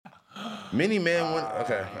Mini Man went.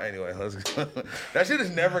 Okay, anyway, let's go. That shit is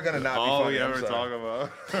never gonna not be All funny. we I'm ever sorry. talk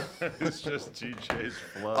about is just TJ's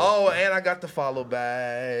flow. Oh, and I got the follow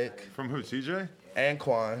back. From who, TJ? And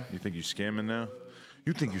Quan. You think you scamming now?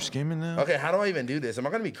 You think you're scamming now? Okay, how do I even do this? Am I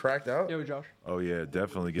gonna be cracked out? Yo, Josh. Oh yeah,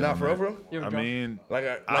 definitely get Nah, on for real, that. for real? Yo, I Josh. mean,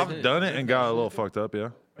 Like, I've done it and got a little fucked up, yeah.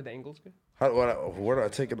 Are the angles good? where do I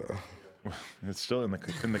take it? It's still in the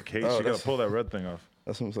case. Oh, You gotta that's- pull that red thing off.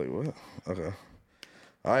 That seems like what? Okay.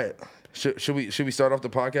 All right. Should we start off the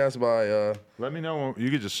podcast by Let me know when, you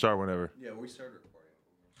could just start whenever. Yeah, we started recording.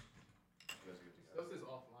 This is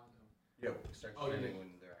offline Yeah, we start recording when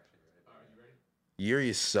they're actually ready. Yuri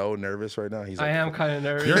is so nervous right now. He's I like, am kind of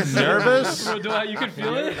nervous. You're nervous? Bro, you can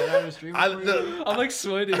feel it? I'm like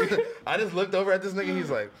sweating. I just looked over at this nigga. He's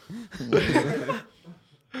like,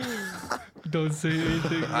 Don't say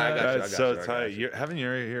anything. I got you, That's so I got tight. you. Having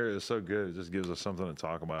Yuri here is so good. It just gives us something to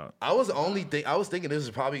talk about. I was thinking this is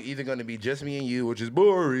probably either going to be just me and you, which is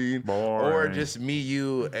boring, or Boring. just me,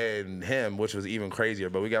 you, and him, which was even crazier.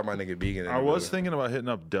 But we got my nigga Began. I was thinking about hitting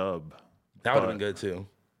up Dub. that would have been but- good too.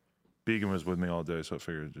 Began was with me all day, so I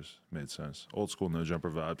figured it just made sense. Old school, no jumper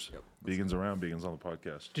vibes. Began's around. Began's on the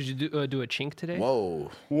podcast. Did you do a chink today? Whoa!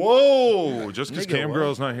 Whoa! Just because Nigga, Cam what?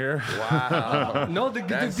 Girl's not here. Wow. No, the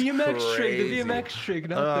That's BMX trick. crazy. The BMX trick,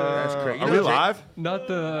 not That's crazy. You Are know we Jake- live? not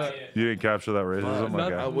the You didn't capture that racism?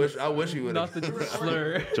 not- I Okay. wish you would not have. the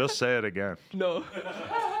slur. Just say it again. No.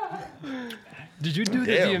 Did you do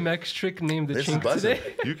the Damn. BMX trick named the This is chink buzzing.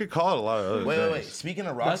 today? You could call it a lot of other Wait. things. Speaking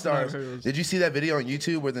of rock That's what I stars, heard was- did you see that video on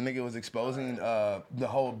YouTube where the nigga was exposing the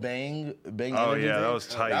whole bang? Oh, energy yeah, thing? that was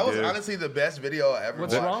tight, That was dude. honestly the best video I ever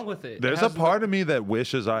What's watched. wrong with it? There's It a has part of me that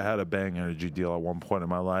wishes I had a Bang Energy deal at one point in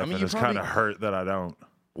my life, mean, and you it's kind of probably- hurt that I don't.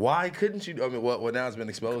 Why couldn't you? I mean, well now it's been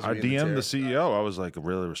exposed. I for you in DM'd the terror. CEO. I was like,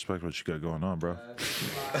 really respect what you got going on, bro.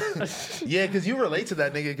 Yeah, because you relate to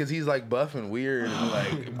that nigga because he's like buff and weird and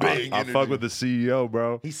like big. I fuck with the CEO,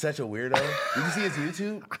 bro. He's such a weirdo. Did you see his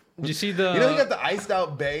YouTube? Did you see the? You know he got the iced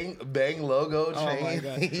out bang logo Oh my chain.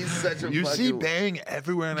 God. He's such a You fucking, see Bang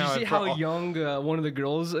everywhere Did now. you see and how for- young one of the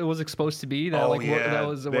girls it was exposed to be that Oh, like yeah. that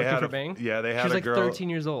was They working had for a- Bang? yeah, they had She was a like girl- 13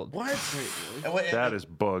 years old. What? And what- That is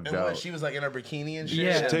bugged and what, out. she was like in her bikini and shit.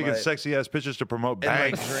 Yeah. and, Taking like, sexy ass pictures to promote and,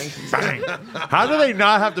 Bang. like, drinks. Bang. How do they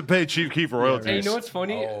not have to pay Chief Keef royalties? Hey, you know what's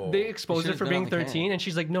funny? Oh. They exposed You her for should've being been on the 13, can. and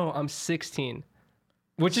she's like, "No, I'm 16,"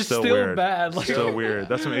 which is still weird. bad. Like, Still weird.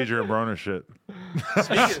 That's some Adrian Broner shit.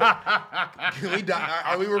 Can we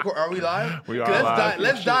are we are we live? We are Let's live.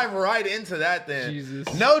 Let's dive right into that then.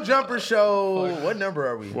 Jesus. No jumper show. What number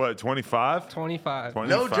are we? What, 25? 25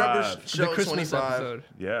 No jumper 25. show. the Christmas 25. episode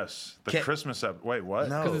Yes. The Can't- Christmas episode. Wait, what?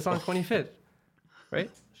 No. because it's on 25th, right?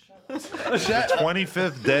 Shut up.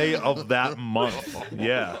 25th day of that month.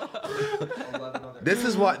 Yeah. This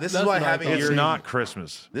is why. This is why having It's Yuri. not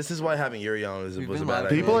Christmas. This is why having Yuri on was a bad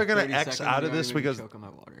idea. People are gonna X out of this because- choke on my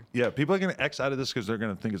water. Yeah, people are going to X out of this because they're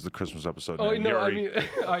going to think it's the Christmas episode. Oh now. no, I Yuri, mean,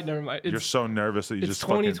 all right, never mind. you're It's so nervous that you it's just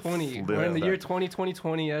fucking 2020. flipped We're in the that. year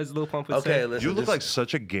 2020, as Lil Pump would Okay, say. listen. You look just- like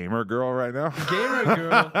such a gamer girl right now. Gamer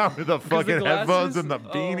girl. With the fucking glasses? headphones and the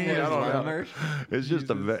Oh beanie. my I don't God. know. It's just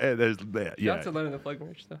a there's You yeah. have to learn the plug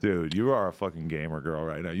merch stuff. Dude, you are a fucking gamer girl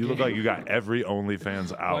right now. You look like you got every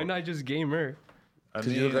OnlyFans out. Why not just gamer? I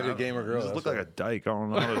you look like a gamer girl, You just that's look like a dyke. I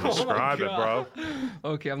don't know how to describe it, bro.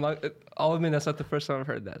 Okay, I'm not. I'll admit that's not the first time I've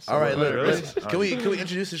heard that. So. All right, look. Really? let's- Can we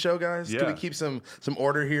introduce the show, guys? Can we Yeah. keep some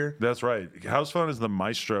order here? That's right. House Phone is the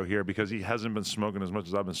maestro here because he hasn't been smoking as much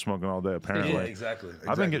as I've been smoking all day, apparently. exactly.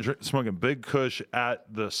 I've been smoking Big Kush at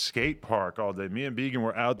the skate park all day. Me and Began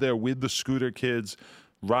were out there with the scooter kids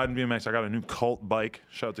riding BMX. I got a new Colt bike.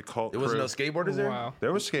 Shout out to Colt. There was crew. no skateboarders there. Wow.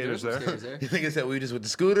 There were skaters there. You think it's that we just with the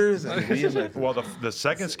scooters? And BMX? Well, the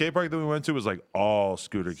second skate park that we went to was like all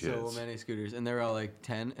scooter kids. So many scooters, and they were all like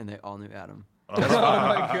 10, and they all knew Adam. Oh my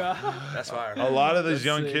god. That's fire. A lot of these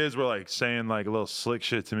young sick. kids were like saying like a little slick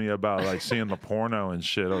shit to me about like seeing the porno and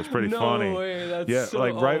shit. It was pretty No funny. way, that's yeah, so-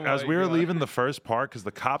 like right oh as my we were God. leaving the first park because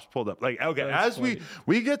the cops pulled up. Like okay, That's as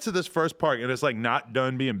we get to this first park and it's like not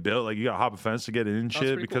done being built. Like you got to hop a fence to get in and shit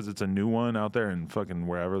pretty because it's a new one out there in fucking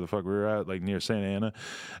wherever the fuck we were at, like near Santa Ana.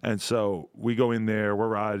 And so we go in there, we're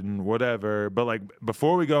riding, whatever. But like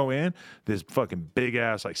before we go in, this fucking big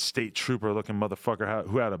ass like state trooper looking motherfucker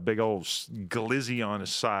who had a big old glizzy on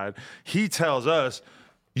his side. He tells us,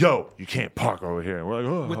 "Yo, you can't park over here." And we're like,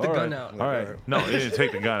 "Oh, With the all gun right, out. All right. No, he didn't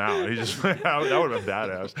take the gun out. He just that would have been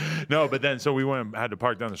badass. No, but then so we went and had to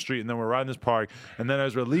park down the street, and then we're riding this park, and then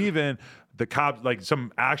as we're leaving, the cops, like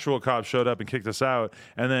some actual cops, showed up and kicked us out,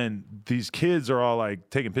 and then these kids are all like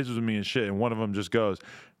taking pictures with me and shit, and one of them just goes,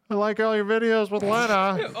 "I like all your videos with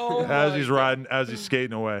Lena," Oh as my he's riding, as he's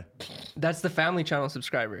skating away. That's the Family Channel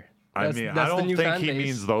subscriber. I That's- mean, I that's the don't new think fan he base.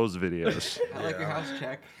 means those videos. I like your house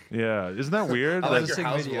check. Yeah, isn't that weird? I Like, like your sick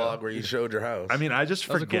house video. vlog where you showed your house. I mean, I just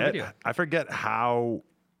That was a cool forget. video. I forget how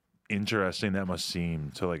interesting that must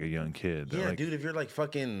seem to like a young kid. yeah, Like, dude, if you're like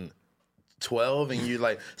fucking 12 and you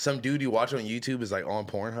like some dude you watch on YouTube is like on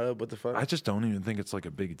Pornhub, what the fuck? I just don't even think it's like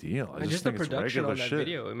a big deal. I And just the think it's production regular on that shit.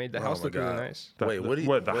 video, it made the Oh house my look really God. nice. The- Wait, what do you-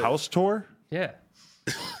 What the wait. house tour? Yeah.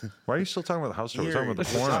 Why are you still talking about the house tour? We're talking about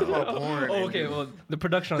the Talk porn. about porn. Oh, and- okay. Well, the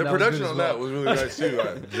production on The that production was on good as that well. was really nice too.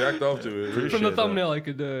 I jacked off to it. From the Appreciate that. thumbnail, I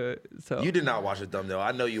could tell. You did not watch the thumbnail.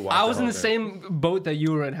 I know you watched. I was in whole the thing. same boat that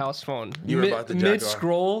you were in, House Phone. You were about to jack off. Mid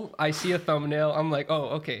scroll, I see a thumbnail. I'm like, oh,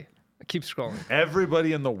 okay. I keep scrolling.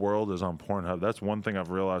 Everybody in the world is on Pornhub. That's one thing I've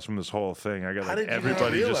realized from this whole thing. I got How like did you not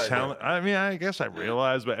everybody just realize telling. I mean, I guess I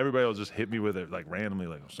realized, but everybody will just hit me with it like randomly,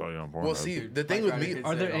 like I saw you on Pornhub. Well, see, the thing my with brother me, did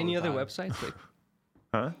Are say there it all any the other time. websites? Like,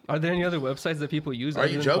 Huh? are there any other websites that people use? are other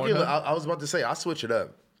you than joking? Pornhub? I was about to say I switch it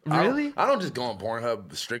up. I don't- Really? I don't just go on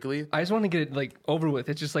Pornhub strictly. I just want to get it like over with.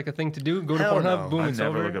 It's just like a thing to do. Go to Hell Pornhub, no. boom, I it's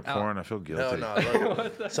never over. look at out. porn. I feel guilty. Hell no.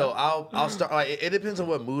 look. So I'll start. Like it depends on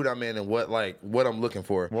what mood I'm in and what I'm looking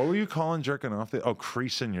for. What were you calling jerking off? Oh,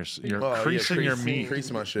 creasing your Oh, yeah, creasing your creasing- meat.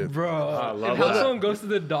 creasing my shit. Bro, love if how that. someone goes to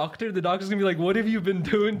the doctor's gonna be like, "What have you been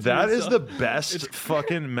doing?" To That is yourself?" the best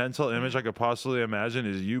fucking mental image I could possibly imagine.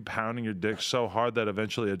 Is you pounding your dick so hard that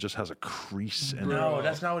eventually it just has a crease in it. No,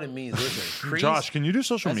 that's not what it means. Listen, crease. Josh, can you do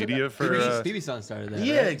social media for? BB Son started that.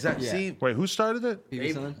 Yeah, right? exactly. Yeah. See, Wait, who started it?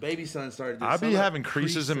 BB Son. baby son started. This I be summer. having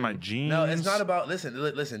creases in my jeans. No, it's not about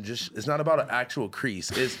listen. Just it's not about an actual crease.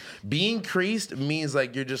 It's being creased means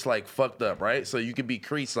like you're just like fucked up, right? So you could be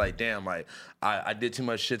creased like, damn, like I did too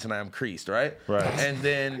much shit tonight. I'm creased, right? Right. And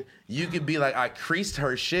then you could be like, I creased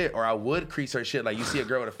her shit, or I would crease her shit. Like you see a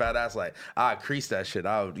girl with a fat ass, like I crease that shit.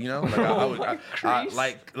 I would, like I would, Crease?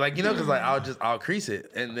 like because like I'll crease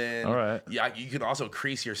it, and then All right. yeah, you can also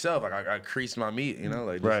crease yourself. Like I creased my meat,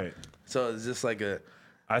 like just- Right. So it's just like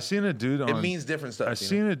I seen a dude on. it means different stuff. I you know?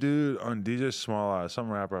 seen a dude on DJ Small Eyes,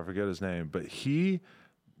 some rapper, I forget his name, but he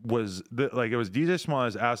was like it was DJ Small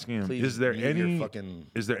Eyes asking him, Please is there mute your any fucking-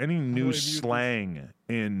 is there any new mute this. slang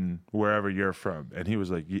in wherever you're from? And he was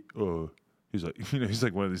like, he's like, he's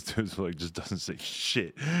like one of these dudes who like just doesn't say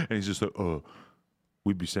shit, and he's just like,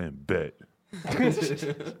 we'd be saying bet.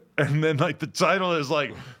 And then like the title is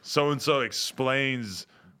like so and so explains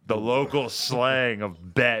the local slang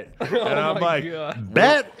of bet, and I'm my like, God.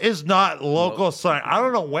 bet is not local slang. I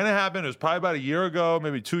don't know when it happened. It was probably about a year ago,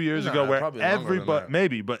 maybe 2 years Nah, ago, where probably longer than everybody that.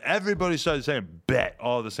 maybe, but everybody started saying bet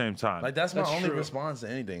all at the same time. Like that's my That's only true. response to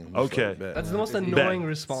anything. Just Okay. like that. That's the most Bet. annoying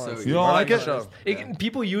response. So you don't like it? Show.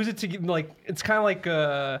 People use it to give, like it's kind of like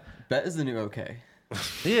Bet is the new okay.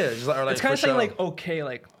 Yeah, just like, or like it's kind of for saying sure. like okay,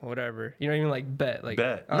 like whatever. You know what I mean? Like bet, like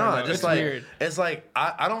Bet. I don't No, know, just it's like weird. it's like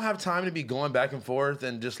I don't have time to be going back and forth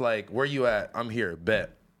and just like where you at? I'm here.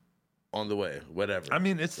 Bet on the way. Whatever. I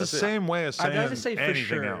mean, it's the That's it. same way as saying I'd rather say for anything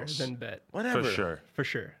sure else. than bet. whatever. For sure. For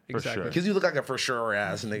sure, exactly. sure. Because you look like a for sure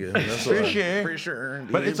ass nigga. That's For what- sure. For sure.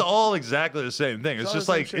 But dude. it's all exactly the same thing. It's all just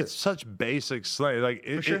the same like shit. it's such basic slang. Like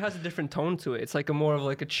For sure has a different tone to it. It's like a more of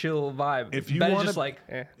like a chill vibe. If you bet is wanna- just like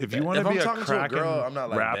if you want If to I'm be a talking to a cracking girl, I'm not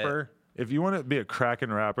like rapper, if you want to be a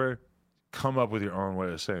cracking rapper, come up with your own way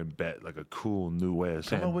of saying bet, like a cool new way of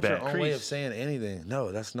saying come up with bet. your own way of Crease. saying anything. No,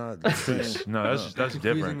 that's not the same. No, that's Confusing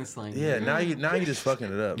different. the slang. Yeah, now you just fucking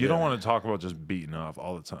it up. You don't yeah. want to talk about just beating off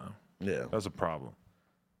all the time. Yeah. That's a problem.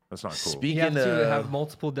 That's not cool. Speaking you have to of have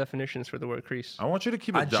multiple definitions for the word crease. I want you to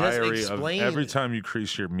keep a I just diary of explained- every time you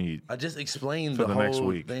crease your meat. I just explained For the the whole next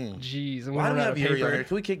week. thing. Jeez, I'm Why gonna do we run out have of Yuri on here? paper.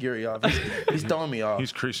 Can we kick Yuri off? He's throwing me off.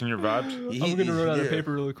 He's creasing your vibes. I'm gonna run out of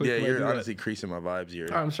paper really quick Yeah, when I you're do that. honestly creasing my vibes,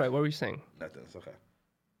 Yuri. I'm sorry. What were you saying? Nothing. It's okay.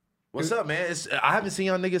 What's up, man? I haven't seen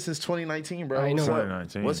y'all niggas since 2019, bro. I know. What's up?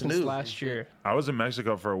 2019. What's Since new? last year. I was in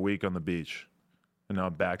Mexico for a week on the beach, and now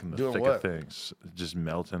I'm back in the Doing thick what? of things, just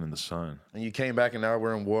melting in the sun. And you came back, and now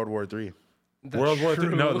we're in World War III. World War III.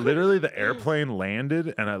 true. No, literally, the airplane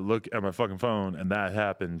landed, and I look at my fucking phone, and that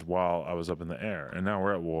happened while I was up in the air. And now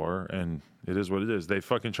we're at war, and it is what it is. They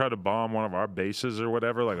fucking tried to bomb one of our bases or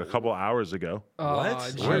whatever, like a couple hours ago. Oh,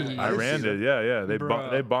 What? geez. Where? I ran it, yeah. They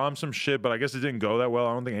Bruh. they bombed some shit, but I guess it didn't go that well.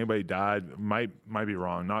 I don't think anybody died. Might be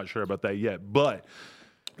wrong. Not sure about that yet. But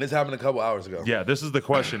This happened a couple hours ago. yeah, this is the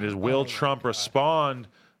question: is will Trump respond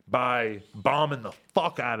by bombing the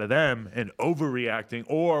fuck out of them and overreacting,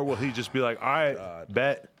 or will he just be like, "All right,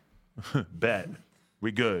 bet, bet,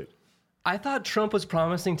 we good"? I thought Trump was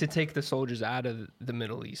promising to take the soldiers out of the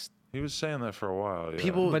Middle East, He was saying that for a while. Yeah.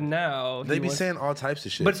 People, but now they he be wants- saying all types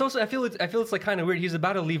of shit. But it's also I feel it's like kind of weird. He's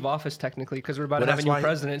about to leave office technically because we're about But to have a that's new why he-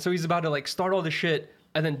 president. So he's about to like start all the shit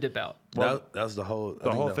and then dip out. That was the whole.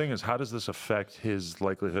 The whole thing is, how does this affect his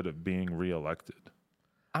likelihood of being reelected?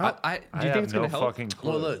 Do you think it's no gonna help? fucking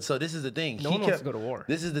clue. Well, look. So this is the thing. No one wants to go to war.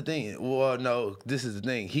 This is the thing. Well, no. This is the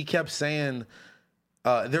thing. He kept saying.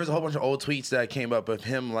 There was a whole bunch of old tweets that came up of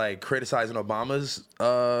him like criticizing Obama's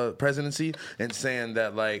presidency and saying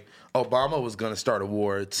that like Obama was gonna start a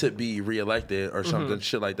war to be reelected or something,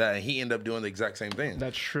 shit like that, and he ended up doing the exact same thing.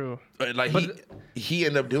 That's true. Like he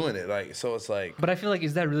ended up doing it. Like so, it's like. But I feel like,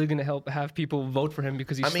 is that really gonna help have people vote for him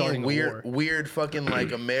because he's starting a war? weird fucking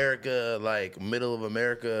like America, like middle of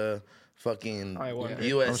America, fucking I wonder.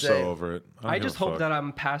 USA. I'm so over it. I just hope that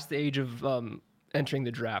I'm past the age of entering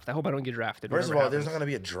the draft. I hope I don't get drafted. First of whatever all, there's not happens.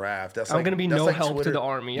 going to be a draft. That's I'm like, gonna be that's no like help Twitter. to the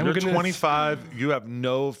army. I'm You're gonna 25. You have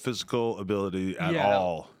no physical ability at Yeah.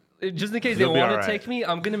 all. Just in case You'll they be want to alright. take me,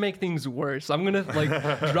 I'm gonna make things worse. I'm gonna like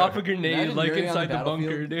drop a grenade Imagine like Yuri on inside the the bunker,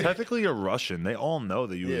 battlefield. dude. Technically, you're Russian. They all know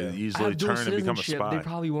that you Yeah. would I easily have dual turn and become a citizenship. spy. They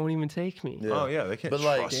probably won't even take me. Yeah. Oh yeah, they can't But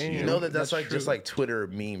like, trust you you. know that's That's like just true. like Twitter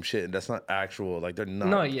meme shit, and that's not actual. Like they're not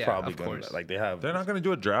No, yeah, probably of going course. to like they have. They're not going to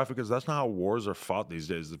do a draft because that's not how wars are fought these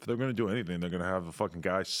days. If they're going to do anything, they're going to have a fucking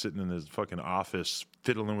guy sitting in his fucking office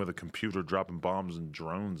fiddling with a computer, dropping bombs and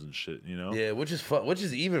drones and shit. You know? Yeah, which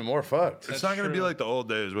is even more fucked. It's not going to be like the old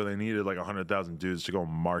days where they needed like 100,000 dudes to go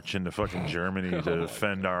march into fucking Germany to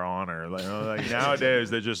defend our honor. Like, you know, like nowadays,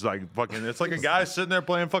 they're just like fucking. It's like a guy sitting there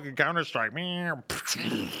playing fucking Counter Strike.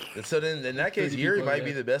 And so then in that case, 30 Yuri people, might yeah.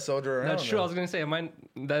 be the best soldier around. That's true. I though. was gonna say,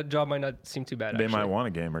 that job might not seem too bad. They actually. might want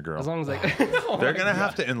a gamer girl. as long as like They're gonna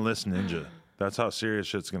have to enlist Ninja. That's how serious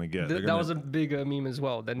shit's gonna get. They're That gonna- was a big meme as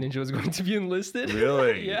well. That Ninja was going to be enlisted.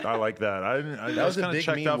 really. Yeah. I like that. I That was just a kinda big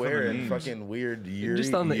checked meme out from where the in memes. fucking weird Yuri,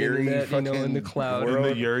 Just on the Yuri internet, you know, in the fucking cloud. in the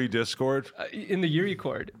world. Yuri Discord. In the Yuri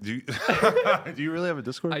cord. Do you, do you really have a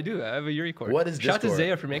Discord? I do. I have a Yuri cord. What is Shout out to Discord?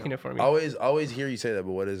 Zaya for making it for me. Always hear you say that,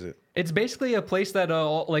 but what is it? It's basically a place that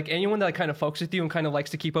like anyone that kind of fucks with you and kind of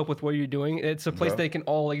likes to keep up with what you're doing. It's a place Okay. they can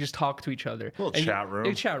all like just talk to each other. Little And chat room.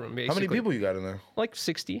 A chat room, basically. How many people you got in there? Like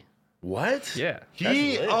 60. What? Yeah. He,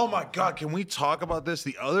 That's lit. oh my god, can we talk about this?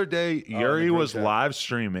 The other day, Yuri group was chat. live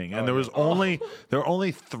streaming, and there was there were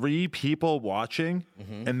only 3 people watching,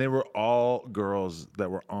 and they were all girls that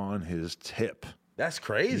were on his tip. That's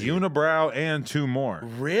crazy. Unibrow and 2 more.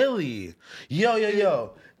 Really?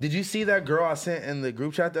 Yo. Did you see that girl I sent in the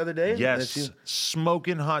group chat the other day? That Yes, she-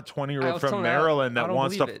 smoking hot I 20-year-old was from telling her, Maryland I that don't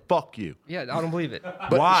wants to believe it. fuck you. Yeah, I don't believe it.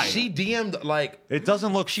 But Why? She DM'd like. It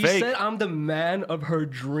doesn't look She fake. said I'm the man of her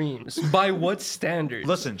dreams. By what standards?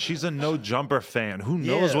 Listen, she's a No Jumper fan. Who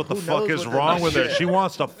knows Yeah, what the who fuck knows is what the- wrong with her? Yeah. She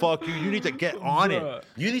wants to fuck you. You need to get on Bruh. it.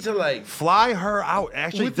 You need to like. Fly her out.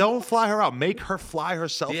 Actually, don't fly her out. Make her fly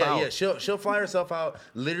herself out. Yeah. She'll fly herself out.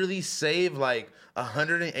 Literally save like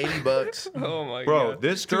 $180. Oh my Bro, god.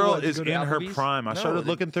 this To girl what, to is go to in her Applebee's? prime. I started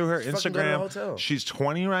looking through her just fucking go to the Instagram. hotel. She's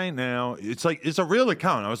 20 right now. It's like it's a real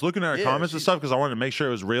account. I was looking at her Yeah, comments and she- stuff because I wanted to make sure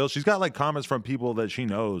it was real. She's got like comments from people that she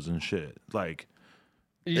knows and shit. Like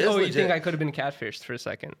You, It's oh, you legit. think I could have been catfished for a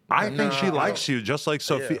second? I think she No. likes you just like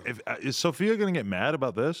Sophia. Yeah. Is Sophia gonna get mad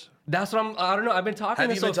about this? That's what I don't know. I've been talking Have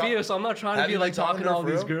to you been Sophia, talk- so I'm not trying to have be you like been talking talking to to her all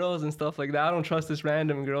for these real? girls and stuff like that. I don't trust this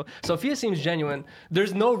random girl. Sophia seems genuine.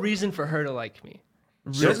 There's no reason for her to like me.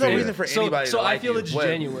 There's no Yeah. reason for So- anybody so to I like feel you. it's Wait,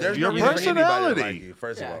 genuine. There's Your no reason for anybody to like personality. you,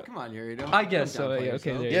 first of Yeah, all. come on, Yuri. Don't, I guess don't so. downplay Yeah, okay, yourself.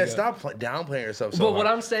 there Yeah, you go. stop downplaying yourself. So But what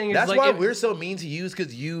hard. I'm saying is, that's like, why if- we're so mean to you,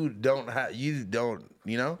 because you don't have, you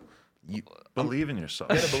know, you Believe in yourself.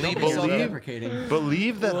 believe Don't in be yourself. self-deprecating.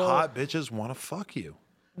 Believe that hot bitches want to fuck you.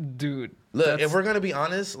 Dude. Look, that's- if we're gonna be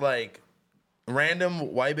honest, like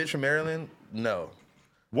random white bitch from Maryland, no,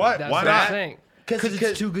 What? That's Why what I'm not? saying. 'Cause-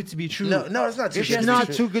 it's too good to be true. no, it's not too. She's good.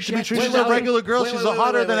 not too good to be true. Wait, She's wait, a regular girl. wait, She's wait, a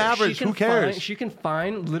hotter wait, than wait. average. Who cares? She can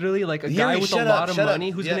find literally like a Yuri, guy with a shut lot up, of shut up. money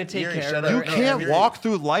who's Yeah, gonna take Yuri, care shut of up. her. You can't Yuri. walk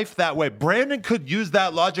through life that way. Brandon could use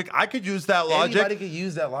that logic. I could use that logic. Anybody could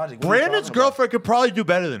use that logic. What are you Brandon's talking about? girlfriend could probably do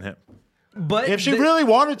better than him But if she the- really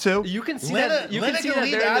wanted to. you can see Lena, that you Lena can see could that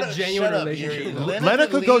leave they're in Adam- a genuine shut up, relationship. Yuri. Lena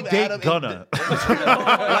could go leave date Adam in Gunna.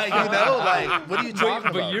 like, you know, like, what are you talking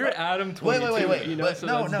about? But you're Adam 22. Wait. You know, But so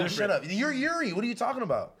no, that's different. shut up. You're Yuri. What are you talking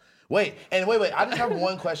about? Wait. I just have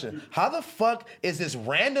one question. How the fuck is this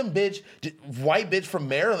random bitch, white bitch from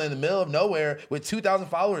Maryland, in the middle of nowhere, with 2,000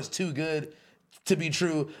 followers, too good to be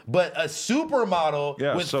true, but a supermodel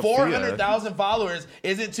Yeah, with Sophia. 400,000 followers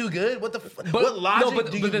isn't too good? What the? What logic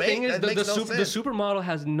do you the make? thing is, That the makes no the sense. supermodel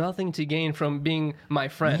has nothing to gain from being my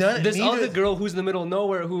friend. This neither- other girl who's in the middle of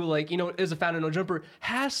nowhere, who like is a fan of No Jumper,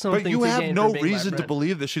 has something. But you to have gain no from being my reason to friend.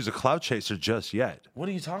 believe that she's a clout chaser just yet. What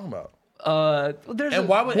are you talking about? There's And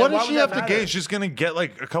why would What and why does she would have that to matter? gain? She's gonna get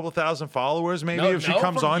like a couple thousand followers, maybe, No, if she no,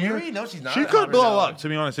 comes from on Yuri? here. No, she's not She a could blow $100. up. To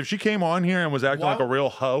be honest, if she came on here and was acting Why- like a real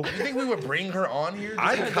hoe, You think we would bring her on here?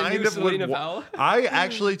 I the kind new of would. Selena Powell? I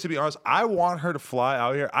actually, to be honest, I want her to fly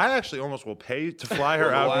out here. I actually almost will pay to fly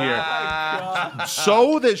her out here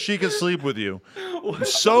so that she can sleep with you,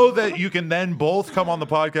 so that you can then both come on the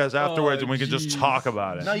podcast afterwards and we can just talk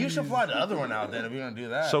about it. No, you should fly the other one out then if you're gonna do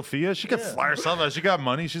that. Sophia, she could fly herself out. She got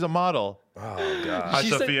money. She's a model. Oh god. Hi, She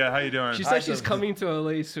said- Sophia. How you doing? She Hi, said she's Sophia. coming to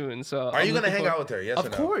LA soon. So Are you gonna hang out with her? Yes or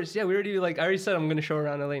Of no? course, yeah. We already I already said I'm gonna show her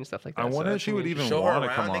around LA and stuff like that. I so wonder if that's she would me. even Show her want to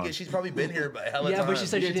around, come on. nigga. She's probably been here but hella Yeah, but she times.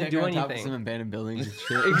 said she You didn't take do her on top of anything. some abandoned buildings and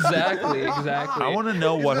shit. Exactly. I want to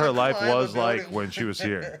know what gonna her life climb a was like building. when she was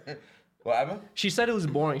here. What happened? She said it was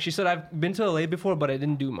boring. She said I've been to LA before, but I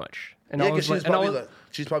didn't do much. And Yeah, I because was she's like, and I probably was- like,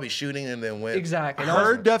 she's probably shooting and then went. exactly. And I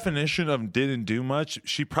Her was- definition of didn't do much,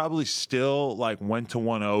 she probably still like went to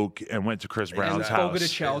One Oak and went to Chris Brown's Exactly. spoke at a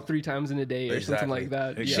house. chow 3 times in a day or something like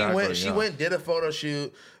that. She Exactly. went. She yeah. went. Did a photo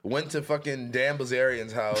shoot. Went to fucking Dan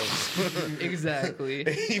Bilzerian's house. Yeah, exactly.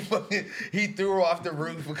 he threw her off the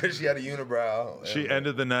roof because she had a unibrow. She And,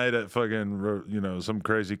 ended the night at fucking, some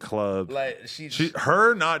crazy club. like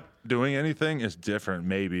Her not doing anything is different,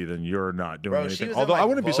 maybe, than you're not doing Bro, she anything. was in, Although I like,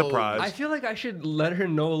 wouldn't be Vogue. surprised. I feel like I should let her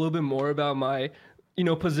know a little bit more about my,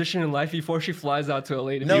 position in life before she flies out to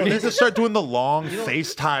LA to No, meet me. You need to start doing the long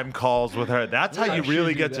FaceTime calls with her. That's how I you should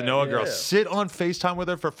really do get to that, know a girl. yeah. Sit on FaceTime with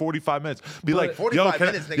her for 45 minutes. Be like, 45 yo,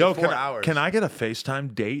 minutes, nigga, 4 hours. Can I get a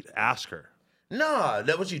FaceTime date? Ask her. Nah,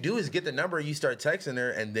 that what you do is get the number, you start texting her,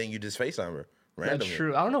 and then you just FaceTime her randomly. That's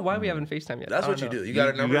true. I don't know why we haven't FaceTime yet. That's I what don't you know. do. You got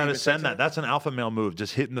a number. You got to can send text her? that. That's an alpha male move.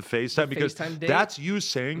 Just hitting the FaceTime because FaceTime date? that's you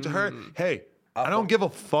saying to her, hey, I don't give a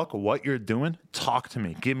fuck what you're doing. Talk to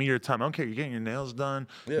me. Give me your time. I don't care. You're getting your nails done.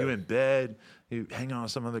 Yeah. You in bed. You hanging out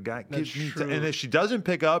with some other guy. That's Give me true. and if she doesn't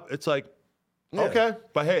pick up, it's like, Yeah. okay.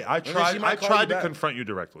 But hey, I then tried. she might I call tried you to back. confront you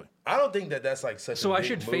directly. I don't think that that's like such. So a I big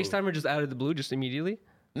should move. FaceTime her just out of the blue, just immediately?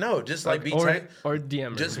 No, just like be or, tight. or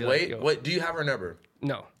DM her. Just be wait. Like, yo. What? Do you have her number?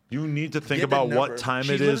 No. You need to think Get the about what number. time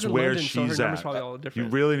She it lives is in where London, so her she's number's at. probably all You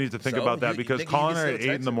different. really need to think So, about that you because think you calling can her still at 8 in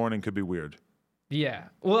text the her? morning could be weird. Yeah.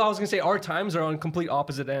 Well, I was gonna say our times are on complete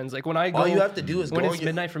opposite ends. Like when I go, All you have to do is when go it's on your,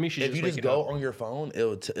 midnight for me. She's if you just waking go up. on your phone,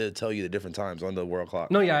 it'll tell you the different times on the world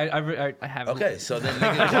clock. No, yeah, I have. Okay, so then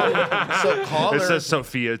nigga, so call It her. says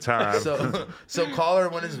Sophia time. So call her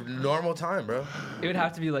when it's normal time, bro. It would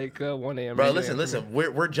have to be like 1 a.m. Bro, or 2 listen, a.m. listen.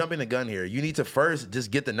 We're jumping the gun here. You need to first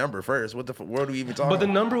just get the number first. What are we even talking? But the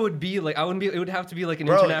about? number would be like I wouldn't be. It would have to be like an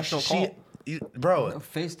Bro, international call. Bro,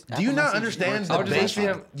 Face- do you Apple not Message understand works the I'll just basic?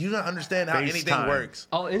 Instagram- Do you not understand how anything FaceTime. works?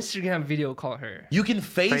 I'll Instagram video call her. You can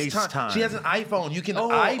FaceTime. FaceTime. She has an iPhone. You can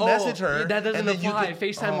iMessage her. That doesn't and then you apply. can-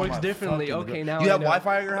 FaceTime Oh works my differently. fucking Okay, God. now You I have know.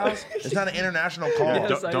 Wi-Fi at your house? It's not an international call. Yes,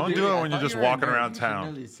 Don't I don't do. do it when you're I just thought you were walking a nerd. around You should know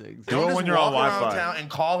town. these things. Do it Don't when just you're on walk around Wi-Fi. town and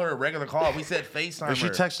call her a regular call. We said FaceTime Is she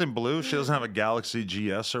her. texting Blue? She doesn't have a Galaxy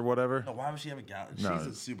GS or whatever. Why would she have a Galaxy? No. She's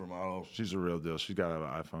a supermodel. She's a real deal. She's got to have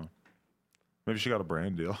an iPhone. Maybe she got a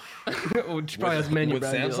brand deal. Which probably has many With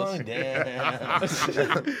brand Samsung? deals.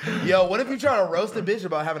 Damn. Yo, what if you try to roast a bitch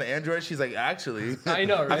about having an Android? She's like, actually, I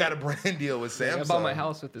know, I right? got a brand deal with Samsung. I bought my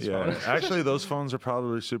house with this Yeah, phone. actually, those phones are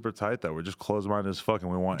probably super tight though. We're just closed-minded as fuck,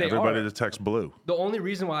 and we want They everybody are. to text Blue. The only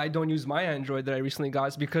reason why I don't use my Android that I recently got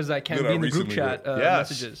is because I can't That be I in the group recently chat Yes.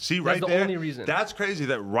 messages. See, That's right the there. only reason. That's crazy.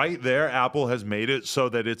 That right there, Apple has made it so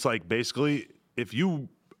that it's like basically, if you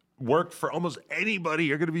work for almost anybody,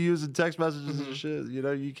 you're gonna be using text messages and shit. You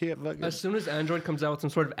know, you can't fucking. As soon as Android comes out with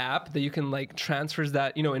some sort of app that you can like transfers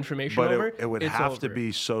that information But over, it would it's have to over.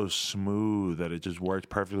 be so smooth that it just worked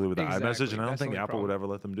perfectly with the Exactly. iMessage, and I don't That's the think only Apple problem. would ever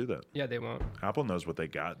let them do that. Yeah, they won't. Apple knows what they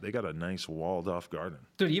got. They got a nice walled-off garden.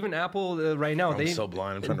 Dude, even Apple right now I'm they so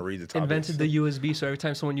blind. I'm trying to read the topics. invented the USB, so every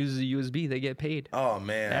time someone uses a USB, they get paid. Oh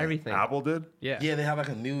man. Everything. Apple did. Yeah. Yeah, they have like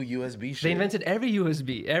a new USB shit. They invented every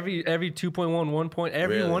USB, every 2.1, 1.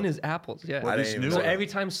 Every Really? one is Apple's. Yeah. I these didn't new- even So know that. every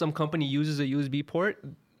time some company uses a USB port,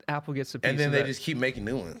 Apple gets a piece. And then of they that. just keep making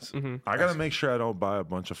new ones. I gotta make sure I don't buy a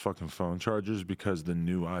bunch of fucking phone chargers because the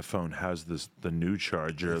new iPhone has the new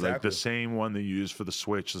charger, like Exactly. the same one that you use for the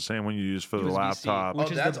Switch, the same one you use for the USB-C, laptop. which Oh,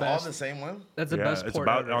 is the that's all best. the same one? That's the Yeah, best it's port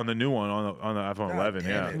about ever. on the new one on the iPhone 11.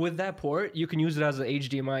 damn Yeah, it. With that port, you can use it as an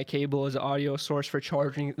HDMI cable, as an audio source for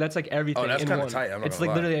charging. That's like everything. that's in kinda one. tight, I'm not It's gonna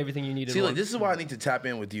like lie. literally everything you need. See, in like one. this is why I need to tap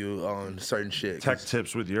in with you on certain shit. tech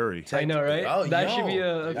tips with Yuri. I know, right? Oh, that yo, should be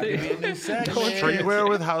a that could thing. be a new segment. Streetwear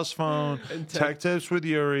with house phone, tech tips with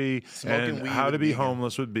Yuri, Smoking and weed how to with be Began.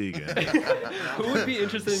 homeless with Began. Who would be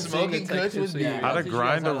interested in Smoking seeing a tech kush with tips? Began. How I'll to teach you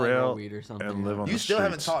grind guys a how to roll rail weed or something. and live on You the still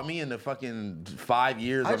haven't streets. taught me in the fucking 5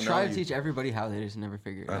 years. I I've try known to you. teach everybody how, they just never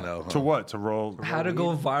figure it out. I know. To what? To roll. How to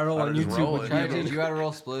go viral How on to just YouTube roll with it. Try to Began. teach you how to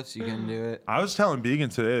roll spliffs. You can do it. I was telling Began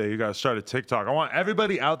today that you guys started TikTok. I want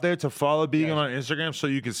everybody out there to follow Began on Instagram so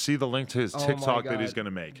you can see the link to his Oh my TikTok that he's God.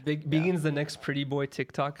 gonna make. Began's the next pretty boy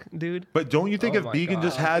TikTok dude. But don't you think Oh if my Began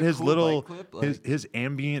just God. had his Cool little bike clip, like- his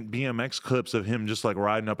ambient BMX clips of him just like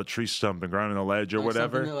riding up a tree stump and grinding a ledge or Like something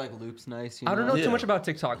whatever? that like loops nice. You I don't know Yeah. too much about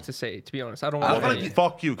TikTok to say, to be honest. I don't I watch feel any. like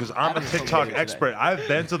Fuck you, because I'm a haven't seen TikTok videos today. expert. I've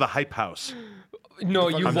been to the Hype House. No,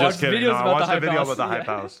 you I'm watched just kidding. videos No, I about watched the a Hype video House. about the Hype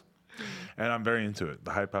Yeah. House, and I'm very into it.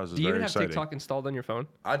 The Hype House is Do you very even have exciting. TikTok installed on your phone?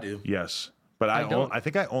 I do. Yes. But I don't. I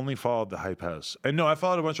think I only followed the Hype House. And no, I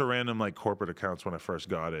followed a bunch of random like corporate accounts when I first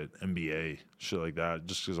got it, NBA, shit like that,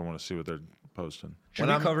 just because I want to see what they're posting. Should When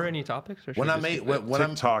we I'm- cover any topics? Or should When we I just made keep it? when I'm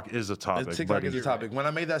TikTok is a topic. TikTok buddy. is a topic. When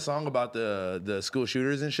I made that song about the school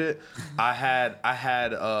shooters and shit, I had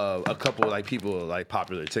a couple like people like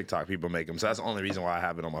popular TikTok people make them. So that's the only reason why I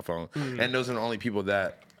have it on my phone. And those are the only people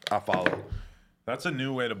that I follow. That's a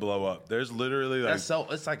new way to blow up. There's literally like, That's so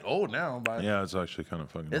it's like old now. But yeah, it's actually kind of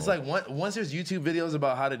fucking. it's old. like once there's YouTube videos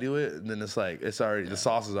about how to do it, then it's like it's already the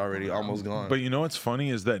sauce is already almost gone. But you know what's funny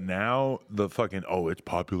is that now the fucking it's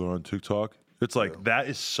popular on TikTok. It's like that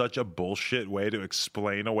is such a bullshit way to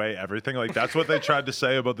explain away everything. Like that's what they tried to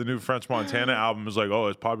say about the new French Montana album. Is like, oh,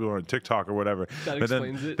 it's popular on TikTok or whatever. That but then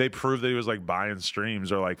explains it. they proved that he was like buying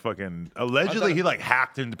streams or like fucking allegedly he like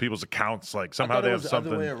hacked into people's accounts. Like I somehow thought they it have was the other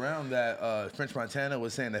way something. around that French Montana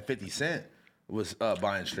was saying that 50 Cent was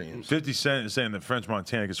buying streams. 50 Cent is saying that French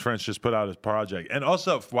Montana, because French just put out his project. And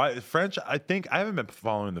also, why French, I think, I haven't been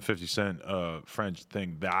following the 50 Cent French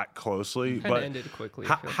thing that closely. Kinda but ended quickly,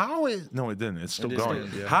 I feel. How is, no, it didn't. It's still It going.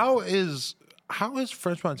 did, yeah. How is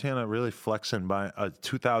French Montana really flexing by a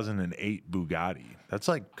 2008 Bugatti? That's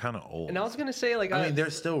like kind of old. And I was gonna say like I mean, they're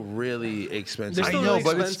still really expensive. They're I still know, really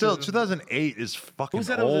but it's still expensive. 2008 is fucking Who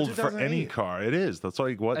said it was a old for any 2008? car. It is. That's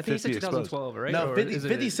like what I think 50 it's exposed. 2012, right? No, Or 50, is it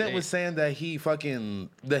 50 Cent eight? was saying that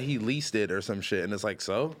he leased it or some shit, and it's like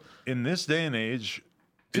so. In this day and age,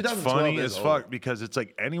 it's 2012 funny is as old. fuck because it's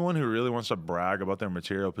like anyone who really wants to brag about their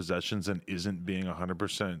material possessions and isn't being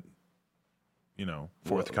 100%,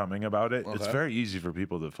 forthcoming about it. It's okay. very easy for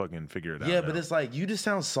people to fucking figure it out. Yeah, but now. it's like you just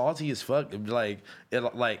sound salty as fuck. Like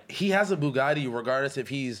he has a Bugatti, regardless if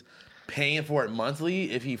he's paying for it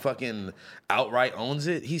monthly. If he fucking outright owns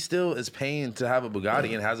it, he still is paying to have a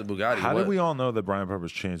Bugatti and has a Bugatti. How did we all know that Brian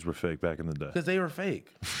Pepper's chains were fake back in the day? Because they were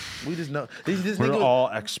fake. We just know. This We're nigga- all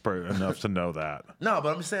expert enough to know that. No, but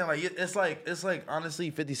I'm just saying, like, it's like honestly,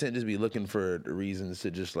 50 Cent just be looking for reasons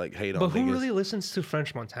to just like hate But on who niggas. really listens to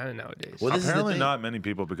French Montana nowadays? Well, this is the Apparently thing. not many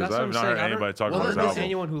people because That's what I've I'm not saying. heard I don't- anybody talk well, about his listen, album.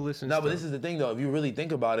 anyone who listens. No, to but this is the thing though. If you really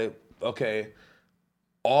think about it, okay,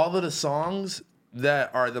 all of the songs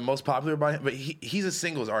that are the most popular by him, but he's a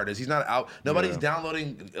singles artist. He's not out. Nobody's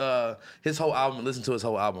downloading his whole album and listen to his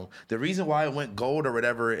whole album. The reason why it went gold or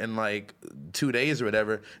whatever in like 2 days or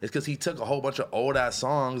whatever is because he took a whole bunch of old ass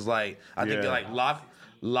songs. Like I think Yeah. like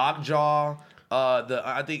Lockjaw.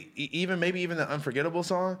 I think even the Unforgettable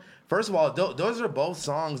song. First of all, those are both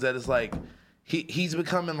songs that is like he's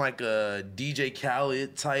becoming like a DJ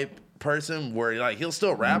Khaled type person where like he'll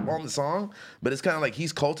still rap on the song, but it's kind of like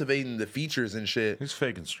he's cultivating the features and shit. He's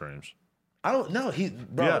faking streams. I don't know.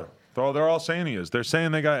 Bro. Yeah. They're all saying he is. They're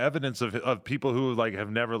saying they got evidence of people who like have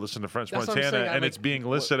never listened to French That's what I'm Montana, saying. and it's being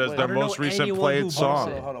listed as wait, their I don't know most recent anyone played who song.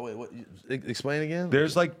 bumps it. Hold on, wait. What? Explain again.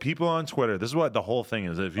 There's like people on Twitter. This is what the whole thing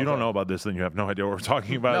is. If you don't know about this, then you have no idea what we're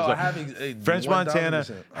talking about. No, It's I like have French 1000% Montana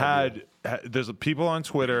idea. there's people on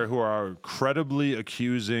Twitter who are credibly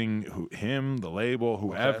accusing him, the label,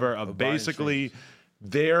 whoever, of of buying basically streams.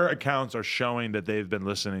 their accounts are showing that they've been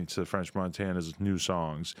listening to French Montana's new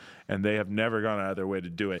songs and they have never gone out of their way to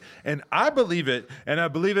do it. And I believe it. And I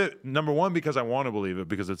believe it, number one, because I want to believe it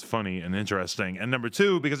because it's funny and interesting. And number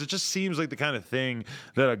two, because it just seems like the kind of thing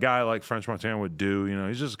that a guy like French Montana would do.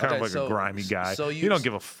 He's just kind of Okay, like so- a grimy guy. so you don't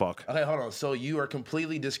give a fuck. Okay, hold on. So you are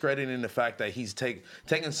completely discrediting the fact that he's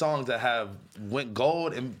taking songs that have went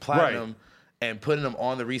gold and platinum and putting them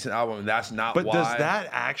on the recent album. And that's not But why. does that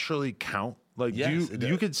actually count? Like, Yes, it you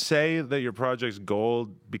does. could say that your project's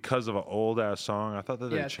gold because of an old ass song. I thought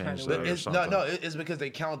that Yeah, they it's changed kinda that weird. or It's, something. no, it's because they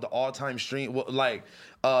count the all-time stream. Well, like,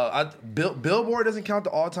 Billboard doesn't count the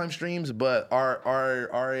all-time streams, but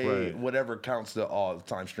RA Right. whatever counts the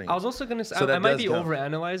all-time streams. I was also gonna say So I that might does be count.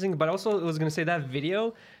 overanalyzing, but I also was gonna say that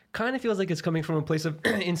video kind of feels like it's coming from a place of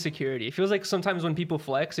insecurity. It feels like sometimes when people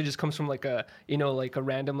flex, it just comes from like a, like a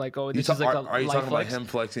random, like, oh, this is like are you life talking about flex. him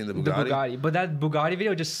flexing the Bugatti? The Bugatti. But that Bugatti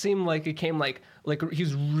video just seemed like it came like he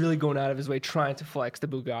was really going out of his way trying to flex the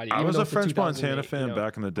Bugatti. I even was though a it's French Montana 2008, fan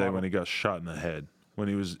back in the day when he got shot in the head. When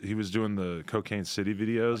he was doing the Cocaine City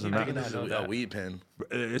videos, and I think this is a weed pen.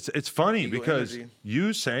 it's funny Eagle because Energy.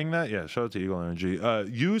 you saying that, yeah, shout out to Eagle Energy.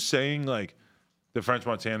 You saying like the French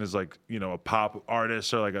Montana is like, a pop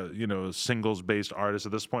artist or like a, singles based artist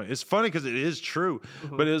at this point. It's funny because it is true,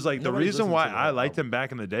 but it was like the Nobody's reason listening why to that I liked album. him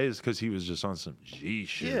back in the day is because he was just on some G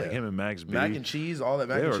shit. Like him and Max B. Mac and cheese, all that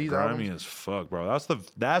mac They and were cheese grimy albums. as fuck, bro.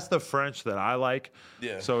 That's the French that I like.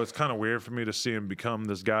 Yeah. So it's kind of weird for me to see him become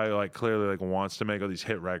this guy who like clearly like wants to make all these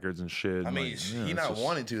hit records and shit. I and, mean, like, he it's not just-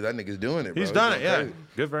 wanting to. That nigga's doing it, bro. He's done it, going yeah. crazy.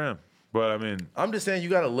 Good for him. But I mean, I'm just saying, you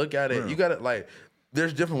got to look at it. You got to like.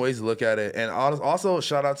 There's different ways to look at it, and also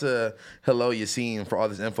shout out to Hello Yassine for all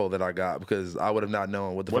this info that I got because I would have not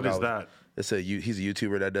known what the What fuck is I was, that? He's a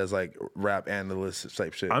YouTuber that does like rap analyst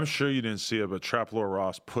type shit. I'm sure you didn't see it, but Trap Lord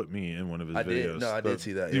Ross put me in one of his I videos. did. No, I did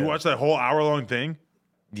see that, You yeah. watched that whole hour-long thing?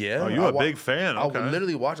 Yeah. Oh, you I a big fan. I Okay. would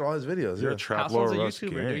literally watch all his videos. You're Yeah. a Trap Hassel's Lord a Ross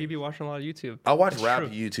YouTuber. gang. Dude, you be watching a lot of YouTube. I watch It's rap true.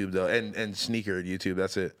 YouTube though, and sneaker YouTube.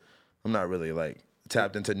 That's it. I'm not really like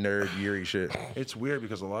tapped into nerd Yuri shit. It's weird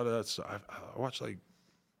because a lot of that's I watch like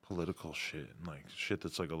political shit and like shit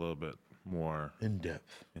that's like a little bit more In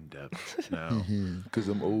depth. in depth now. Because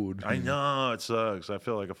I'm old. I know it sucks. I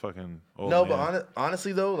feel like a fucking old No, man. but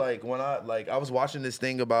honestly though, like when I was watching this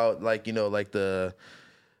thing about like like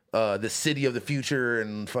the city of the future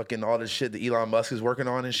and fucking all this shit that Elon Musk is working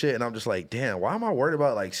on and shit, and I'm just like, damn, why am I worried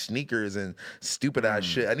about like sneakers and stupid ass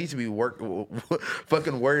shit? I need to be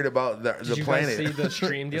fucking worried about the Did you planet. guys see the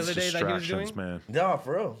stream the It's other day that he was doing? distractions, man. No,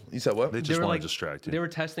 for real. You said what? They just were want like to distract you. They were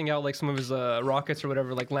testing out like some of his rockets or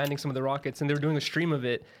whatever, like landing some of the rockets, and they were doing a stream of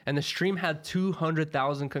it, and the stream had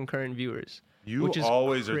 200,000 concurrent viewers. You which is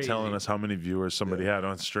always are crazy. telling us how many viewers somebody had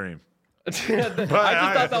on stream. I just thought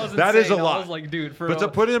that was insane. That is a I lot. was like, dude, for But to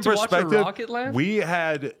put it in to watch a perspective, rocket land? we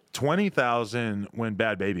had 20,000 when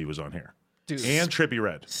Bad Baby was on here, Dude. and Trippy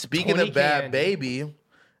Red. Speaking 20 of Bad can. Baby,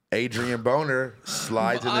 Adrian Boner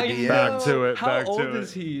slides in the I DM. Back to it, How back to old it.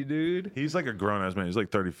 is he, dude? He's like a grown ass man. He's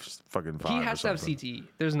like 30 fucking 5. He or has to have something. CTE.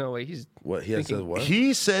 There's no way he's What he has said? What?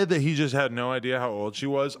 He said that he just had no idea how old she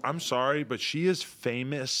was. I'm sorry, but she is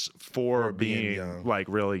famous for being being young. like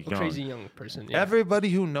really a young. crazy young person. Yeah. Everybody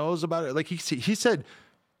who knows about it, like he said,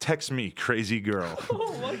 text me, crazy girl.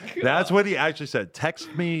 Oh my god. That's what he actually said.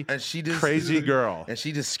 Text me, And she just crazy girl. And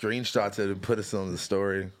she just screenshots it and put us on the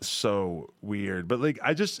story. So weird. But like,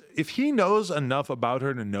 if he knows enough about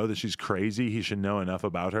her to know that she's crazy, he should know enough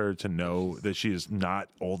about her to know that she is not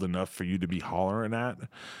old enough for you to be hollering at.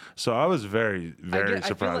 So I was very, very I feel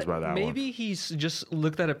surprised by like that maybe one. he's just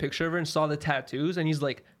looked at a picture of her and saw the tattoos, and he's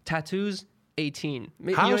like, tattoos, 18.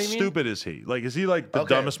 You How know what I mean? stupid is he? Like, is he like the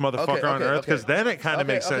Okay, dumbest motherfucker okay, on okay, earth? Because okay. then it kind of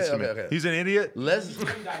Okay, makes sense okay, to me. okay, okay. He's an idiot. Let's IG as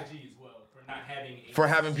well for not having for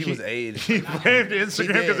having people's age. He blamed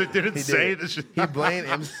Instagram because it didn't He say did. the shit. He blamed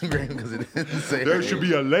Instagram because it didn't say There her should age.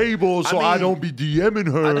 be a label so I mean, don't be DMing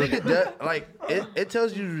I her. think it does, like it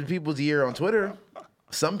tells you people's year on Twitter.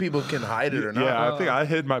 Some people can hide it or not. Yeah, I think I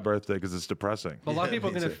hid my birthday because it's depressing. But a lot of Yeah, people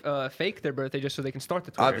are me gonna fake their birthday just so they can start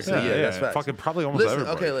the Twitter. Obviously, yeah, that's facts. Fucking probably almost Listen,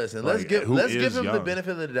 everybody. okay, listen. Like, Let's who give is him the young?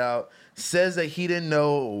 benefit of the doubt. Says that he didn't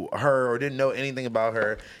know her or didn't know anything about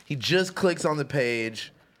her. He just clicks on the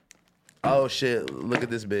page. Oh shit! Look at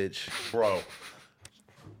this bitch, bro.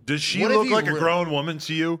 Does she What if look he like a re- grown woman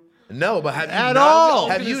to you? No, but have you At not, all.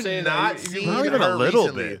 Have I was you gonna say not that. seen Not even a her little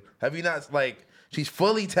recently? bit. Have you not like? She's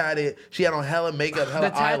fully tatted. She had on hella makeup, hella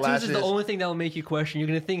The tattoos eyelashes. is the only thing that will make you question. You're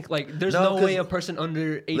gonna think like, there's No, no, 'cause- way a person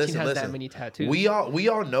under 18 has that many tattoos. We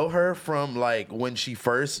all know her from like when she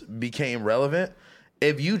first became relevant.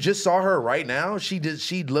 If you just saw her right now, she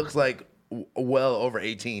looks like well over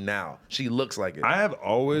 18 now. She looks like it. I have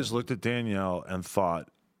always looked at Danielle and thought,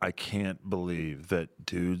 I can't believe that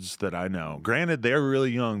dudes that I know, granted they're really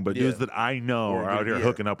young, but dudes Yeah. that I know Or are out good, here yeah.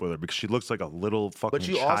 hooking up with her because she looks like a little fucking but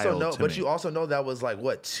you child also know, to me. you also know that was like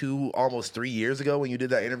what almost 3 years ago when you did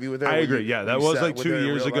that interview with her. I when agree. you- Yeah, when that you was sat like with 2 her in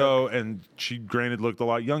years real ago, life. and she granted looked a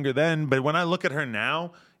lot younger then. But when I look at her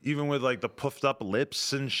now, even with like the puffed up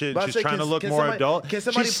lips and shit, But I'd she's say, trying to can- look can more somebody- adult. can She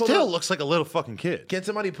somebody pull still up- looks like a little fucking kid. Can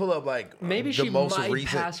somebody pull up like Maybe the she most might recent?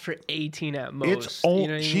 pass for 18 at most. It's you know what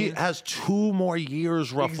I she mean? has 2 more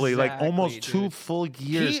years roughly, like Exactly, almost 2 dude. full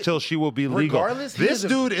years He- till she will be legal. regardless, he This is a-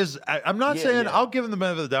 dude is. I'm not Yeah, saying yeah. I'll give him the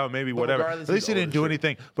benefit of the doubt, maybe whatever. At regardless, least he he's didn't do older, sure.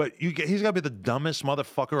 anything. But he's got to be the dumbest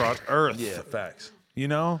motherfucker on earth. Yeah, facts. You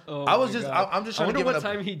know. Oh I was my just- God. I'm just I trying to wonder give what it a-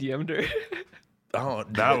 time he DM'd her.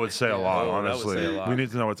 That would say a lot, Oh, that would honestly. say a lot. We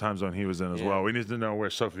need to know what time zone he was in as well. We need to know where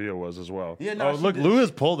Sophia was as well. Yeah, no, oh, she look, did- Lou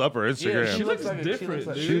has pulled up her Instagram. she looks different,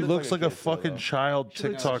 dude. She looks like a kid, fucking though. child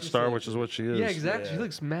TikTok she's star, like- which is what she is. Yeah, exactly. Yeah. She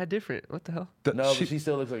looks mad different. What the hell? No, but she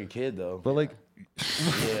still looks like a kid though. But like,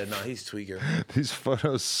 Yeah, no, he's tweaking. these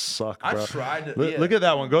photos suck, I bro. tried to. Look, yeah. look at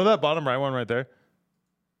that one. Go to that bottom right one right there.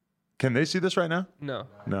 Can they see this right now? No.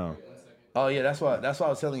 No. Oh yeah, that's why I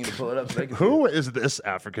was telling you to pull it up. So they can Who is this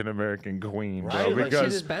African American queen, bro? Right, like, She's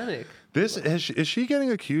Because Hispanic. this is she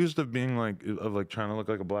getting accused of being like trying to look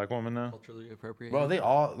like a black woman now? Culturally appropriate. Bro, they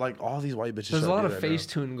all these white bitches. There's a try to lot do of that now.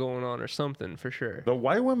 Facetune going on or something for sure. The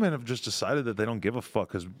white women have just decided that they don't give a fuck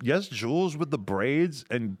because yes, Jules with the braids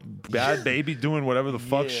and Bad Baby doing whatever the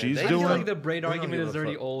fuck Yeah, she's they I feel doing. like the braid They don't argument give is a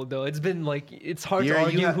already fuck. old though. It's been like it's hard Yeah, to you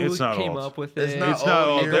argue have- who It's not came old. up with It's it. not It's not old.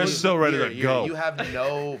 old. You're- They're still ready to you're- go. You have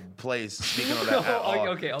no place speaking on that at all.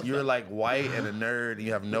 Okay, I'll You're stop. like white and a nerd. And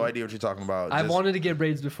you have no idea what you're talking about. I Just- wanted to get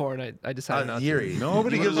braids before and I decided not to. Yuri.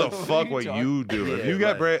 Nobody gives a What are fuck you what talking- you do. If Yeah, you get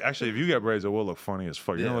like- braids, actually, if you get braids, it will look funny as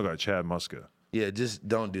fuck. You don't Yeah. look like Chad Muska. Yeah, just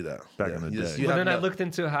don't do that. Back Yeah, in the you just- day. you But have then I no- looked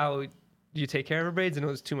into how you take care of her braids and it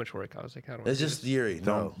was too much work. I was like, I don't. It's do just this. Yuri.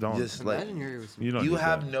 No, Don't. Just like Imagine Yuri with some. You don't. you do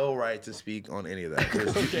have that. no right to speak on any of that.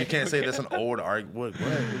 'Cause you can't say that's an old argument. What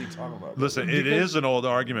are you talking about? Listen, it is an old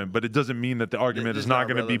argument, but it doesn't mean that the argument It's is not not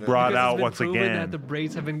going to be relevant. brought Because out it's been once proven again. that the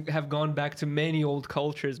braids have gone back to many old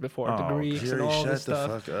cultures before, the Oh, Greeks Yuri, and all shut this the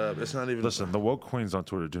stuff. fuck up. It's not even. Listen, the woke queens on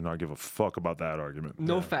Twitter do not give a fuck about that argument.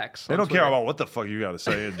 No facts. They on don't care Twitter. about what the fuck you got to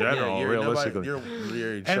say in general, Yuri, realistically.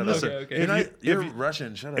 Yuri, shut And up. listen, Okay. if You're, you- not, you're if you-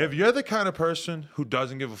 Russian. Shut up. If you're the kind of person who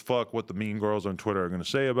doesn't give a fuck what the mean girls on Twitter are going to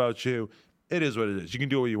say about you, it is what it is. You can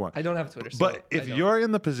do what you want. I don't have Twitter. So But I if don't. you're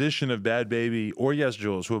in the position of Bad Baby or Yes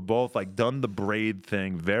Jules, who have both like done the braid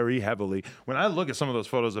thing very heavily, when I look at some of those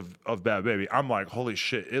photos of Bad Baby, I'm like, holy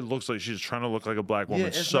shit, it looks like she's trying to look like a black woman.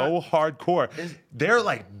 it's So not- hardcore. it's- They're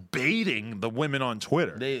like baiting the women on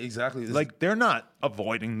Twitter. exactly Like they're not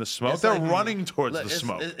avoiding the smoke. It's They're like- running towards look, the it's,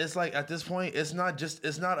 smoke. It's like at this point, it's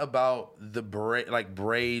not about the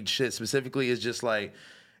braid shit specifically. It's just like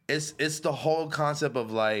it's the whole concept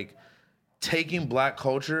of like taking black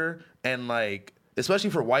culture and like especially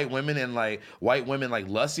for white women and like white women like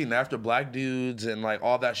lusting after black dudes and like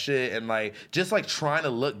all that shit and like just like trying to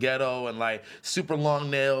look ghetto and like super long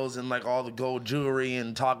nails and like all the gold jewelry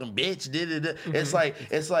and talking bitch.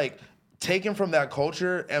 It's like taken from that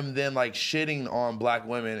culture and then like shitting on black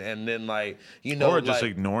women and then like or just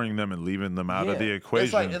like, ignoring them and leaving them out of the yeah.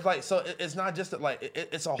 equation. It's like so it's not just like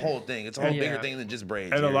it's a whole thing. It's a whole bigger Yeah. thing than just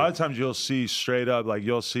braids. And a Yuri. lot of times you'll see straight up, like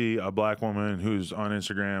you'll see a black woman who's on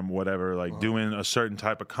Instagram, whatever, like doing a certain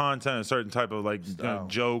type of content, a certain type of like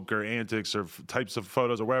joke or antics or types of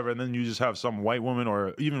photos or whatever. And then you just have some white woman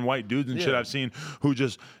or even white dudes and shit Yeah. I've seen who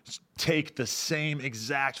just take the same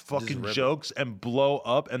exact fucking rip it. jokes and blow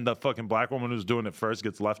up. And the fucking black woman who's doing it first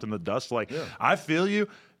gets left in the dust. Like, I feel you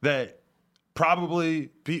that probably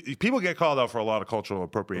people get called out for a lot of cultural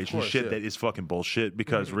appropriation course, shit yeah. that is fucking bullshit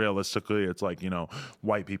because realistically it's like,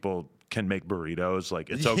 white people can make burritos, like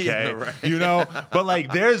it's okay, Yeah, right. but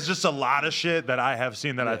like there's just a lot of shit that I have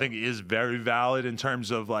seen that I think is very valid in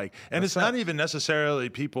terms of like, and it's not even necessarily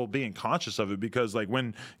people being conscious of it because like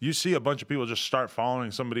when you see a bunch of people just start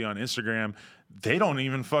following somebody on Instagram, they don't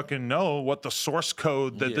even fucking know what the source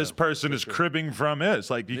code that this person is cribbing from is.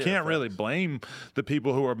 Like you can't really blame the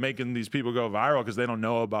people who are making these people go viral because they don't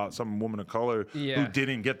know about some woman of color who Yeah.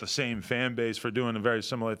 didn't get the same fan base for doing a very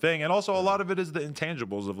similar thing. And also a lot of it is the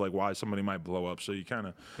intangibles of like why somebody might blow up. So you kind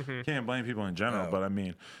of can't blame people in general. But I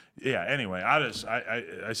mean, yeah, anyway,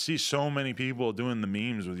 I see so many people doing the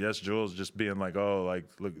memes with Yes Jules just being like, oh, like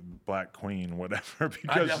look, Black Queen, whatever.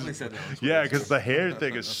 Because definitely said that on Twitter. yeah, because the hair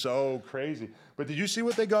thing is so crazy. But did you see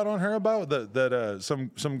what they got on her about? That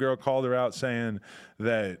some girl called her out saying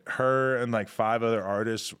that her and like 5 other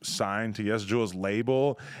artists signed to Yes Jules'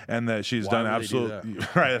 label, and that she's done would they do absolutely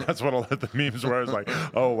right. That's what a lot of the memes were. It's like,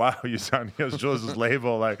 oh wow, you signed to Yes Jules'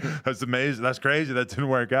 label. Like that's amazing. That's crazy. That didn't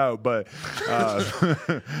work out. But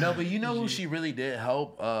No, but you know who she really did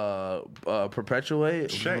help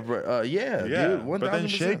perpetuate? Shake. Yeah, yeah, dude. but then 1000%.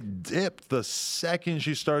 Shake dipped the second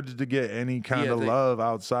she started to get any kind Yeah, of they- love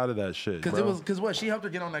outside of that shit. Because what she helped her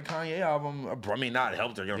get on that Kanye album. I mean, not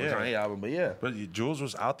helped her get on Yeah. the Kanye album, but yeah. But Jules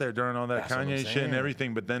was out there during all that That's what I'm Kanye shit and saying.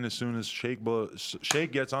 everything. But then as soon as Shake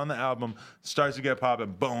gets on the album, starts to get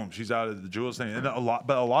popping, boom, she's out of the Jules thing. And a lot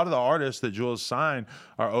of the artists that Jules signed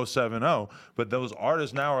are 070. But those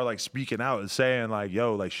artists now are like speaking out and saying like,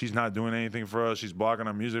 yo, like she's not doing anything for us. She's blocking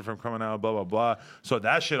our music from coming out, blah, blah, blah. So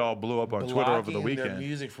that shit all blew up on Twitter over the Blocking their weekend.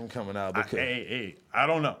 music from coming out. I, Because, hey, I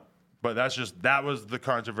don't know. But that was the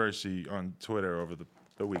controversy on Twitter over the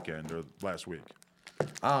the weekend or last week.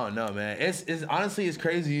 I don't know, man. It's honestly it's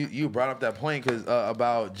crazy you brought up that point because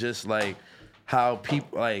about just like how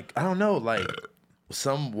people like I don't know like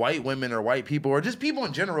some white women or white people or just people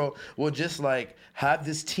in general will just like have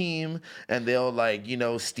this team and they'll like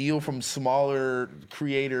steal from smaller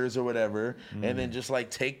creators or whatever and then just like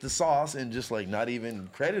take the sauce and just like not even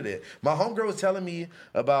credit it. My homegirl was telling me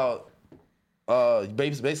about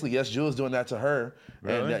basically Yes Jules doing that to her.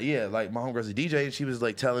 Really? And yeah, like my homegirl's a DJ and she was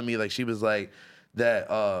like telling me like she was like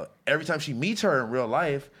that every time she meets her in real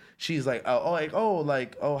life, she's like,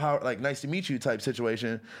 how nice to meet you type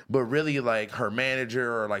situation. But really like her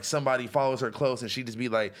manager or like somebody follows her close and she just be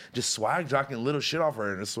like just swag jocking little shit off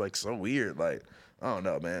her and it's like so weird. Like, I don't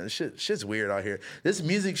know, man. Shit's weird out here. This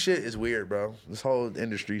music shit is weird, bro. This whole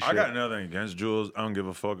industry shit. I got nothing against Jules. I don't give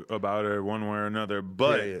a fuck about her one way or another.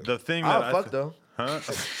 But the thing that I'll fuck though. Huh?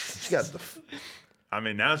 She got the. I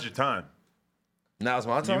mean, now's your time. Now it's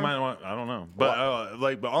my time. You might want. I don't know,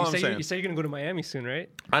 but but all I'm saying. You say you're gonna go to Miami soon, right?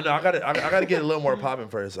 I know. I gotta get a little more popping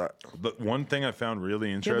first. But one thing I found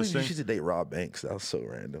really Can't believe interesting. you should date Rob Banks. That was so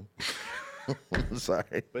random.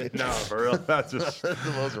 Sorry. No, for real. That's just That's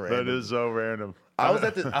the most random. that is so random. I was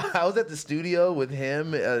at the studio with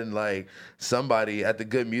him and like somebody at the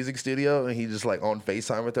Good Music Studio, and he just like on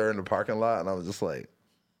FaceTime with her in the parking lot, and I was just like,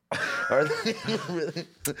 "Are they really?"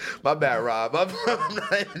 My bad, Rob. I'm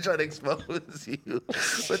not even trying to expose you,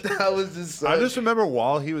 but that was just. I just remember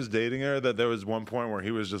while he was dating her that there was one point where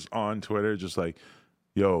he was just on Twitter, just like,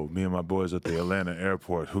 "Yo, me and my boys at the Atlanta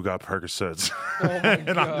airport, who got Percocets?"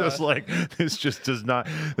 And I'm just like, this just does not.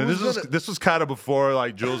 And this was kind of before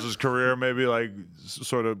like Jules's career maybe like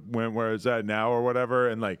sort of went where it's at now or whatever,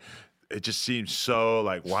 and like it just seems so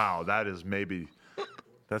like wow, that is maybe.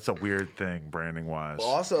 That's a weird thing, branding wise.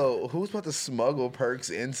 Also, who's about to smuggle perks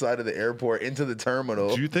inside of the airport into the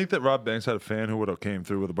terminal? Do you think that Rob Banks had a fan who would have came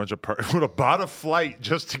through with a bunch of perks, would have bought a flight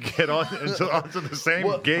just to get onto the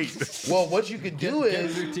same gate? Well, what you could do Get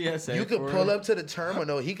is through TSA you could for pull it. up to the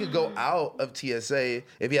terminal. He could go out of TSA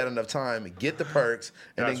if he had enough time, get the perks,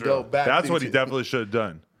 and That's then go real. back. That's through what he definitely should have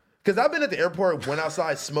done. Because I've been at the airport, went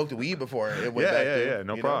outside, smoked weed before, and went back through. Yeah,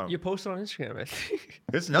 no you know? problem. You posted on Instagram, I think.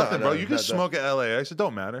 It's nothing, No, bro. no, You can no. smoke at LAX. It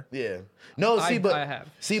don't matter. Yeah. No, see, but I have,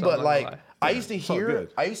 see, so but I'm not like gonna lie. I used to all hear,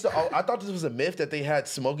 good. I thought this was a myth that they had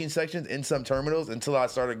smoking sections in some terminals until I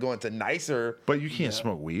started going to nicer. But you can't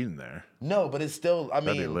smoke weed in there. No, but it's still, I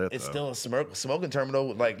That'd be mean, lit, it's though. still a smoking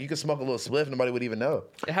terminal. Like you could smoke a little spliff, nobody would even know.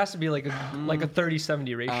 It has to be like a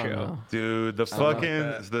 30-70 ratio. know. Dude, the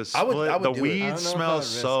fucking the split, I would the do it. I don't know weed if I smells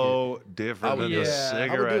would risk so different than the Yeah. I would do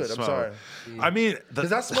cigarette it, I'm smoke. sorry. I mean,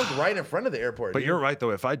 Because I smoked right in front of the airport. but dude. you're right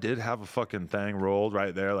though. If I did have a fucking thing rolled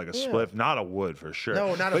right there, like a spliff, not a wood for sure.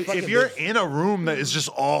 No, not a but fucking if you're big- in a room that is just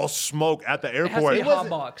all smoke at the It has to airport, be It wasn't-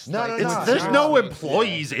 hot box. No, no, like, no. there's Nah. no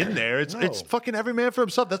employees in there. It's No. it's fucking every man for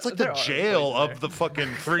himself. That's like There the are jail employees of the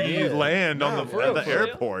fucking free Yeah. land Nah, on for the, real, at the for real.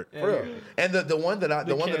 airport. For real. And the one that I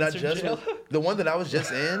cancer just jail. the one that I was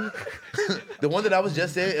just in, the one that I was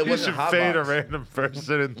just in, it You wasn't should hot fade a box. random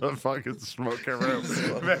person in the fucking smoking room.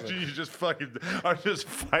 Imagine you just fucking are just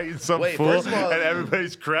fighting some Wait, fool first of all- and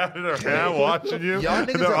everybody's crowded around watching you. Y'all and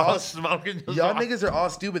niggas they're are all all- smoking. just Y'all off- niggas are all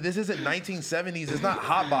stupid. This isn't 1970s. It's not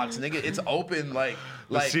hot box, nigga. It's open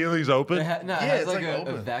the ceiling's open. It Yeah, has it's like like a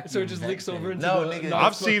open. vacuum. So it just vent leaks over thing. into No, the nigga.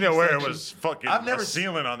 I've seen it where it section. was fucking I've never a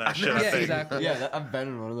ceiling on that shit. never I Yeah, think. exactly. Yeah, I've been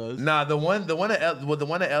in one of those. Nah, the one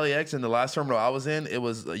at LAX in the last terminal I was in, it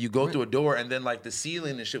was you go through a door and then like the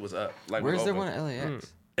ceiling and shit was up. Like Where's was there open. one at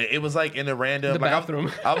LAX? It was like in a random The like, bathroom.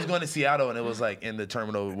 I was going to Seattle and it was like in the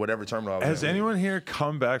terminal, whatever terminal I was Has in. anyone here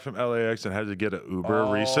come back from LAX and had to get an Uber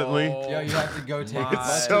recently? Yo, you have to go take my- a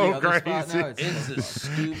bus It's to the so other spot crazy. now. It's It's a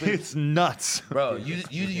stupid, It's nuts. bro.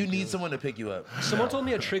 You need someone to pick you up. Someone told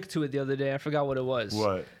me a trick to it the other day. I forgot what it was.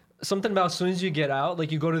 What? Something about as soon as you get out,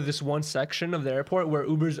 like you go to this one section of the airport where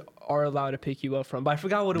Ubers are allowed to pick you up from. But I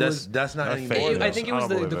forgot what it was. That's not That's anymore. fake. though. I think it I was don't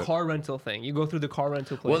the believe it. car rental thing. You go through the car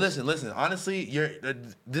rental place. Well, listen. Honestly,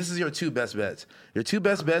 this is your two best bets. Your two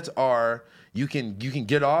best bets are you can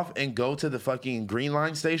get off and go to the fucking Green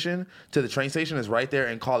Line station, to the train station is right there,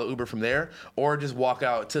 and call an Uber from there, or just walk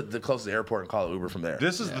out to the closest airport and call an Uber from there.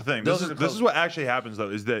 This is the thing. Those This are is the this is what actually happens though.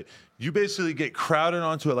 Is that you basically get crowded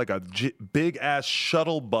onto like a big ass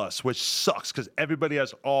shuttle bus, which sucks because everybody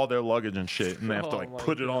has all their luggage and shit, and they have to Oh like my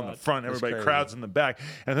put it on the God. front. Everybody crazy. crowds in the back,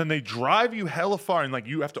 and then they drive you hella far, and like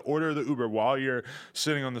you have to order the Uber while you're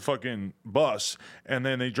sitting on the fucking bus, and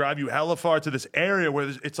then they drive you hella far to this area where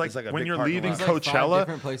it's like like a when big you're parking leaving lot. like 5 Coachella.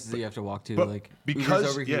 different places that you have to walk to. But like because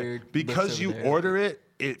Uber's over here, because Lyft's you over there. order it,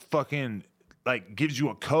 it fucking like gives you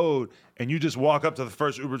a code and you just walk up to the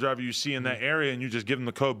first Uber driver you see in that area, and you just give them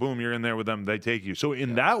the code. Boom, you're in there with them. They take you. So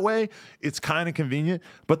in that way, it's kind of convenient.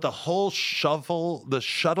 But the whole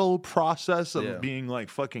shuttle process of being like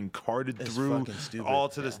fucking carted It's through fucking stupid. all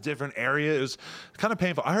to this different area is kind of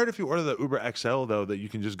painful. I heard if you order the Uber XL though, that you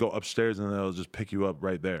can just go upstairs and they'll just pick you up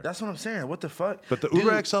right there. That's what I'm saying. What the fuck? But the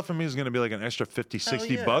Uber XL for me is going to be like an extra 50,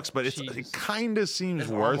 60 yeah. bucks, but it Jeez. kind of seems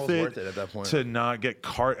It's worth almost it, worth it at that point. to not get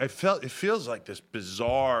it feels like this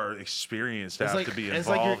bizarre experience to have to be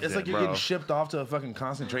involved it's like you're bro. getting shipped off to a fucking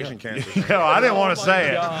concentration camp. No, I didn't want Oh to my say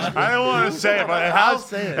it. God. I didn't want to say it, but I'll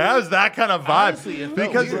say it. it has that kind of vibe. Honestly, it felt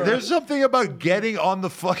because weird. there's something about getting on the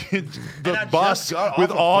fucking And I bus just got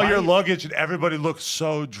with off a all your flight. luggage and everybody looks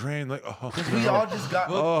so drained. Like, oh, We all just got.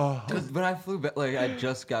 Because when I flew back, like I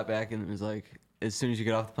just got back and it was like, as soon as you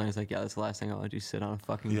get off the plane, it's like, yeah, that's the last thing I want to do, sit on a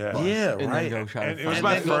fucking Yeah. bus. Yeah, and right. Then go try And to it was find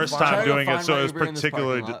my then go first find- time try to doing it, find so my it was Uber in this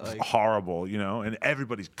particularly parking lot, like- horrible, you know. And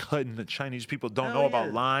everybody's cutting. The Chinese people don't Hell know about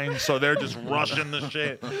yeah. lines, so they're just rushing the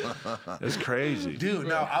shit. It's crazy. Dude,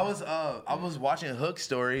 no, I was watching Hook's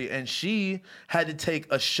story, and she had to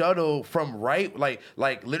take a shuttle from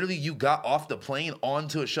like literally you got off the plane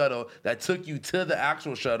onto a shuttle that took you to the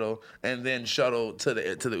actual shuttle, and then shuttle to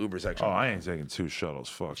the Uber section. Oh, I ain't taking 2 shuttles.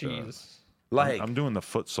 Fuck that. Jeez. like I'm doing the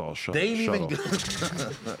futsal shuttle. they ain't even.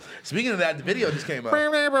 Speaking of that, the video just came out.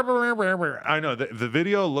 I know the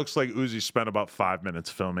video looks like Uzi spent about 5 minutes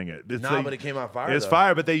filming it. It's Nah, like- but it came out fire. It's though.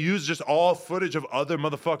 fire, but they used just all footage of other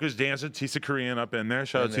motherfuckers dancing. Tisa Korean up in there.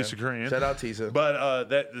 Shout out In there. Tisa Korean. Shout out Tisa. But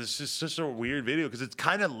this is just a weird video because it's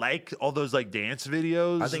kind of like all those like dance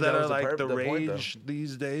videos I think that that are was the like the point, though. rage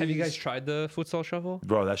these days. Have you guys tried the futsal shuffle?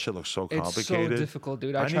 Bro, that shit looks so It's complicated. so difficult,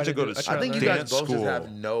 dude. I tried need to go do- to. I tried I think you learn guys dance both just school.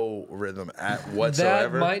 have no rhythm at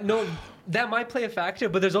whatsoever. That might play a factor,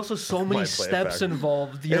 but there's also so many Might play a steps factor.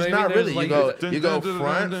 involved. You know It's what I not mean? really. There's You go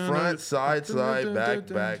front, Dun-dun-dun-dun-dun.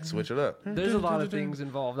 side, back, switch it up. There's a lot of things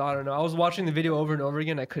involved. I don't know. I was watching the video over and over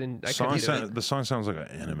again. I couldn't Song do it. the song sounds like an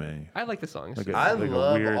anime. I like the songs. Like a- I like a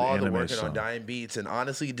love weird all the anime working song. on Dying Beats, and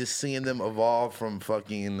honestly, just seeing them evolve from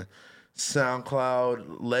fucking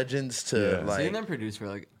SoundCloud legends to Yeah. Seeing like, them produce for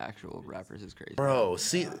like actual rappers is crazy. bro.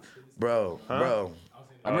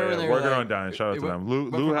 I remember when they were Working like, on Dying. Shout out to it them.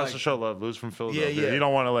 went Lou from, has like- to show love. Lou's from Philadelphia. yeah. You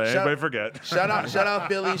don't want to let Shout- anybody forget. shout out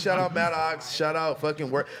Philly, shout out Maddox, shout out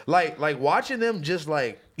fucking work. Like watching them just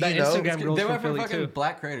like you That know, Instagram girl's They from went from Philly fucking too.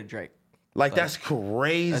 Black Cray to Drake. like that's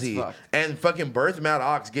crazy. That's fucked. And fucking Birth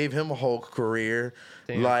Maddox gave him a whole career.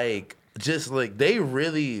 Damn. Like just like they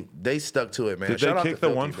stuck to it, man. Did Shout they out kick to the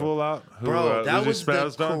Filthy, one bro. fool out? Who, Bro, that Uzi was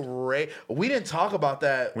Spaz the done? great. We didn't talk about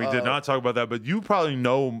that. We did not talk about that, but you probably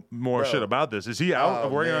know more bro. shit about this. Is he out Oh,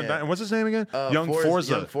 working on man. that? And what's his name again? Young Forza-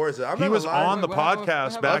 Forza. Young Forza. I'm He not was gonna lie. on the What happened-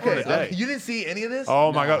 podcast what back in Okay, the day. you didn't see any of this?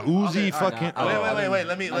 Oh my No. God, Uzi Okay, fucking. all right, oh. Wait.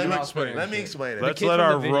 Let me explain. Let me explain it. Let's kid let from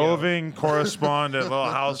our the video. roving correspondent, little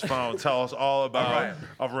house phone, tell us all about Alright.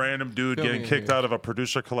 a random dude Fill me getting in kicked here. out of a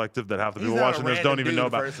producer collective that half the He's people not a watching this random don't even dude, know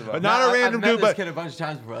about. first of all. Not a I've random met dude, this but kid a bunch of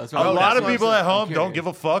times before. That's a why I'm lot of what I'm people saying. at home I'm don't curious. give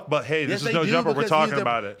a fuck. But hey, this Yes, is they no do, jumper. We're because talking he's the-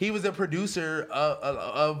 about it. He was a producer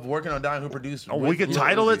of Working on Dying who produced. Oh, we with could Lil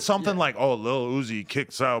title Uzi. it something like, "Oh, Lil Uzi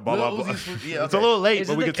kicks out." Blah Lil blah blah. Uzi's- yeah, It's a okay. little late, Is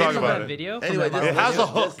but it we the could kid talk from about that it. video? From Anyway, that It last has video? a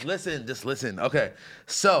hook. Just listen. Okay,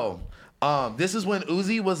 so this is when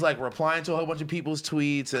Uzi was like replying to a whole bunch of people's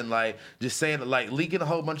tweets and like just saying like leaking a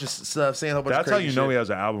whole bunch of stuff, saying a whole bunch That's of how crazy you know shit. he has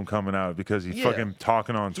an album coming out because he's Yeah. fucking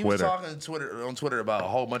talking on He was Twitter. talking on Twitter about a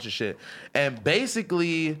whole bunch of shit, and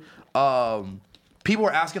basically, people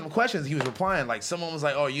were asking him questions. He was replying. Like someone was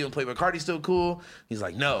like, "Oh, you and Playboi Carti still cool?" He's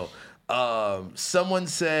like, "No." Someone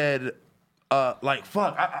said, like,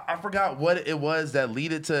 "Fuck," I forgot what it was that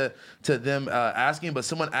leaded to them asking, but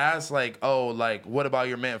someone asked like, "Oh, like, what about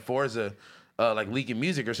your man Forza?" Like leaking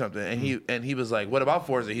music or something, and he was like, "What about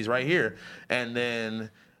Forza? He's right here." And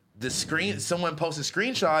then someone posted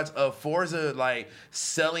screenshots of Forza like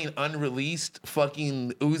selling unreleased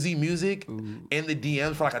fucking Uzi music in the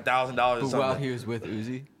DMs for like $1,000 or But something. while he was with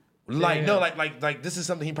Uzi. Like Yeah. no, like this is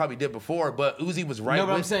something he probably did before, but Uzi was right. No,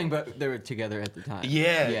 but I'm with- saying, but they were together at the time.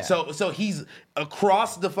 yeah. So he's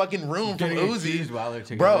across the fucking room from Getting Uzi, accused while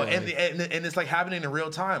they're bro, together, and it's like happening in real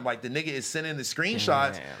time. Like the nigga is sending the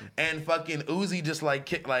screenshots, Damn. and fucking Uzi just like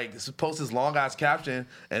posts his long ass caption,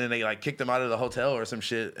 and then they like kicked him out of the hotel or some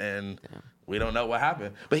shit, and we don't know what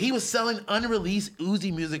happened. But he was selling unreleased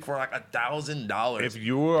Uzi music for like $1,000. If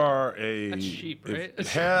you are a That's cheap, right?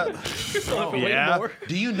 Yeah, Way yeah. more.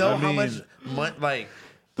 Do you know I how mean, much like?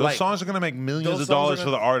 Those Like, songs are gonna make millions those of songs are dollars gonna-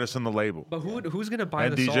 for the artist and the label. But who's gonna buy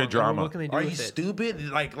And the DJ song? I mean, Drama. what can they do Are with you it? stupid?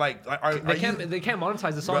 Like, are They you? can't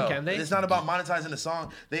monetize the song, Bro, can they? It's not about monetizing the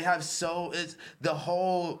song. They have it's the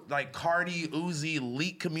whole like Cardi, Uzi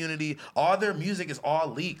leak community. All their music is all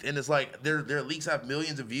leaked, and it's like their leaks have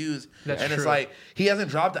millions of views. That's and it's true. like he hasn't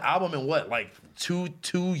dropped the album in what, like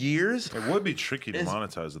two years. It would be tricky to It's-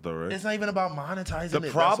 monetize it though, right? It's not even about monetizing. The it.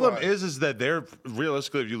 That's problem why. is that they're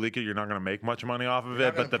realistically, if you leak it, you're not going to make much money off of You're it.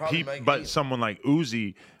 not But gonna probably make but it. someone like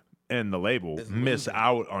Uzi and the label miss losing.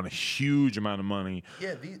 out on a huge amount of money.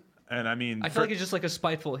 yeah. And I mean, I feel like it's just like a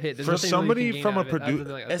spiteful hit. There's for nothing somebody really you from can a gain out of it produ- other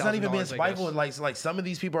than, like, It's not even being $1,000, I spiteful. guess. Like some of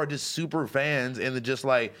these people are just super fans, and they're just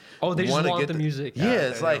like, Oh, they just wanna want get the music. Yeah, Yeah,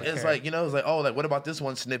 it's they like don't it's care. like it's like, oh, like what about this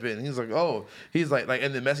one snippet? And he's like,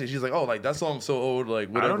 in the message, he's like, oh, like that song's so old, like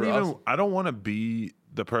whatever. I don't want to be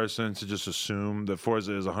the person to just assume that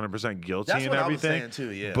Forza is 100% guilty That's and what I was everything. saying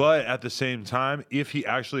too, yeah. But at the same time, if he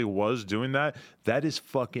actually was doing that, that is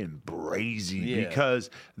fucking brazy Yeah. because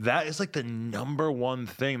that is like the number one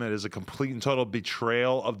thing that is a complete and total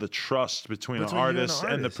betrayal of the trust between, Between an you and the artist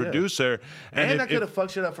and the artist, yeah. producer. and if- that could have if-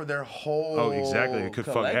 fucked shit up for their whole. Oh, exactly. It could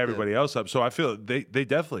fuck collective. everybody else up. So I feel they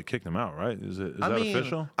definitely kicked him out, right? Is that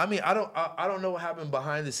official? I mean, I don't know what happened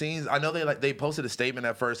behind the scenes. I know they posted a statement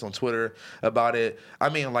at first on Twitter about it. I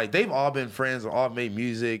mean, like they've all been friends, all made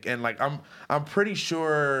music, and like I'm pretty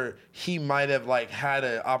sure he might have like had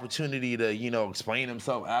an opportunity to explain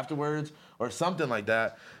himself afterwards or something like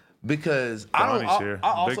that. Because Donnie's here.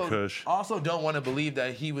 I Big Kush. also don't want to believe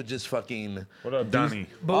that he would just fucking. What up, Donnie?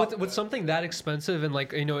 But with something that expensive and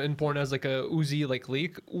like important as like a Uzi like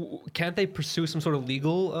leak, can't they pursue some sort of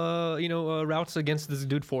legal routes against this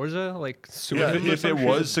dude Forza, like sue him or If some it shit?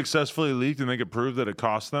 was successfully leaked and they could prove that it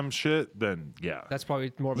cost them shit, then yeah. That's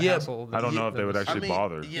probably more of a Yeah, hassle. I don't know if they would actually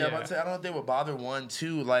bother. Yeah, Yeah. I'd say I don't know if they would bother. One,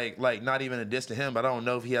 two, like not even a diss to him, but I don't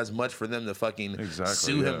know if he has much for them to fucking Exactly,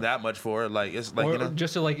 sue yeah. him that much for. Like it's like Or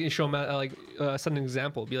just to like show him set an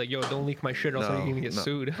example, be like, yo, don't leak my shit, or else No, you're gonna get no.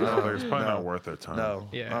 sued. It's probably not worth their time. no,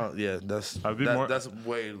 Yeah. yeah, that's I'd be more- that's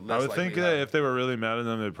way less. I would likely think to that happen. if they were really mad at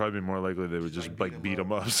them, they'd probably be more likely they would just like beat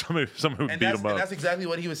them up. Somebody would And beat that's, them up. and that's exactly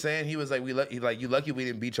what he was saying. He was like, you lucky we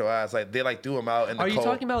didn't beat your ass. Like they like threw him out in the Are you cold.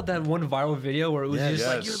 talking about that one viral video where it was just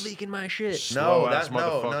like, Yes. you're leaking my shit? Slow No, ass that's no.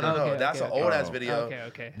 motherfucker. Okay, That's okay, an old ass okay. video.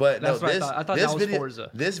 Okay. But That's no, what I this thought. I thought this that was video,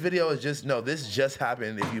 Forza. this video is just This just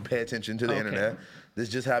happened. If you pay attention to the Okay. internet, this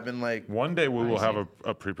just happened. Like One day we will see. have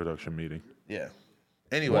a pre-production meeting. yeah.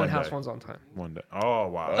 Anyway, One house, day. one's on time. One day. Oh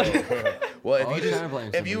wow. well, if Always you trying to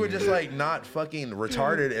blame if you were somebody. just like not fucking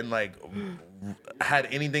retarded and like had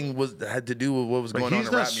anything had to do with what was But going on he's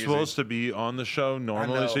in not rap music. supposed to be on the show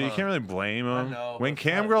normally, know, so you huh? can't really blame him. know, When but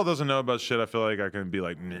Cam fuck. Girl doesn't know about shit, I feel like I can be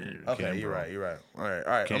like, nah, Okay, Cam you're Girl. right. You're right. All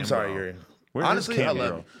right. Cam I'm sorry, Girl. Yuri. Where is Honestly, Cam I love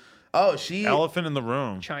Girl? you. Oh, she. Elephant in the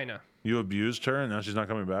room. China. You abused her, and now she's not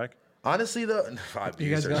coming back. Honestly though, I You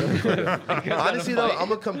guys abused her. got Honestly though, I'm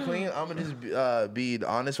gonna come clean. I'm gonna just be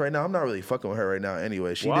honest right now. I'm not really fucking with her right now.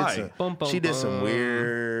 Anyway, Why? she did some Bum.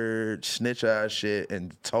 weird snitch ass shit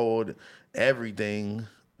and told everything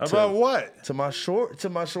About what? to my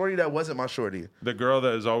shorty that wasn't my shorty. The girl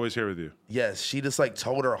that is always here with you. Yes, she just like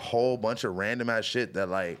told her a whole bunch of random ass shit that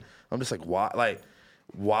like I'm just like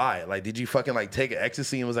why? Like, did you fucking like take an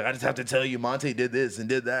ecstasy and was like, I just have to tell you, Monte did this and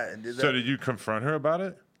did that and did that. So did you confront her about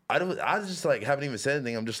it? I was just like haven't even said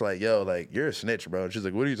anything. I'm just like, yo, like you're a snitch, bro. And she's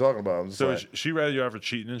like, what are you talking about? I'm just So like, she ratted you out for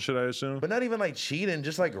cheating and shit, I assume? but not even like cheating,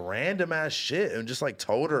 just like random ass shit, and just like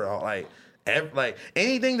told her like like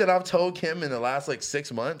anything that I've told Kim in the last like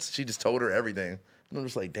 6 months, she just told her everything. And I'm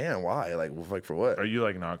just like, damn, why? Like for what? Are you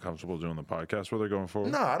like not comfortable doing the podcast with her going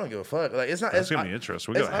forward? No, I don't give a fuck. Like it's not. That's it's, gonna be I-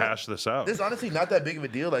 interesting. We it's gotta hon- hash this out. It's honestly not that big of a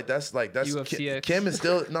deal. Like that's UFCX. Kim is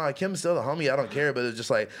still Kim's still the homie. I don't care, but it's just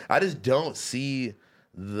like I just don't see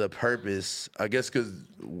the purpose. I guess because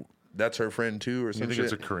that's her friend too, or You some think shit.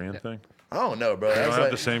 it's a Korean thing? I don't know, bro. They That's don't have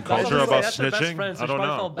like- the same I was culture gonna say, about that's her best snitching? friend, so I she don't probably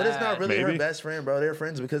know. felt But it's not really her Maybe. best friend, bro. They're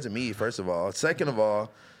friends because of me, first of all. Second of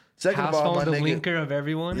all, House my phone, the nigga. linker of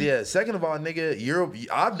everyone. Yeah. Second of all, nigga,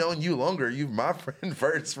 I've known you longer. You my friend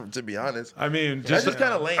first, to be honest. I mean, That's just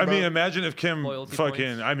kinda lame, I mean, bro. imagine if Kim Loyalty fucking.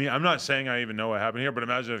 points. I mean, I'm not saying I even know what happened here, but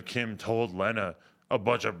imagine if Kim told Lena a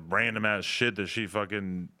bunch of random ass shit that she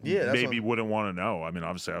fucking Yeah, that's maybe what- wouldn't want to know. I mean,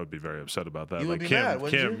 obviously, I would be very upset about that. You would like be Kim, mad,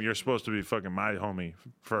 wouldn't Kim, you? you're supposed to be fucking my homie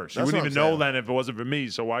first. You That's wouldn't what even I'm know saying. Lena if it wasn't for me.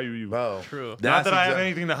 So why you? Bro, True. Not that's that I have exact-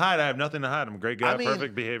 anything to hide. I have nothing to hide. I'm a great guy. I mean,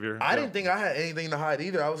 Perfect behavior. I Yeah. didn't think I had anything to hide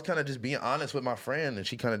either. I was kind of just being honest with my friend, and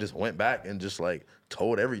she kind of just went back and just like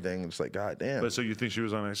told everything. It's like, God damn. But so you think she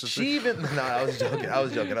was on ecstasy? She even no, I was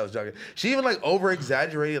joking. She even like over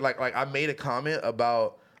exaggerated. Like I made a comment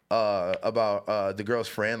about the girl's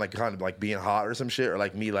friend like kind of like being hot or some shit, or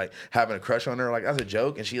like me like having a crush on her like as a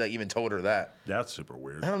joke, and she like even told her that. That's super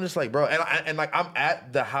weird. And I'm just like, bro, and like I'm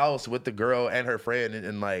at the house with the girl and her friend,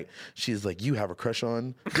 and like she's like, you have a crush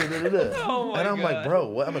on, Oh my and I'm like, God. bro,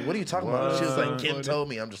 what? I'm like, what are you talking about? She was like, Kim Funny. told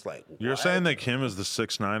me. I'm just like, You're what? saying that Kim is the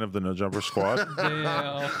 6'9" of the No Jumper squad?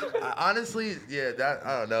 Damn. Honestly, yeah, that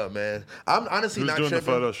I don't know, man. I'm honestly Who's not doing tripping.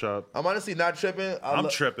 the Photoshop? I'm honestly not tripping. I'm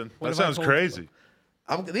tripping. What That if I sounds told- crazy.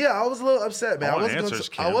 I was a little upset, man. I want wasn't answers,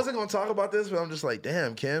 I Kim. wasn't gonna talk about this, but I'm just like,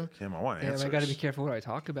 damn, Kim, Kim, I want Damn, answers. I gotta be careful what I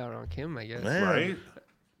talk about on Kim, I guess. man. Right?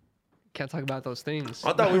 Can't talk about those things.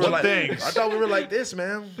 I thought we were What like, things? I thought we were like this,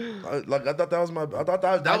 man. I thought that was my, I thought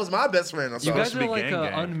that was my best friend. I You thought. guys to are be like gang an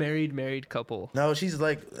gang. unmarried married couple. No, she's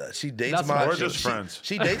like she dates That's my. fine. We're she- just she- friends.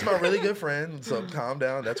 She dates my really good friend. So calm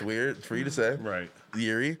down. That's weird for you to say. Right.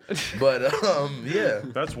 Yuri. But yeah.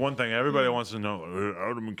 That's one thing everybody wants to know.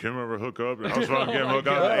 Adam and Kim ever hook up? How's Ron and Kim Oh my hook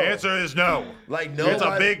up? God. The answer is no. Like It's a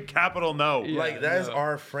nobody- big capital no. Like Yeah, that is no.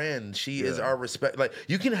 our friend. She is Yeah. our respect. Like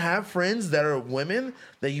you can have friends that are women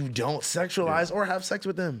that you don't sexualize or have sex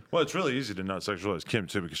with them. Well, it's really easy to not sexualize Kim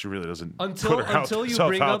too because she really doesn't Until put her until you herself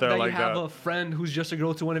bring out up there that like you have that. a friend who's just a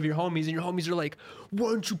girl to one of your homies, and your homies are like,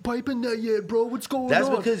 "Why aren't you piping that yet, bro? What's going That's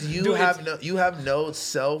on?" because you Dude, have it's- no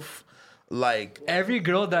self like every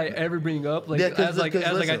girl that I ever bring up, like Yeah, 'cause I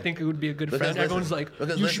listen. think it would be a good Because friend. listen, Everyone's like,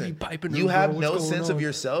 because "You listen, should be piping." You her, have bro. no What's going sense of on?"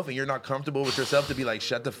 yourself, and you're not comfortable with yourself to be like,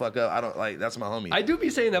 shut the fuck up. I don't like. That's my homie. I do be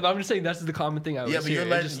saying that, but I'm just saying that's the common thing I would Yeah, but hear. you're It's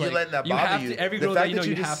letting, just you're like, letting that you bother have you. to, every The girl fact that you know,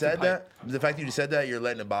 you just have said to pipe. that, the fact that you just said that, you're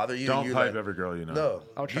letting it bother you. Don't you're pipe like, every girl you know. No,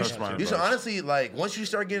 I'll try That's not my to. you should advice. honestly like once you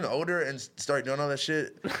start getting older and start doing all that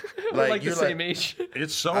shit. We're like the you're same age.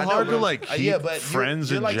 It's so I know, hard to bro. like keep Yeah, but friends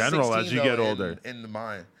you're in like general 16 as you get though, older. in the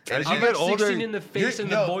mind. As I'm you like get older, 16 in the face and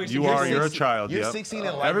the no, voice. you and are. You're a 16 child. You're Yep. 16 in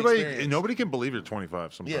life Everybody, experience. nobody can believe you're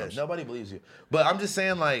 25 Yeah, sometimes. nobody believes you. But I'm just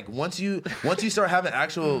saying, like, once you start having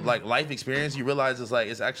actual like life experience, you realize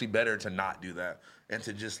it's actually better to not do that and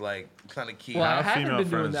to just like kind of keep. Well, I Have haven't female been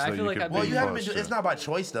doing friends that. I that feel you like could I've Well, been. you haven't been. close to. It's not by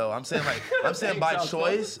choice though. I'm saying by Sounds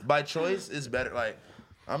choice. By choice is better. Like,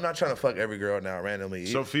 I'm not trying to fuck every girl now randomly.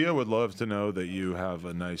 Sophia would love to know that you have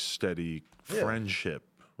a nice, steady friendship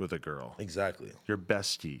with a girl. Exactly. Your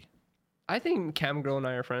bestie. I think Cam girl and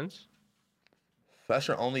I are friends. That's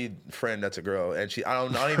your only friend that's a girl, and I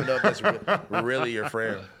don't even know if that's really your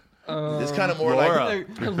friend. It's kind of more Laura. like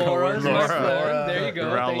Laura's my Laura. friend. There you go.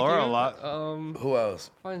 You're around Thank Laura you. a lot. who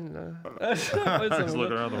else? Fine, Just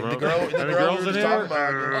looking around the room. The girl Any we were girls in just talking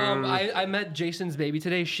here? about. I met Jason's baby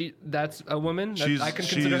today. That's a woman. That She's I can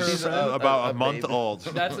consider her a she's friend. about a a month baby. old.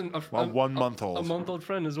 That's Well, 1 month a old. month-old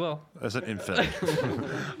friend as well. As an infant.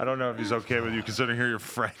 I don't know if he's okay with you considering her your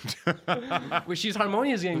friend. Well, she's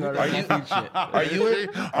harmonious gang Are already. you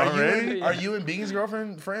Already? are you and Bean's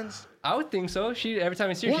girlfriend friends? I would think so. She every time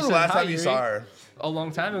I see her, When she was the says last hi. time you Yuri." saw her? A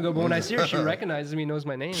long time ago, but when I see her, she recognizes me, knows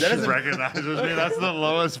my name. She recognizes me. That's the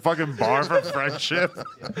lowest fucking bar for friendship.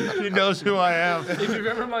 She knows who I am. If you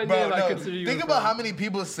remember my Bro, name, I no. consider you. Think a about friend. how many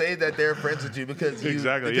people say that they're friends with you because you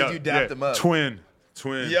Exactly. because Yeah. you dapped them up. Twin. Yo,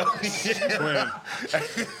 Twin.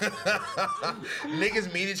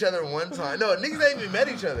 niggas meet each other one time. No, niggas ain't even met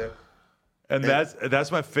each other. And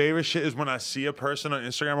that's my favorite shit is when I see a person on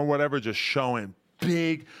Instagram or whatever just showing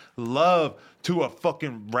big love to a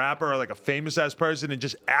fucking rapper or like a famous ass person and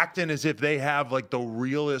just acting as if they have like the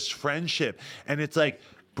realest friendship. And it's like,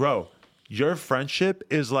 bro, your friendship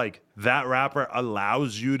is like that rapper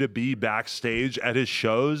allows you to be backstage at his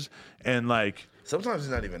shows and like Sometimes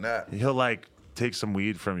it's not even that. he'll like take some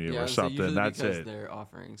weed from you or so something. usually That's because it. they're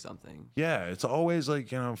offering something. Yeah, it's always like,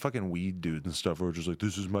 fucking weed dudes and stuff who are just like,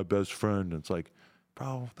 this is my best friend. It's like,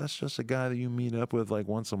 bro, that's just a guy that you meet up with like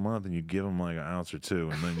once a month and you give him like an ounce or two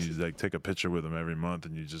and then you like take a picture with him every month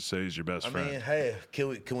and you just say he's your best I friend. mean, hey,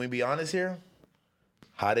 can we be honest here?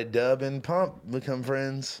 How did Dub and Pump become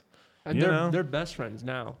friends? And You know. they're best friends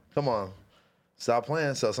now. Come on. Stop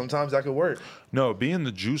playing. So sometimes that could work. No, being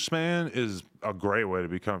the juice man is a great way to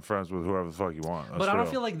become friends with whoever the fuck you want. But I don't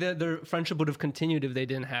feel like their friendship would have continued if they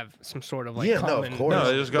didn't have some sort of like Yeah, no, of common. course. No,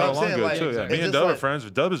 they just But got I'm along saying, good like, too. Yeah. it's Me and just Dub are like- friends.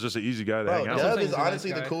 Dub is just an easy guy to Bro, hang out Dub with. is He's a nice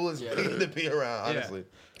honestly the guy. coolest thing to be around, honestly.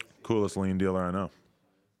 Coolest lean dealer I know.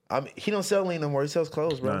 He don't sell lean no more. He sells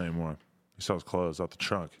clothes, bro. Not anymore. He sells clothes out the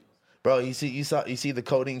trunk. Bro, you see the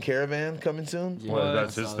codeine caravan coming soon? Yeah, What, I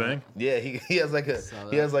that's his saw thing? that. Yeah, he has like Saw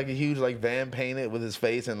he that. has like a huge like van painted with his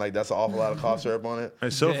face and like that's an awful lot of cough syrup on it.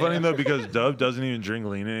 It's so Yeah. funny though because Dub doesn't even drink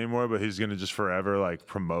lean anymore, but he's gonna just forever like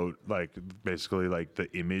promote like basically like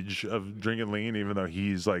the image of drinking lean, even though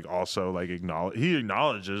he's like also like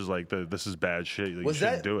acknowledges like this is bad shit. Like, you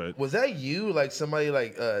shouldn't do it. Was that you? Like somebody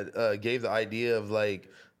like gave the idea of like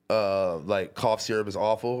like cough syrup is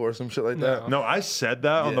awful or some shit like that. No, I said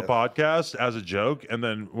that on the Yeah. podcast as a joke, and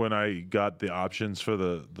then when I got the options for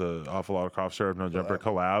the awful lot of cough syrup no jumper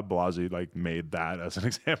collab, Blasey like made that as an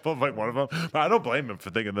example of like one of them. But I don't blame him for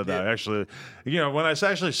thinking that. That actually, when I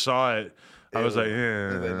actually saw it, I was like, was yeah,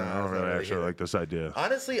 like, nah, I don't it's really not actually really like this idea.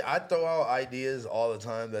 Honestly, I throw out ideas all the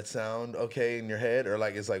time that sound okay in your head, or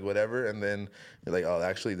like it's like whatever, and then you're like, oh,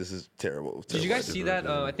 actually, this is terrible. Did you guys see that?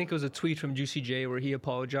 I think it was a tweet from Juicy J where he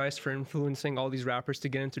apologized for influencing all these rappers to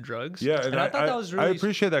get into drugs. Yeah, and I thought that was really. I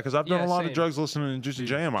appreciate that because I've done Yeah, a lot same. of drugs listening to Juicy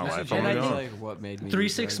J in my life. And I I'm think- like, like what made me.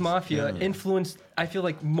 3-6 Mafia influenced, I feel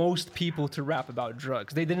like, most people to rap about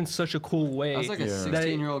drugs. They did it in such a cool way. I was like a that-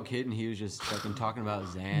 16-year-old kid, and he was just fucking talking about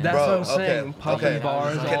Xan. That's Bro, what I'm saying. okay, Popping okay.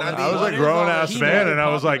 bars. Can all I that. be- I was What like is grown all ass He's man, very and I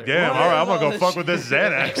was like, popular. damn, What all right, is I'm gonna all go this fuck with this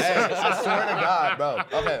Xanax. Hey, I swear to God,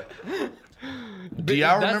 bro. Okay. Do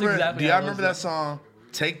y'all That's remember? exactly do how y'all it remember was. that song?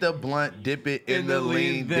 Take the blunt, dip it in the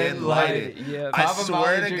lean, then light it. Yeah. I Pop a swear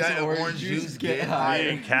Molly, to drink some God, orange orange juice, juice get get Me high.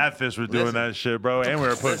 and Catfish were doing Listen. that shit, bro, and we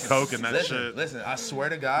were putting coke in that listen, shit. Listen, I swear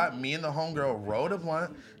to God, me and the homegirl rolled a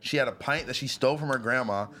blunt. She had a pint that she stole from her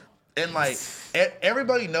grandma. And like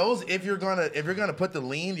everybody knows, if you're gonna put the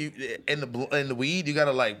lean in the weed, you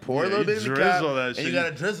gotta like pour a Yeah, little you bit in the cap, drizzle that and shit. you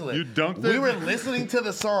gotta drizzle it. You dunked We it? were listening to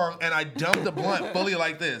the song, and I dumped the blunt fully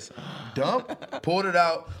like this. Dump, pulled it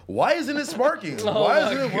out. Why isn't it sparking? Why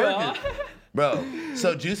isn't it working? Bro,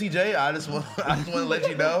 so Juicy J, I just want to let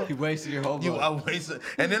you know. You wasted your whole. I wasted,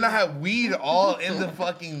 and then I had weed all in the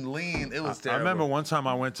fucking lean. It was I terrible. remember one time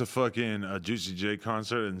I went to fucking a Juicy J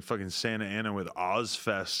concert in fucking Santa Ana with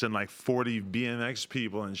Ozfest and like 40 BMX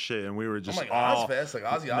people and shit, and we were just like all Ozfest, like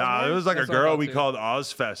Ozzy Nah, Osbourne? it was like That's a what I girl thought we too. called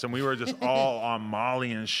Ozfest, and we were just all on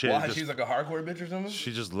Molly and shit. Why? just- She's like a hardcore bitch or something?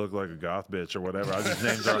 she just looked like a goth bitch or whatever. I just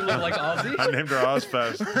named her. Look like Ozzy? I named her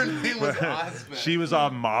Ozfest. Her name was Ozfest. She was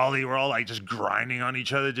on Molly. We're all like just grinding on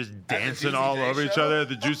each other, just dancing Juicy all J over each show? other at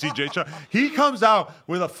the Juicy J show. He comes out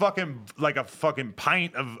with a fucking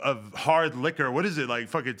pint of hard liquor. What is it, like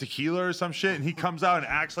fucking tequila or some shit? And he comes out and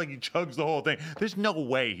acts like he chugs the whole thing. There's no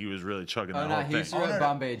way he was really chugging Oh the no, whole he thing. used to run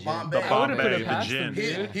Bombay Gin. Bombay. The I would've put Bombay, it the past gin. him, He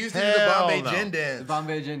dude. used to do the Hell Bombay no. gin The dance.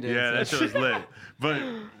 Bombay Gin dance. Yeah, that shit was lit. But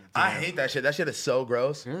I hate that shit. That shit is so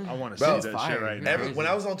gross. I want to Bro, see that fire. shit right Every- now. Crazy. When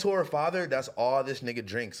I was on tour with Father, that's all this nigga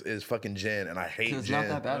drinks is fucking gin, and I hate It's gin. not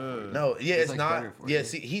that bad. For you. No, yeah, It's it's like not. better for Yeah, you.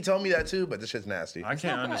 see, he told me that too, but this shit's nasty. I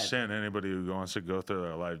can't not bad. understand anybody who wants to go through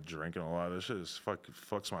their life drinking a lot. This shit is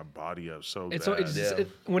fucks my body up so It's, bad. so, it's Yeah.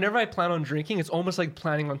 whenever I plan on drinking, it's almost like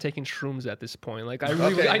planning on taking shrooms at this point. Like I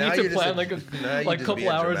really, Okay, I now need to you're just plan a- like now a you're like just couple being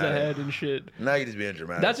hours dramatic. ahead and shit. Now you're just being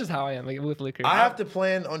dramatic. That's just how I am like with liquor. I have to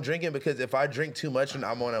plan on drinking because if I drink too much, and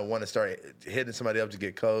I'm gonna want to start hitting somebody up to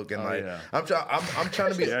get coke, and like yeah. I'm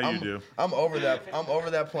trying to be. Yeah, you I'm, do. I'm over that. I'm over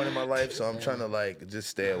that point in my life, so I'm trying to like just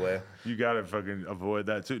stay away. You gotta fucking avoid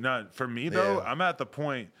that too. Not for me though. Yeah. I'm at the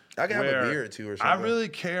point. I can have a where beer or two or I something. really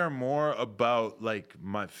care more about like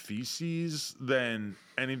my feces than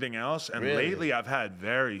anything else. And Really? lately, I've had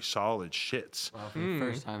very solid shits. Wow, for the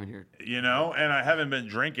first time in your. You know, and I haven't been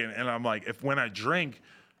drinking. And I'm like, when I drink,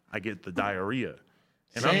 I get the diarrhea.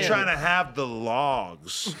 And I'm Damn. trying to have the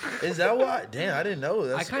logs. Is that why? Damn, I didn't know. I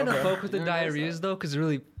That's, kind of okay. fuck with the diarrheas though, because it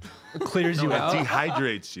really clears you It out.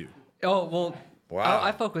 dehydrates you. Oh well, Wow.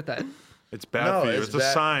 I fuck with that. It's bad No, for you. it's It's a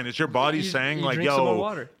bad. sign. It's your body You- saying, you like, drink some more yo,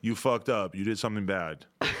 water. you fucked up. You did something bad.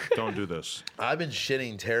 Don't do this. I've been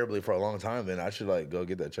shitting terribly for a long time. Then I should like go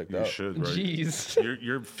get that checked You out. should, right? Jeez.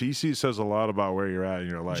 Your feces says a lot about where you're at in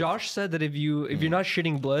your life. Josh said that if you're not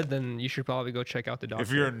shitting blood, then you should probably go check out the doctor.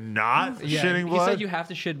 if you're not yeah, shitting he blood, said you have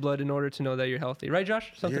to shit blood in order to know that you're healthy, right,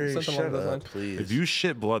 Josh? Something Yuri, along shut those up, lines. please. if you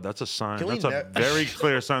shit blood, that's a sign. Can we That's a ne- very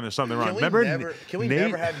clear sign there's something wrong. Can we Remember, never? Can we Nate,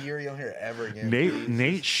 never have Yuri on here ever again? please?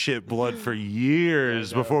 Nate shit blood for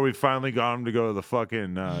years before we finally got him to go to the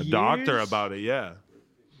fucking doctor Years? about it. Yeah.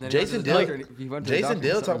 Then Jason he went Dill. to the doctor, he went to the Jason doctor,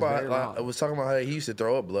 Dill and talk something was about. very wrong. Was talking about how he used to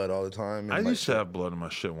throw up blood all the time. and, I like, used to have blood in my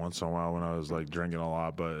shit once in a while when I was like drinking a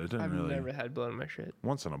lot, but it didn't I've really. never had blood in my shit.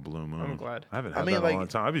 Once in a blue moon. I'm glad. I haven't I had mean, that in a like- long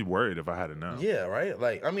time. I'd be worried if I had it now. Yeah, right.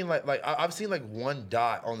 Like I mean, like I've seen like one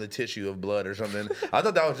dot on the tissue of blood or something. I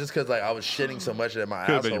thought that was just because like I was shitting so much that my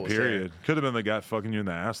Could have asshole been your was tearing. period. Could have been the guy fucking you in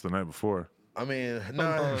the ass the night before. I mean,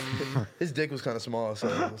 nah, his dick was kind of small, so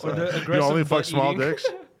Or the You aggressive only fuck butt small eating. dicks?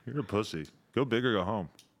 You're a pussy. Go big or go home.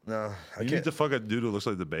 no, I You can't. need to fuck a dude who looks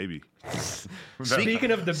like the baby.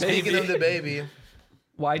 Speaking of the baby, Speaking of the baby,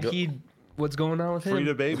 why'd he What's going on with him? Free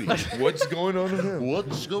the baby. What's going on with him?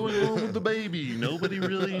 What's going on with the baby? Nobody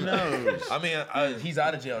really knows. I mean, he's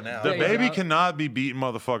out of jail now. The Yeah, baby yeah. cannot be beating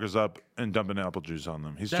motherfuckers up and dumping apple juice on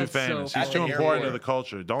them. He's too That's so famous. funny. He's too At the important to airport. the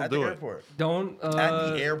culture. Don't At the do it. airport. Don't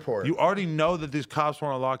At the airport. You already know that these cops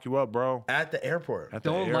want to lock you up, bro. At the airport. At the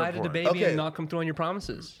don't lie to the airport. baby Okay. and not come through on your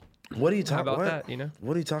promises. What are you talking about what? that, you know?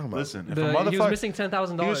 What are you talking about? Listen, if The- a he was motherfucker missing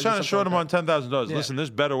 $10,000. he was trying to short him on $10,000. Yeah. Listen, there's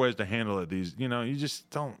better ways to handle it. These, you just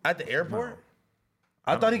don't. At the airport?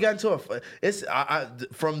 I thought he got into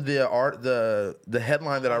from the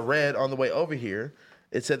headline that I read on the way over here.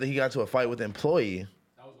 It said that he got into a fight with an employee.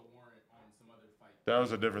 That was a warrant on some other fight. That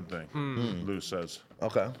was a different thing. Lou says.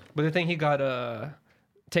 Okay. But the thing he got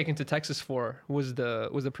taken to Texas for was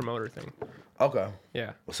the promoter thing. Okay.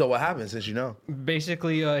 Yeah. So what happened since you know?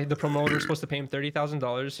 Basically, the promoter was supposed to pay him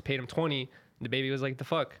 $30,000. He paid him $20,000. The baby was like, "The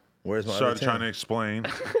fuck." Where's my Started other trying 10? to explain,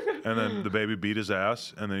 and then the baby beat his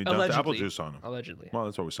ass, and then he dumped Allegedly. apple juice on him. Allegedly. Well,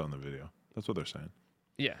 that's what we saw in the video. That's what they're saying.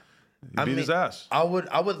 Yeah. He beat his ass. I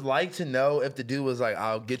would like to know if the dude was like,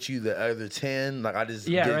 "I'll get you the other 10." Like I just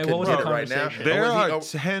Yeah, right. couldn't What was get the it right now. conversation? There Or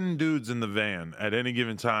was are 10 dudes in the van at any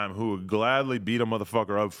given time who would gladly beat a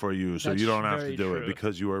motherfucker up for you so That's you don't have to very do it true.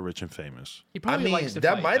 because you are rich and famous. He I probably mean, likes to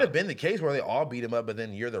that fight, might have though. been the case where they all beat him up, but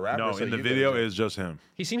then you're the rapper. No, so in the you video get- it's just him.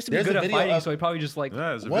 He seems to be There's good a at video fighting, of- so he probably just like.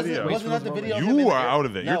 Yeah, it's a Wasn't video. that the video? of him You in the are air- out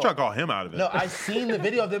of it. You're No. trying to call him out of it. No, I seen the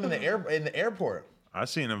video of them in the airport. I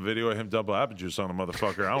seen a video of him double apple juice on a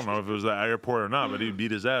motherfucker. I don't know if it was the airport or not, but he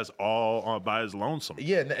beat his ass all by his lonesome.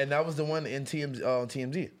 Yeah, and that was the one in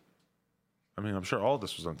TMZ. I mean, I'm sure all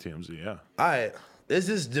this was on TMZ. Yeah, All right. This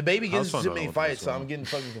is the baby House gets Fun's too on many all fights, this so one. I'm getting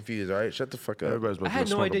fucking confused. All right, shut the fuck up. everybody's about I to had go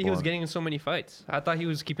no smoke a idea he was blunt. getting in so many fights. I thought he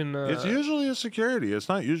was keeping. It's usually a security. It's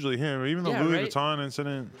not usually him. Even the Yeah, Louis right? Vuitton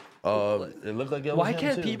incident. It looked like it was Why him,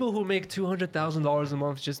 can't too. people who make $200,000 a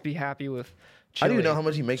month just be happy with? I don't even know chilling? how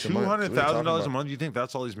much he makes a month. What are you $200,000 talking a month. You think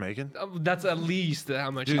that's all he's making? That's at least how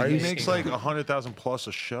much. Dude, he's he making. makes like 100,000 plus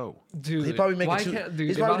a show. Dude, He's probably why making can't- dude,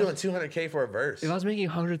 he's if I probably was- doing $200K for a verse. If I was making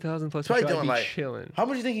 100,000 plus, He's probably a show, I'd doing be like chilling. How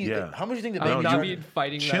much do you think he? Yeah. How much do you think the I would baby? not you're- be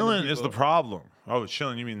fighting. that Chilling many is the people. problem. Oh,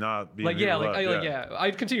 chilling. You mean not being Like yeah, beaten like, up, yeah,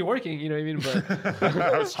 I'd continue working. You know what I mean? But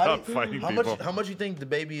I How, stop fighting how people. much? How much you think the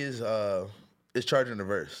baby is charging the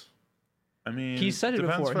verse? I mean, he said it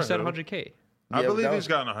depends before. for He said who. 100K. I Yeah, believe that he's was-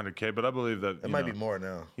 gotten 100K, but I believe that It might be more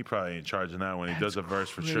now. He probably ain't charging that when he does a verse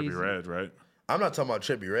for crazy. Trippie Redd, right? I'm not talking about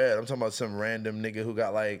Trippie Redd. I'm talking about some random nigga who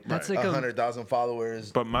got like That's like a- 100,000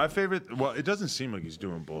 followers. But my favorite, well, it doesn't seem like he's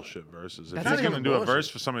doing bullshit verses. If That's he's not going to even do a bullshit. verse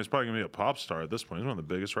for somebody, he's probably going to be a pop star at this point. He's one of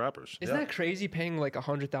the biggest rappers. Isn't that crazy? Paying like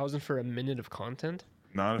 100,000 for a minute of content.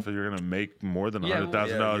 Not if you're going to make more than Yeah,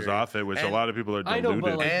 $100,000 yeah, off it, which a and- lot of people are I know, deluded.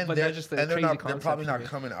 but, like, And but they're, that's just a and they're crazy not. They're concept probably to not me.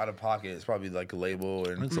 coming out of pocket. It's probably like a label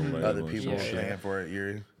and It's a label other and people some shit. paying for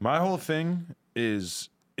it. My whole thing is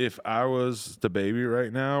if I was the baby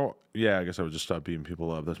right now, yeah, I guess I would just stop beating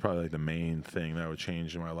people up. That's probably like the main thing that would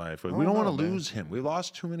change in my life. But we don't want to lose him. We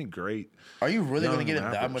lost too many great. Are you really going to young get in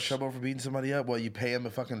that rappers. much trouble for beating somebody up? Well, you pay him a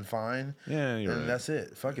fucking fine. Yeah, you're and right. that's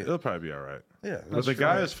it. Fuck it. It'll probably be all right. Yeah, But the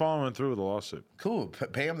guy is following through with the lawsuit. cool.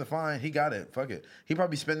 Pay him the fine. He got it. Fuck it. He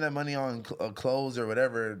probably spend that money on clothes or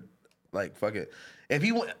whatever. Like fuck it.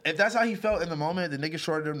 If that's how he felt in the moment, the nigga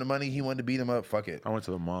shorted him the money. He wanted to beat him up. Fuck it. I went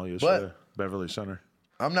to the mall yesterday, Beverly Center.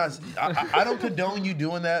 I'm not. I don't condone you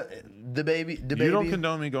doing that. The baby. You don't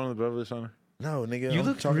condone me going to the Beverly Center? No, nigga. You I'm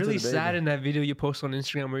looked talking to really the baby. sad in that video you posted on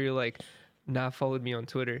Instagram where you're like, "Nah, followed me on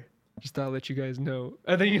Twitter. Just thought I'd let you guys know."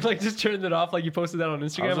 And then you like just turned it off, like you posted that on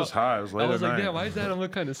Instagram. I was just high. It was late I was at like, night. "Damn, why is that? I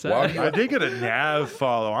look kind of Why sad." do I did get a Nav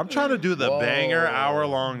follow. I'm trying to do the Whoa. banger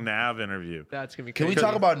hour-long Nav interview. That's gonna be. Can we crazy.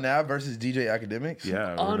 talk about Nav versus DJ Academics?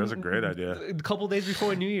 Yeah, that's a great idea. A couple days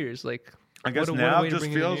before New Year's, like I guess what a Nav way to just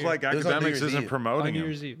bring in the feels New Year. like It was on New academics Year's isn't Eve. promoting on New him.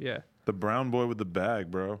 Year's Eve. Yeah. The brown boy with the bag,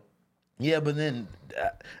 bro. Yeah, but then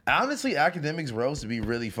honestly, Academics roast to be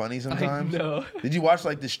really funny sometimes. know. Did you watch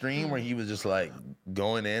like the stream where he was just like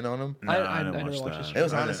going in on him? Nah, I didn't never watch watched that. the It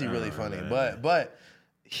was I honestly didn't- really funny, yeah. but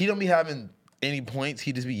he don't be having any points.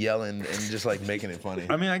 He just be yelling and just like making it funny.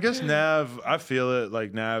 I mean, I guess Nav, I feel it,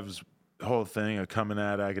 like Nav's whole thing of coming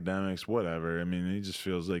at academics, whatever. I mean, he just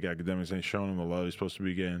feels like academics ain't showing him the love he's supposed to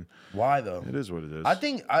be getting. Why though? It is what it is. I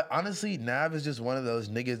think honestly, Nav is just one of those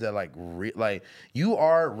niggas that like like you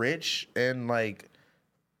are rich and like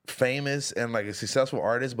famous and like a successful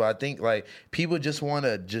artist, but I think like people just want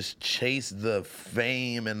to just chase the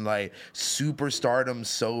fame and like superstardom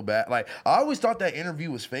so bad. Like I always thought that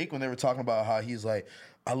interview was fake when they were talking about how he's like,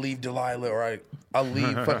 I leave Delilah or I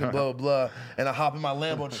leave fucking blah, blah, blah, and I hop in my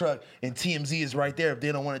Lambo truck and TMZ is right there if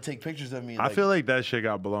they don't want to take pictures of me. I feel like that shit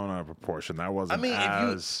got blown out of proportion. That wasn't I mean,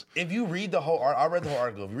 as... if you read the whole I read the whole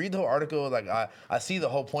article. If you read the whole article, like I see the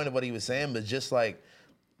whole point of what he was saying, but just like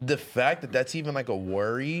the fact that that's even like a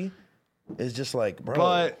worry is just like, bro.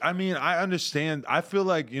 But, I mean, I understand. I feel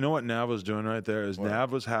like, you know what Nav was doing right there is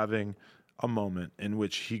Nav was having a moment in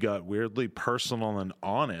which he got weirdly personal and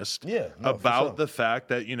honest about the fact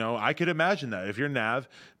that, you know, I could imagine that if you're Nav,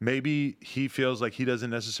 maybe he feels like he doesn't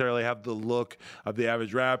necessarily have the look of the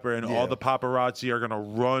average rapper and all the paparazzi are going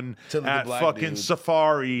to run at fucking dude.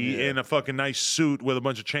 Safari in a fucking nice suit with a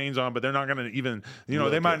bunch of chains on, but they're not going to even, you know,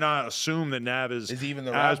 they might not assume that Nav is even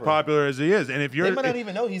the as rapper. popular as he is. And if you're... They might not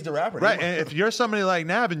even know he's the rapper. Right, and if you're somebody like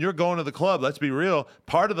Nav and you're going to the club, let's be real,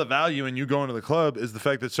 part of the value in you going to the club is the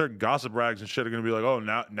fact that certain gossip rags and shit are going to be like, oh,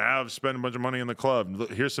 Nav spent a bunch of money in the club.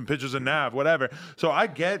 Look, here's some pictures of Nav, whatever. So I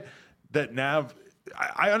get that Nav...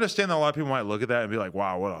 I understand that a lot of people might look at that and be like,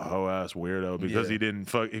 wow, what a hoe-ass weirdo because he didn't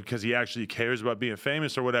because he actually cares about being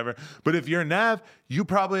famous or whatever. But if you're Nav, you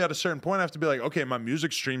probably at a certain point have to be like, okay, my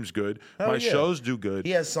music stream's good. My shows do good.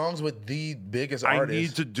 He has songs with the biggest I artists.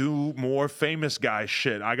 need to do more famous guy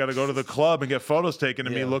shit. I got to go to the club and get photos taken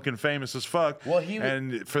of me looking famous as fuck. Well,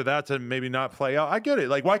 and for that to maybe not play out, I get it.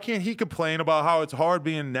 Like, why can't he complain about how it's hard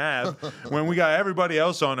being Nav when we got everybody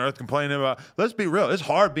else on earth complaining about, let's be real, it's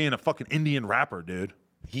hard being a fucking Indian rapper, dude.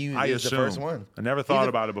 He I is the assume. first one. I never thought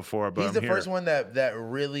about it before, but he's the I'm first here. one that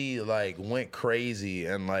really like went crazy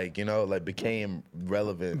and like, you know, like became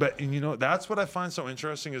relevant. But and, you know, that's what I find so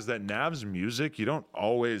interesting is that Nav's music, you don't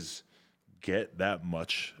always get that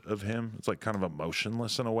much of him. It's like kind of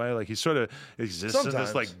emotionless in a way. Like he sort of exists in this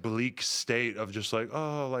Sometimes. like bleak state of just like,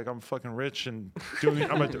 oh, like I'm fucking rich and doing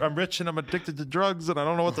I'm rich and I'm addicted to drugs and I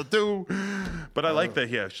don't know what to do. But I like that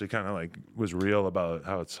he actually kind of like was real about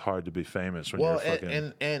how it's hard to be famous when you're a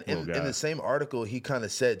fucking and little in guy. the same article, he kind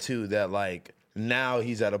of said too that like now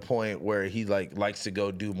he's at a point where he like likes to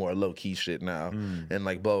go do more low key shit now and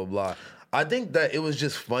like blah blah blah. I think that it was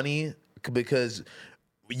just funny because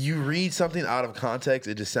you read something out of context,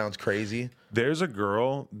 it just sounds crazy. There's a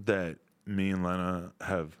girl that me and Lena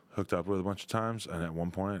have hooked up with a bunch of times, and at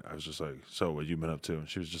one point I was just like, so what you been up to? And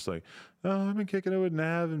she was just like, oh, I've been kicking it with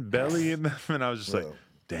Nav and Belly and them. And I was just like,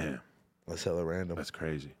 damn, That's hella random. that's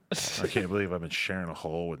crazy. I can't believe I've been sharing a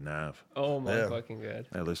hole with Nav. Oh my Yeah. fucking god.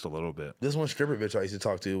 At least a little bit. This one stripper bitch I used to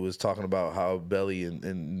talk to was talking about how Belly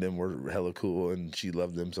and them were hella cool and she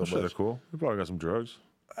loved them so Shit, they're much. cool. We probably got some drugs.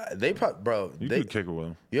 They probably, bro. You They, could kick it with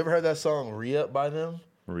them. you ever heard that song "Re-Up" by them?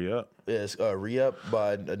 Re-up. It's "Re-Up"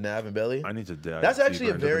 by Nav and Belly. I need to dive That's actually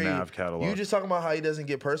deeper a into the very. Nav catalog. You just talking about how he doesn't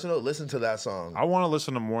get personal. Listen to that song. I want to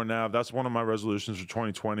listen to more Nav. That's one of my resolutions for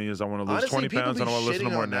 2020 is I want to lose Honestly, 20 people pounds be and I want to listen to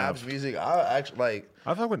shitting more on Nav's Nav. music. I actually like.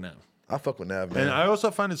 I fuck with Nav. I fuck with Nav, man. And I also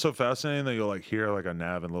find it so fascinating that you'll like hear like a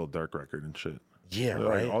Nav and Lil Durk record and shit. Yeah, Like,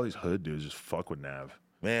 right. all these hood dudes just fuck with Nav.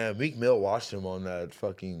 Man, Meek Mill watched him on that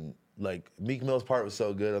fucking like Meek Mill's part was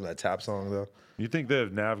so good on that Tap song though. You think that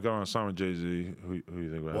if Nav got on a song with Jay-Z, who you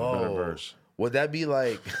think would have a better Whoa. verse? Would that be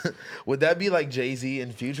like would that be like Jay-Z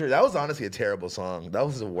and Future? That was honestly a terrible song. That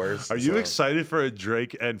was the worst. Are you song. excited for a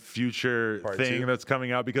Drake and Future Part thing two? that's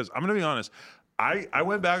coming out? Because I'm gonna be honest. I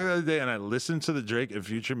went back the other day and I listened to the Drake and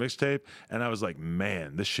Future mixtape and I was like,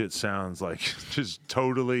 man, this shit sounds like just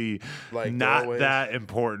totally Like not throwaways? that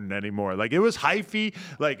important anymore. Like it was hyphy,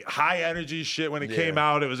 like high energy shit when it came Yeah.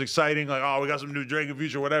 out. It was exciting, like, oh, we got some new Drake and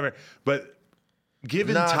Future, whatever. But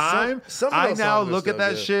given Nah, time, some of I those now songs are look at still that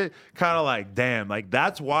good. shit kind of like, damn, like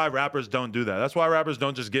that's why rappers don't do that. That's why rappers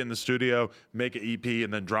don't just get in the studio, make an EP,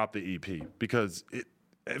 and then drop the EP. Because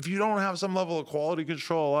if you don't have some level of quality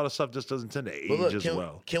control, a lot of stuff just doesn't tend to age But look, as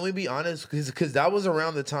well. can we be honest? Because that was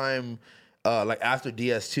around the time, like after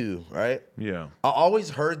DS2, right? Yeah. I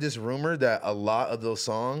always heard this rumor that a lot of those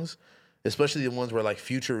songs, especially the ones where like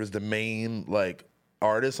Future was the main like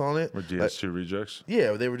artist on it, Or like, DS2 rejects.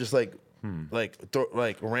 yeah, they were just like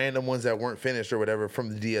like random ones that weren't finished or whatever from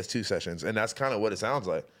the DS2 sessions, and that's kind of what it sounds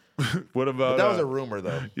like. What about But that was a rumor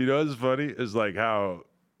though. you know what's funny is like how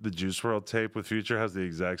the Juice WRLD tape with Future has the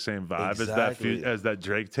exact same vibe Exactly. as that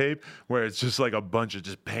Drake tape, where it's just like a bunch of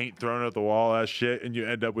just paint thrown at the wall ass shit, and you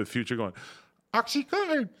end up with Future going,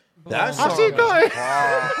 Oxycontin. That I song see is good.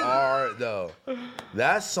 hard though.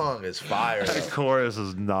 That song is fire. The though. chorus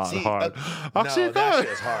is not See, hard. no, Oxycontin. that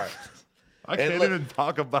shit is hard. I can't look- even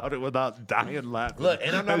talk about it without dying laughing. Look,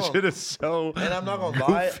 and I'm not that gonna- shit is so. And I'm not gonna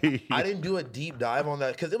lie, goofy. I didn't do a deep dive on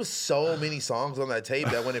that because there was so many songs on that tape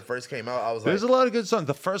that when it first came out, I was like, There's a lot of good songs.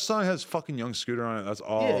 The first song has fucking Young Scooter on it. That's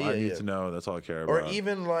all Yeah, I yeah, need yeah. to know. That's all I care or about.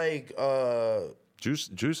 even like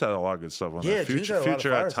Juice had a lot of good stuff on Yeah, that. Juice had a lot of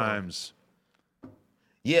Future fire at songs. times.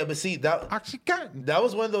 Yeah, but see that Oxycontin. that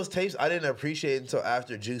was one of those tapes I didn't appreciate until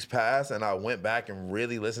after Juice passed, and I went back and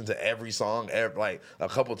really listened to every song, like a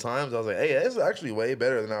couple times. I was like, hey, this is actually way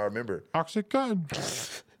better than I remember.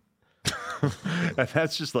 Oxycontin. And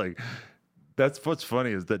that's just like, that's what's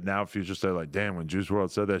funny is that now Future said like, damn, when Juice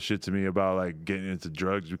WRLD said that shit to me about like getting into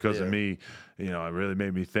drugs because of Yeah. me, you know, it really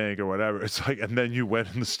made me think or whatever. It's like, and then you went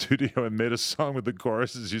in the studio and made a song with the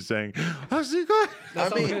choruses, you saying, Oxycontin. That's what I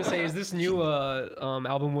was mean- gonna say. Is this new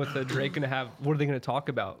album with Drake gonna have? What are they gonna talk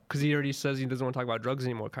about? Because he already says he doesn't want to talk about drugs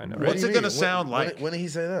anymore, kind of. What Right? What's do it you gonna mean? sound like? When did he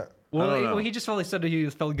say that? Well, I don't know. he just felt said that he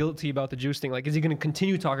felt guilty about the juice thing. Like, is he gonna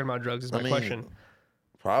continue talking about drugs? Is my mean, question.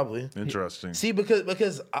 Probably. Interesting. See,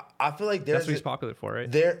 because I feel like That's what he's popular for, right?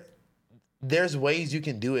 there's ways you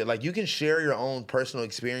can do it. Like you can share your own personal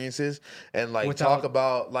experiences and like Without- talk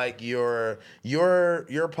about like your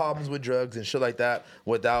problems with drugs and shit like that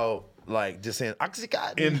without like just saying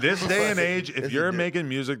Oxycontin. In this day and age, It's if a you're di- making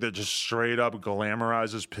music that just straight up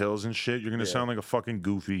glamorizes pills and shit, you're gonna sound like a fucking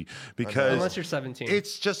goofy because Unless you're 17.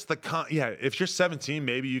 it's just yeah. If you're 17,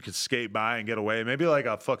 maybe you could skate by and get away. Maybe like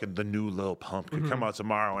a fucking the new Lil Pump could come out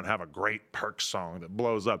tomorrow and have a great Perk song that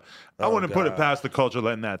blows up. I wouldn't put it God. past the culture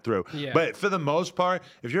letting that through. Yeah. But for the most part,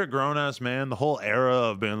 if you're a grown ass man, the whole era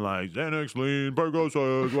of being like Xanax, lean,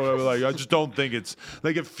 Percocet, whatever, like I just don't think it's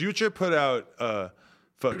like if Future put out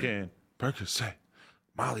fucking Percocet.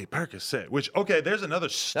 Molly Percocet, which okay, there's another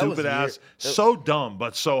stupid ass, so dumb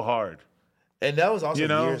but so hard. and that was also You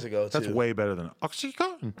know, years ago too. that's way better than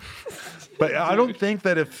Oxycontin. But I don't think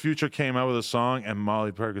that if Future came out with a song and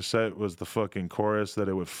Molly Percocet was the fucking chorus, that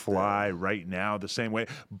it would fly right now the same way.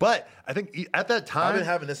 But I think at that I've time, been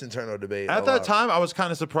having this internal debate. at a that lot. time, I was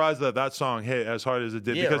kind of surprised that that song hit as hard as it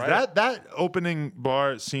did Yeah, because right? that opening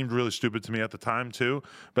bar seemed really stupid to me at the time too.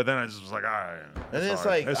 But then I just was like, all right, And then it's hard.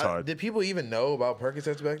 like, it's hard. did people even know about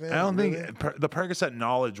Percocets back then? I don't Really? think the Percocet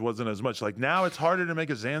knowledge wasn't as much. Like now, it's harder to make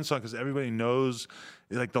a Xan song because everybody knows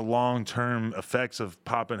like the long term effects of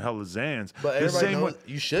popping hella Xans. But The everybody same knows. way-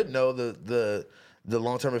 You should know the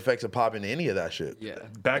long term effects of popping any of that shit. Yeah.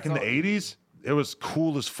 back in the '80s, it was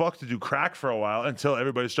cool as fuck to do crack for a while until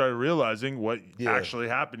everybody started realizing what Yeah. actually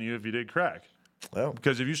happened to you if you did crack. Well,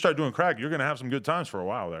 Because if you start doing crack, you're gonna have some good times for a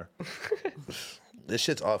while there. this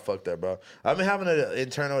shit's all fucked up, bro. I've been having an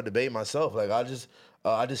internal debate myself. Like I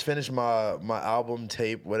just finished my album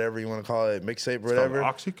tape, whatever you want to call it, mixtape, whatever.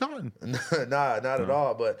 Oxycontin. Nah, not at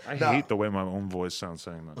all. But I nah, hate the way my own voice sounds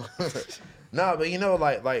saying that. nah, but you know,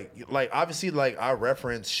 like obviously, like I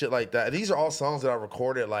reference shit like that. These are all songs that I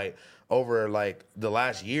recorded like over like the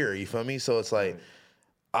last year. You feel me? So it's like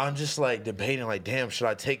I'm just like debating, like, damn, should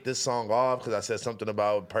I take this song off because I said something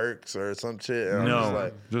about perks or some shit? And I'm just No,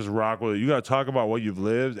 like, just rock with it. You got to talk about what you've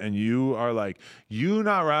lived, and you are like, you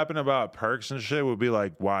not rapping about perks and shit would be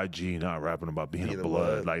like YG not rapping about being a Being a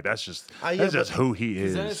blood. blood. Like that's just Yeah, that's but- just who he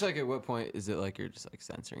is. Then it's like, at what point is it like you're just like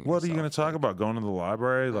censoring? What are you yourself? gonna talk about? Going to the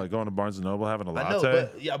library, like going to Barnes and Noble, having a latte? I know,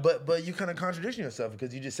 but yeah, but you kind of contradicting yourself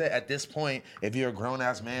because you just said at this point, if you're a grown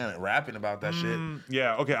ass man rapping about that shit,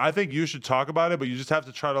 Yeah, okay. I think you should talk about it, but you just have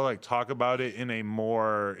to try to like talk about it in a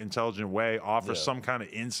more intelligent way, offer Yeah. some kind of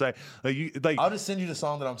insight. Like you, like I'll just send you the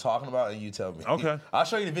song that I'm talking about and you tell me. Okay. I'll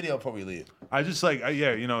show you the video before we leave. I just like,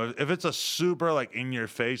 yeah, you know, if it's a super like in your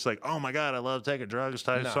face, like, oh my god, I love taking drugs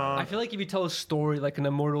type song. I feel like if you tell a story like an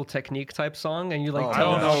Immortal Technique type song, and you like I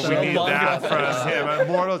tell don't know. us We how need long that from him.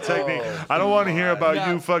 Immortal technique. I don't want to hear about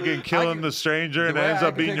you fucking killing the stranger and the it way ends I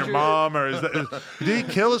up can being your picture it- mom, or is that? Did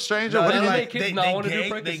he kill a stranger? No, What did they he? make kids not wanna do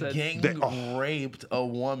they Percocet. gang raped a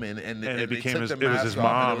woman and And it they became took his, the it was mask his off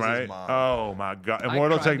mom, and it was right? his mom. Oh my god!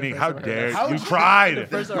 Immortal cried the technique. first How time I heard dare that. you? You cried.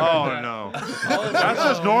 first time I Oh heard that. no! That's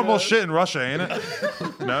just normal shit in Russia, ain't it?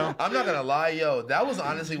 No. I'm not gonna lie, yo, that was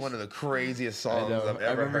honestly one of the craziest I songs know. I've I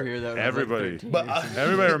ever remember heard. hearing that. When I was, like, Everybody. 13 But years old.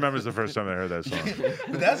 Everybody remembers the first time they heard that song.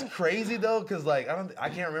 But that's crazy though, because like I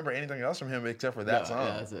can't remember anything else from him except for that Yeah, song.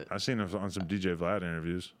 yeah, that's it. I've seen him on some DJ Vlad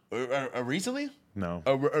interviews. Recently? No,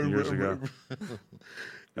 Uh, years ago.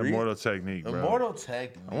 Immortal technique, bro. Immortal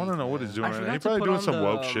Tech. I want to know what he's doing. I Right now. forgot He's to probably put doing on some the,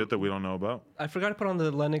 woke shit that we don't know about. I forgot to put on the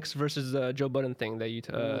Lennox versus Joe Budden thing that you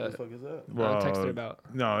texted about.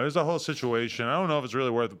 No, there's a whole situation. I don't know if it's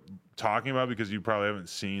really worth talking about because you probably haven't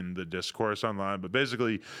seen the discourse online. But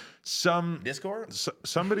basically, Discord?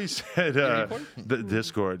 somebody said the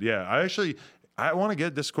Discord. Yeah, I actually. I want to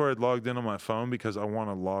get Discord logged in on my phone because I want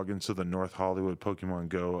to log into the North Hollywood Pokemon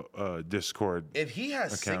Go Discord. If he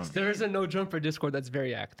has Account. 60, There is a No Jumper Discord that's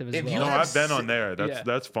very active as If well. you No, have I've been on there. Yeah.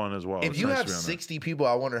 That's fun as well. if It's you nice have to be on there. 60 people,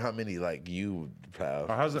 I wonder how many like you have.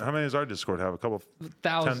 How many does our Discord have? A couple.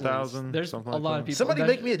 Thousands. 10,000, There's something a like lot that. of people. Somebody that-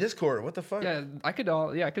 make me a Discord. What the fuck? Yeah, I could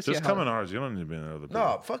all. Yeah, I could see Just how. come in ours. You don't need to be in the other.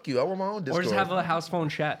 No, fuck you. I want my own Discord. Or just have a house phone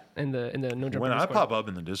chat in the No Jumper When I Discord. pop up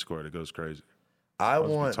in the Discord, it goes crazy. I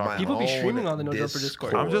want talking my People be own streaming on the No Jumper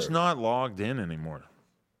Discord. I'm just not logged in anymore.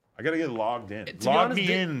 I gotta get logged in. To be Log honest,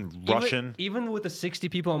 me in, Russian. Even with the 60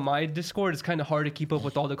 people on my Discord, it's kind of hard to keep up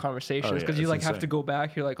with all the conversations Oh, yeah, because you it's like have insane. to go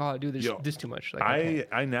back. You're like, oh, dude, Yo, this too much. Like, can't.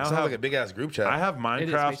 I now Sounds have like a big ass group chat. I have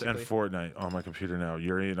Minecraft and basically. Fortnite on my computer now.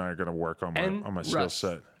 Yuri and I are gonna work on And my skill Rust.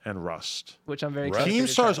 set and Rust. Which I'm very Rust? excited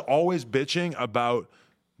to Keemstar's try. always bitching about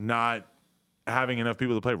not having enough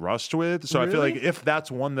people to play Rust with. So I feel like Really? if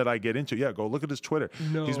that's one that I get into, yeah, go look at his Twitter.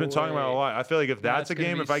 No He's been talking about it a way. lot. I feel like if that's a That's gonna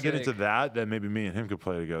game, be if I get into sick. that, then maybe me and him could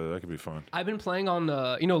play together. That could be fun. I've been playing on,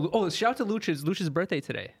 shout out to Lucha's. Lucha's birthday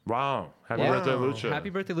today. Wow. Happy Yeah. birthday, Lucha. Happy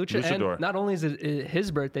birthday, Lucha. Luchador. And not only is it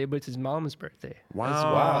his birthday, but it's his mom's birthday.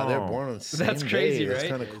 Wow. Wow, they're born on the same That's crazy, day. right? That's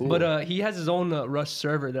kind of cool. But he has his own Rust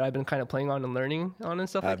server that I've been kind of playing on and learning on and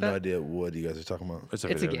stuff I like have that. no idea what you guys are talking about. It's a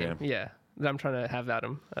It's a video game, yeah. That I'm trying to have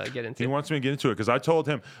Adam get into. He wants me to get into it because I told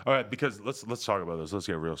him, all right, because let's talk about this. Let's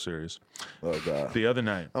get real serious. Oh god, The other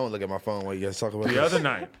night, I want to look at my phone while you guys talk about the this. other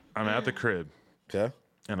night, I'm at the crib Okay.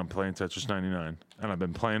 and I'm playing Tetris 99, and I've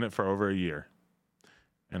been playing it for over a year,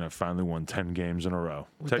 and I finally won 10 games in a row.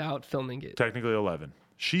 without filming it. Technically 11.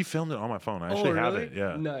 She filmed it on my phone. I actually have it.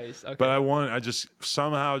 Yeah. Nice. Okay. But I won. I just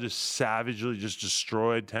somehow just savagely just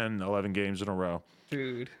destroyed 10, 11 games in a row,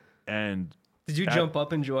 Dude. and Did you jump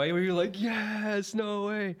up in joy where you're like, yes, no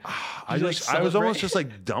way? I you, just like, I was almost celebrate? just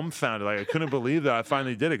like dumbfounded. Like I couldn't believe that I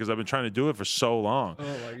finally did it because I've been trying to do it for so long. Oh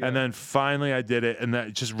my God. And then finally I did it, and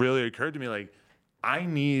that just really occurred to me like I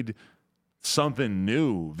need something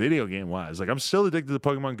new video game wise. Like I'm still addicted to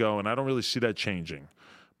Pokemon Go, and I don't really see that changing.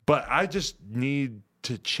 But I just need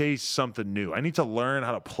to chase something new. I need to learn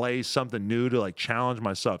how to play something new to like challenge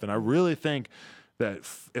myself. And I really think that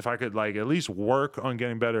if I could like at least work on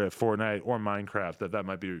getting better at Fortnite or Minecraft, that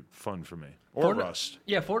might be fun for me. Or Rust.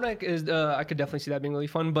 Yeah, Fortnite is. I could definitely see that being really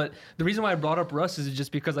fun. But the reason why I brought up Rust is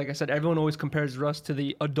just because, like I said, everyone always compares Rust to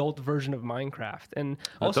the adult version of Minecraft, and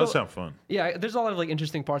That also, does sound fun. yeah, there's a lot of like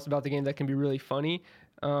interesting parts about the game that can be really funny.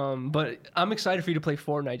 But I'm excited for you to play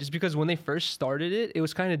Fortnite just because when they first started it, it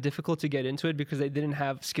was kind of difficult to get into it because they didn't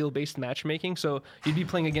have skill-based matchmaking. So you'd be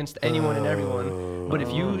playing against anyone and everyone. But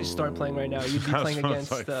if you start playing right now, you'd be That playing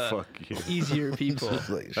sounds against like fuck you. easier people.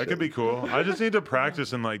 Like, That could be cool. I just need to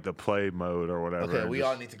practice in like the play mode or whatever. Okay, and we just-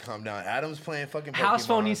 all need to calm down. Adam's playing fucking Pokemon. House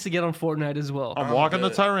phone needs to get on Fortnite as well. I'm walking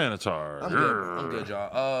good. the Tyranitar. I'm good. I'm good,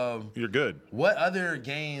 y'all. You're good. What other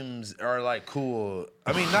games are like cool?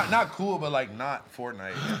 I mean, not cool, but like not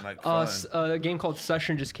Fortnite. and, Like fun. A game called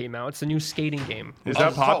Session just came out. It's a new skating game. Is Oh, that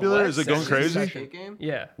it's called popular? what? Is it going Session? crazy? Skate game?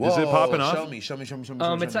 Yeah. Is it popping off? Show me.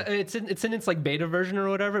 It's in its like beta version or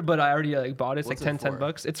whatever, but I already like bought it. It's What's like it 10 for?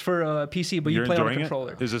 bucks. It's for PC, but You're you play on a enjoying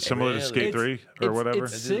controller. it? Is it similar to Really? Skate 3 or whatever?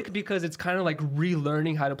 It's sick because it's kind of like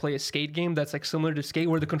relearning how to play a skate game that's like similar to Skate,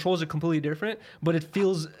 where the controls are completely different, but it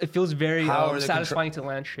feels very How are the satisfying to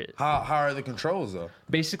land shit. How are the controls though?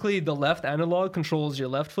 Basically, the left analog controls your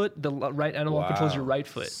left foot, the right analog controls Wow. your right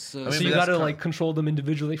foot. So- So, I mean, you but that's gotta kind- like control them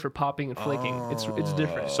individually for popping and flicking. It's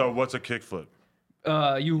different. So what's a kickflip?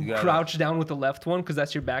 You gotta- crouch down with the left one because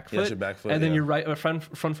that's your back foot. that's your back foot, And then yeah. your right front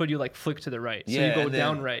foot you like flick to the right. So you go and then-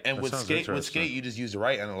 down right. And That with sounds skate, interesting. you just use the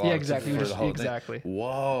right analog. Yeah, exactly. For You the just- whole exactly. Thing.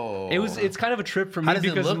 Whoa. It's kind of a trip for How me does it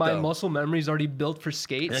because look, my though? muscle memory is already built for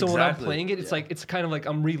skate. So when I'm Exactly. playing it, it's like it's kind of like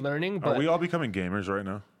I'm relearning. Are But we all becoming gamers right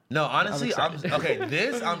now? No, honestly, I'm excited. okay.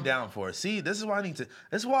 This I'm down for. See, this is why I need to.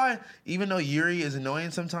 This is why, even though Yuri is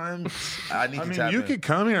annoying sometimes, I need I to mean, tap you in. can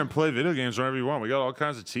come here and play video games whenever you want. We got all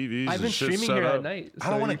kinds of TVs. I've and been shit streaming set here up. at night. I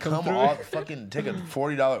don't so want you to come through. all fucking take a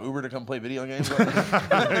 $40 Uber to come play video games. Get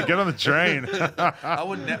on the train. I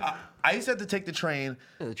wouldn't. I used to have to take the train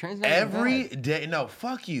Yeah, the train's not even every bad. day. No,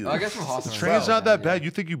 fuck you. Oh, I guess from Hawthorne. Train's Bro. not that bad. You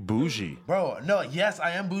think you bougie? Bro, no, yes,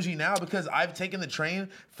 I am bougie now because I've taken the train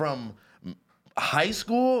from high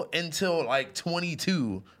school until like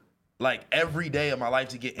 22, like every day of my life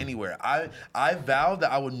to get anywhere. I vowed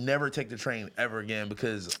that I would never take the train ever again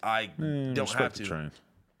because I don't Respect have the to. train.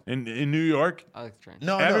 In New York, I like the train.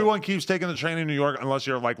 No, everyone keeps taking the train in New York unless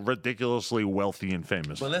you're like ridiculously wealthy and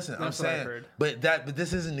famous. But listen, That's I'm what I saying, heard. but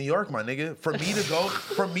this isn't New York, my nigga. For me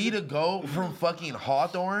to go from fucking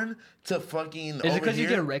Hawthorne to fucking Is over it because you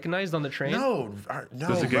here- get recognized on the train? No, no.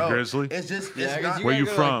 Does it get bro. grizzly? It's just Yeah, it's 'cause not. Where gotta you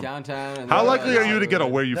go, from? Like, downtown. And How then likely are you to Hollywood. get a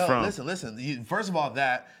where you No, from? listen. First of all,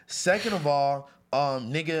 that. Second of all,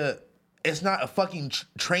 nigga, it's not a fucking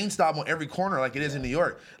train stop on every corner like it is in New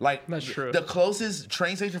York. Like That's true. The closest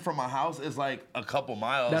train station from my house is like a couple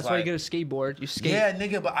miles. That's why you like, get a skateboard. You skate. Yeah,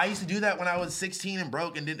 nigga, but I used to do that when I was 16 and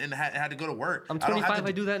broke and had to go to work. I'm I don't have 25,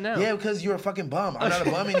 I do that now. Yeah, because you're a fucking bum. I'm not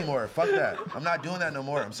a bum anymore. Fuck that. I'm not doing that no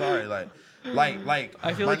more. I'm sorry. Like,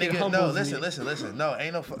 I feel my like it nigga. No, humbles listen. me. No,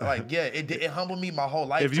 ain't no like. Yeah, it humbled me my whole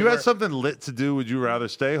life. If to you where- had something lit to do, would you rather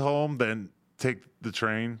stay home than take the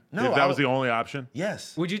train? No, if that I was would- the only option.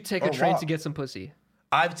 yes. Would you take Or a train walk. to get some pussy?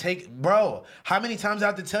 Bro, how many times I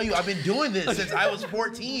have to tell you I've been doing this since I was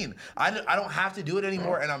 14. I don't have to do it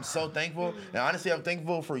anymore, and I'm so thankful. And honestly, I'm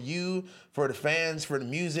thankful for you, for the fans, for the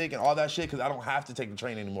music, and all that shit, because I don't have to take the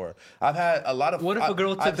train anymore. I've had a lot of. What if a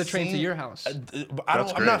girl took I've the train to seen- your house? That's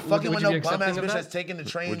I'm not great. fucking Would with you no be bum ass accepting of bitch that? that's taking the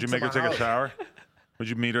train. Would you to make her my take house. a shower? Would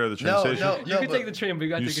you meet her at the train No, station? no, You no. can but- take the train, but you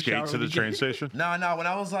got to You take a skate shower. to the when you train get- station? No, when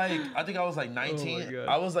I was like, I think I was like 19. God.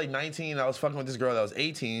 I was like 19. I was fucking with this girl that was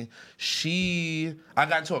 18. I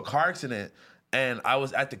got into a car accident, and I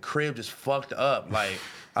was at the crib just fucked up. Like,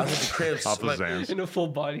 I was at the crib. Off of like, Zans. In a full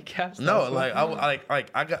body cast. No, That's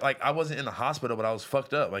I wasn't in the hospital, but I was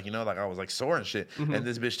fucked up. Like, like I was like sore and shit. Mm-hmm. And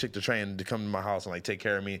this bitch took the train to come to my house and like take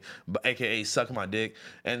care of me, but AKA suck my dick.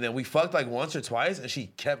 And then we fucked like once or twice, and she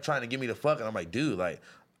kept trying to get me to fuck, and I'm like, dude, like,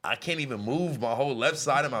 I can't even move my whole left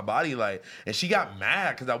side of my body, like. And she got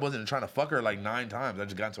mad because I wasn't trying to fuck her like 9 times. I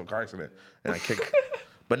just got into a car accident and I kicked.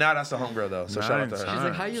 But now that's the homegirl though, so shout out to her. 9 She's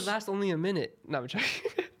like, how you Nice. last only a minute? No, I'm joking.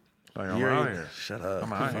 Like, I'm You're- out here. Shut up.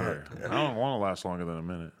 I'm out here. I don't want to last longer than a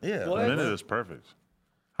minute. Yeah. What? A minute is perfect.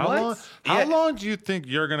 How What? long? Yeah. How long do you think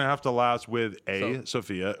you're gonna have to last with A,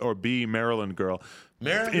 Sophia, or B, Maryland girl?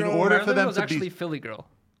 Maryland in girl- order Marilyn for them was to actually be Philly girl.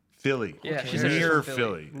 Philly. Yeah, she said she's near from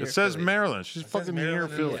Philly. Near It says Philly. Maryland. She's says fucking near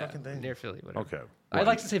Maryland in Philly. the Yeah, fucking thing. near Philly. Whatever. Okay. I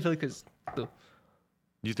like to say Philly because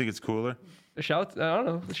You think it's cooler? shout. I don't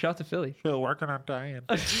know. Shout to Philly. Still working on dying.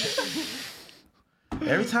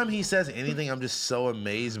 Every time he says anything, I'm just so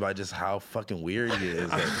amazed by just how fucking weird he is.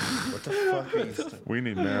 Like, what the fuck are you saying? We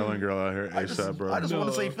need Maryland girl out here ASAP, bro. I just want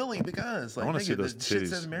to say Philly because like, I want to see nigga, those the shit titties.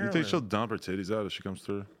 says You Maryland. think she'll dump her titties out if she comes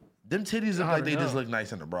through? Them titties look I like don't they just know. look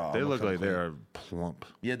nice in the bra. They I'ma look come like they clean. are plump.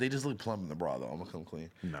 Yeah, they just look plump in the bra though. I'm gonna come clean.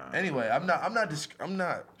 Nah. Anyway, I'm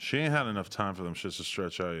not. She ain't had enough time for them shits to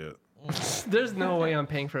stretch out yet. There's no way I'm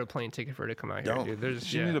paying for a plane ticket for her to come out here, Don't. dude. There's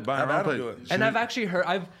She yeah. need to buy I'd her own rather plane. do it. She And need- I've actually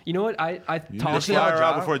heard. You know what? I You need talked to her fly her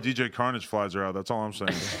out job? before DJ Carnage flies her out. That's all I'm saying.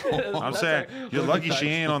 I'm That's saying like- you're lucky she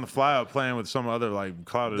ain't on the fly out playing with some other like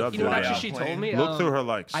clouded up You know what dude. actually she told me? Look through her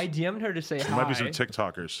likes. I DM'd her to say There hi. might be some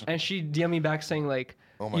TikTokers. And she DM'd me back saying like,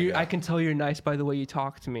 Oh my God. I can tell you're nice by the way you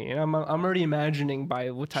talk to me. And I'm already imagining by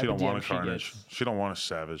what type She of don't DM want a she Carnage. gets. She don't want a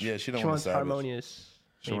Savage. Yeah, she don't She want wants to savage. harmonious.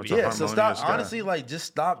 She wants maybe. a Yeah, so harmonious stop. guy. Honestly, like, just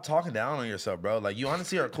stop talking down on yourself, bro. Like, you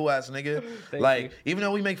honestly are a cool ass nigga. Thank like, you. even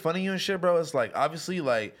though we make fun of you and shit, bro, it's like obviously,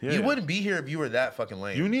 like, Yeah. you wouldn't be here if you were that fucking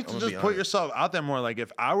lame. You need I'm to gonna just be put honest. yourself out there more. Like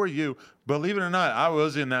if I were you, believe it or not, I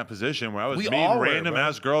was in that position where I was We meeting all were, random bro.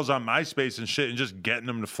 ass girls on MySpace and shit and just getting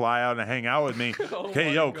them to fly out and hang out with me.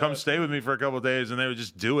 Hey, yo, come stay with me for a couple of days, and they would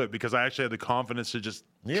just do it because I actually had the confidence to just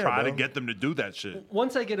Yeah, try to bro. get them to do that shit.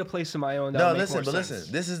 Once I get a place of my own, No, that'll make listen, more but sense.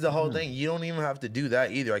 listen. This is the whole thing. You don't even have to do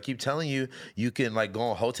that either. I keep telling you, you can like go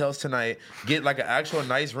on hotels tonight, get like an actual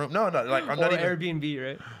nice room. No, like I'm Or not even. Airbnb,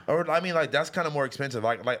 right? Or I mean, like that's kind of more expensive.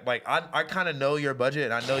 Like I kind of know your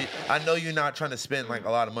budget, and I know you're not trying to spend like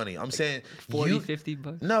a lot of money. I'm saying 40, you, 50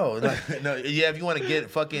 bucks. No, no, yeah. If you want to get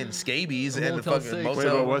fucking scabies and the Motel fucking 6. Wait,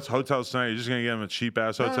 motel. but what's hotels tonight? You're just gonna get them a cheap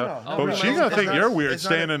ass hotel? no. But Oh, bro, she's it's gonna not- think you're weird it's not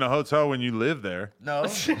staying a- in a hotel when you live there. No,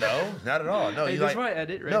 not at all. No, Hey, you this like is where I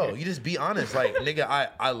edit, right? no. here. You just be honest. Like nigga,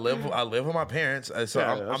 I live with my parents, so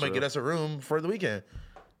Yeah, I'm that's gonna real. get us a room for the weekend.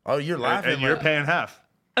 Oh, you're laughing. And you're like- paying half.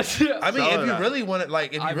 I mean, Solid if you ass. really want to,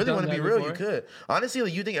 like, if you I've really done want to be that real, before. you could. Honestly,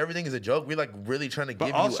 like, you think everything is a joke. We're like really trying to But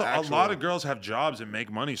give also, you actual. a lot of girls have jobs and make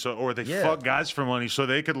money, so or they Yeah. fuck guys for money, so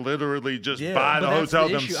they could literally just Yeah. buy But the that's hotel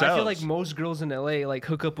the issue. themselves. I feel like most girls in LA like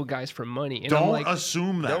hook up with guys for money. And I'm Don't like,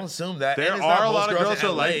 assume that. Don't assume that. There And it's not are a most lot of girls girls in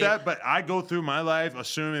that are like LA. that, but I go through my life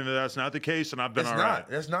assuming that that's not the case, and I've been It's all not. right.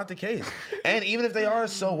 That's not the case. And even if they are,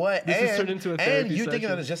 so what? This and, has turned into a and therapy you thinking session.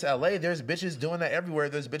 that it's just LA? There's bitches doing that everywhere.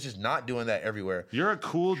 There's bitches not doing that everywhere. You're a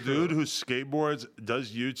cool cool dude who skateboards,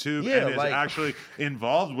 does YouTube, Yeah, and is like- actually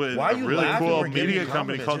involved with Why a you really laughing cool or giving media me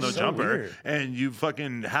company compliments? called No It's so Jumper, weird. and you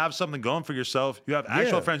fucking have something going for yourself. You have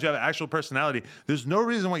actual Yeah. friends. You have actual personality. There's no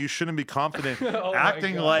reason why you shouldn't be confident Oh my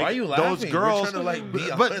acting God. like Why are you those laughing? We're girls. trying to, like, be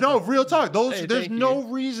but honest. no, real talk. Hey, There's thank no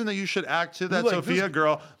you. reason that you should act to that like, Sophia this-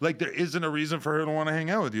 girl. Like there isn't a reason for her to want to hang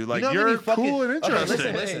out with you. Like You know how you're many fucking- cool and Okay,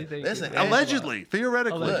 interesting. listen, Hey, thank listen. you. Angela. Allegedly,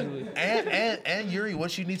 theoretically. Allegedly. Look, and Yuri,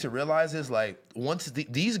 what you need to realize is like once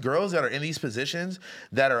these girls that are in these positions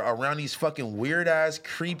that are around these fucking weird ass,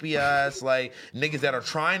 creepy ass like niggas that are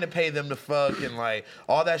trying to pay them to fuck and like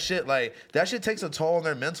all that shit, like that shit takes a toll on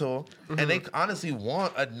their mental, and they honestly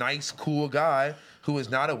want a nice, cool guy who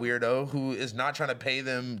is not a weirdo, who is not trying to pay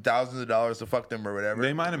them thousands of dollars to fuck them or whatever.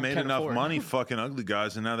 They might have made Can't enough afford. money fucking ugly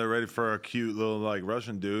guys, and now they're ready for a cute little like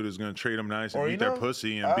Russian dude who's gonna treat them nice and Or, eat you their know,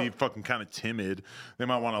 pussy and be fucking kind of timid. They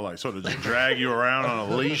might want to like sort of just drag you around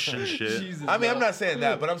on a leash and shit. Jesus, I mean, bro. I'm not saying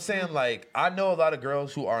that, but I'm saying like I know a lot of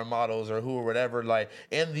girls who are models or who or whatever, like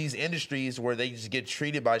in these industries where they just get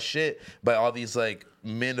treated by shit by all these like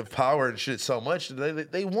men of power and shit so much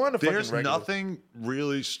they want to There's fucking regular. nothing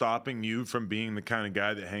really stopping you from being the kind of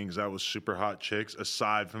guy that hangs out with super hot chicks,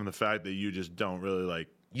 aside from the fact that you just don't really like.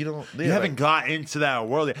 You don't. You haven't got into that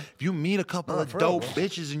world yet. If you meet a couple No, of for real, dope bro.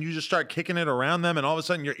 bitches and you just start kicking it around them, and all of a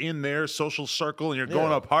sudden you're in their social circle and you're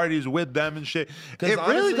going Yeah. to parties with them and shit. 'Cause It really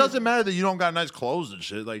honestly- doesn't matter that you don't got nice clothes and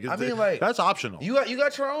shit. Like, I mean, like that's optional. You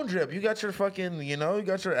got your own drip. You got your fucking, you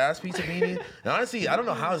got your ass pizza beanie. And honestly, I don't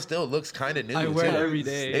know how it still looks kind of new. I wear it too. every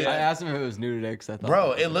day. I asked him if it was new today because I thought,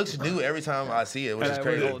 Bro, it looks new every time I see it, which And is I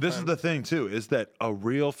wear it crazy. all the This is time. the thing too, is that a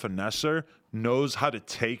real finesser knows how to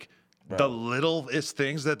take the littlest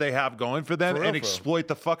things that they have going for them For real, and for real. exploit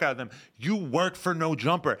the fuck out of them. You work for No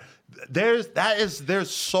Jumper. There's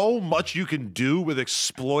so much you can do with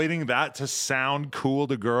exploiting that to sound cool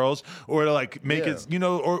to girls or to like make Yeah. it,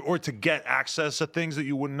 or to get access to things that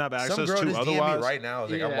you wouldn't have access Some girl to just DM otherwise. me right now.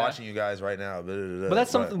 It's like, I'm Yeah. watching you guys right now. But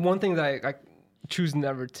that's something. One thing that I choose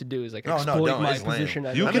never to do is like No, exploit don't. my It's lame. position.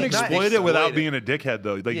 As You a can mean, not exploit it without exploit it. being a dickhead,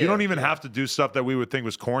 though. Like you Yeah, don't even yeah. have to do stuff that we would think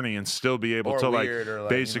was corny and still be able Or to like weird or, like,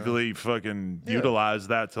 basically fucking Yeah. utilize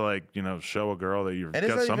that to like show a girl that you've And it's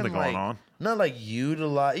got not something even going like, on. Not like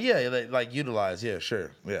utilize. Yeah, like utilize. Yeah,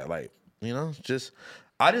 sure. Yeah, like, just.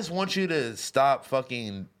 I just want you to stop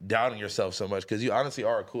fucking doubting yourself so much because you honestly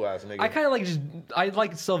are a cool ass nigga. I kind of I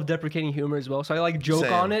like self-deprecating humor as well, so I like joke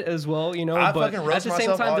Same. on it as well, I But fucking at roast the same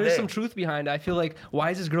myself time, all there's day. some truth behind it. I feel like,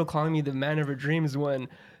 why is this girl calling me the man of her dreams when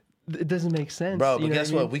it doesn't make sense? Bro, but you know guess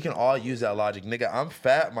I mean? what? We can all use that logic. Nigga, I'm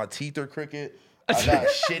fat. My teeth are crooked. I got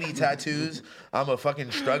shitty tattoos. I'm a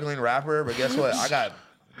fucking struggling rapper. But guess what? I got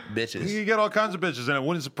bitches. You get all kinds of bitches, and it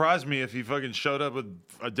wouldn't surprise me if he fucking showed up with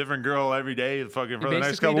a different girl every day, fucking for the next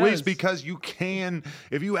basically couple weeks, does. because you can.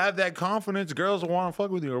 If you have that confidence, girls will want to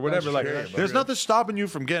fuck with you or whatever. That's Like, true, that's there's true. nothing stopping you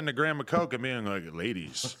from getting a gram of coke and being like,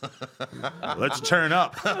 "Ladies, let's turn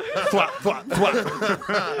up." Thwap, thwap,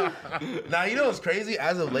 thwap. Now, you know what's crazy?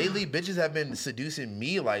 As of lately, bitches have been seducing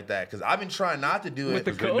me like that because I've been trying not to do it. With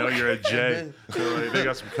the They know coke? you're a J. So like, they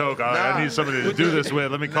got some coke. I Nah. need somebody to do this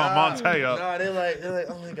with. Let me call Monte up. Nah, they're like,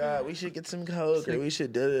 oh my god, we should get some coke or we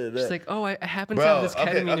should do She's like, oh, I happen to have this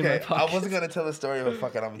ketamine in my pocket. I wasn't gonna tell the story, but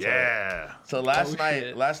fuck it, I'm gonna tell it. Yeah. So last shit.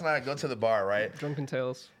 night I go to the bar, right? Drunken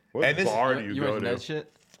Tales. What And this- bar do you you go went to to? that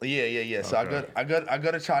shit. Yeah. So Okay. I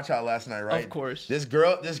go to Cha Cha last night, right? Of course. This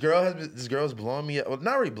girl's blowing me up. Well,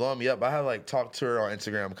 not really blowing me up. But I have like talked to her on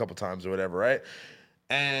Instagram a couple times or whatever, right?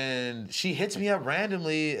 And she hits me up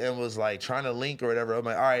randomly and was like trying to link or whatever. I'm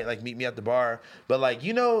like, all right, like meet me at the bar. But like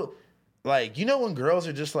when girls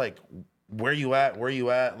are just like, where you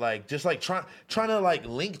at, like just like trying to like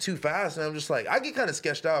link too fast, and I'm just like, I get kind of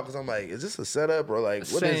sketched out because I'm like, is this a setup or like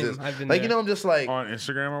what is Same. this? I've been Like there. I'm just like, On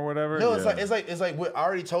Instagram or whatever? no, Yeah. it's like I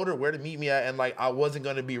already told her where to meet me at, and like I wasn't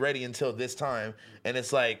gonna be ready until this time, and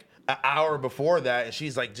it's like an hour before that, and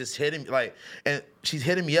she's like just hitting and she's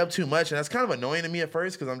hitting me up too much, and that's kind of annoying to me at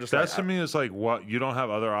first because I'm just That's like, to me is like, what, you don't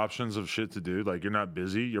have other options of shit to do. Like, you're not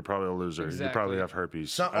busy. You're probably a loser. You probably Exactly. have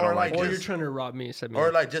herpes. Some- I don't or like Or just- you're trying to rob me. Said me.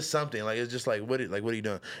 or like just something like it's just like what are you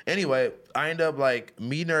doing? Anyway, I end up like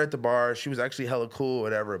meeting her at the bar. She was actually hella cool,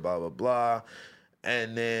 whatever, blah blah blah.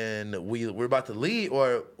 And then we're about to leave,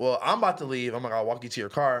 I'm about to leave. I'm like, I'll walk you to your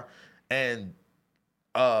car, and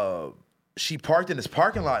she parked in this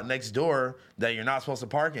parking lot next door that you're not supposed to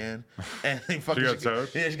park in, and they fucking got towed?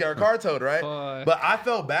 Yeah, she got her car towed, right? Fuck. But I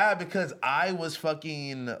felt bad because I was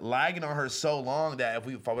fucking lagging on her so long that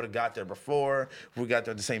if I would have got there before, if we got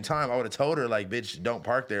there at the same time, I would have told her like, bitch, don't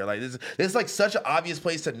park there. Like this is like such an obvious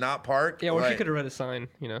place to not park. yeah, or like, she could have read a sign.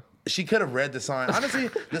 She could have read the sign. Honestly,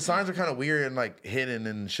 the signs are kind of weird and like hidden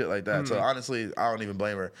and shit like that. So honestly, I don't even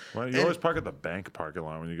blame her. Well, you And- always park at the bank parking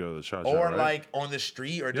lot when you go to the shot show, or right? like on the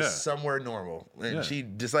street or just Yeah. somewhere normal. And Yeah. she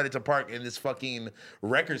decided to park in this fucking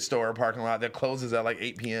record store parking lot that closes at like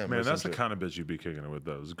 8 p.m. Man, or that's some the shit. kind of bitch you be kicking it with,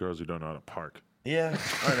 those girls who don't know how to park. Yeah,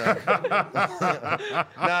 I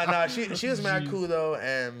know. nah, she was mad cool though,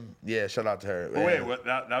 and yeah, shout out to her. Oh, wait, what?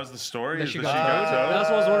 That was the story? That Is she that got got towed? towed? That's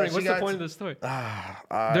what I was wondering. she What's the got point of the story?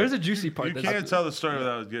 Uh, There's a juicy part. You that's- can't tell the story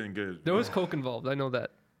without it getting good. There was coke involved. I know that.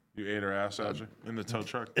 You ate her ass, Adja, in the tow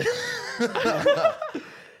truck. You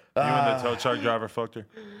and the tow truck driver fucked her.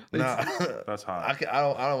 nah, That's hot. I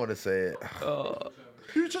don't want to say it.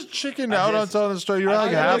 You're just chickened out on just- telling the story. You're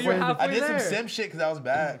like know, halfway. you're in the- halfway I did some there. sim shit because I was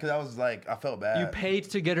bad. Because I was like, I felt bad. You paid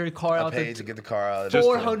to get her car I out. paid to get the car out.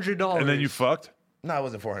 $400. And then you fucked? No, it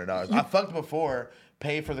wasn't $400. I fucked before,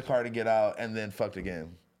 paid for the car to get out, and then fucked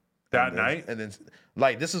again. That And then- night? And then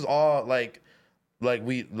like this is all like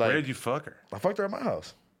we like. Where did you fuck her? I fucked her at my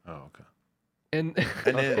house. Oh, okay. and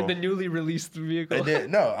then- in the newly released vehicle. And then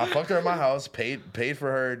no, I fucked her at my house, paid for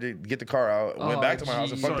her to get the car out, went Oh, back to my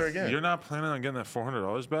house and geez. fucked her So again. you're not planning on getting that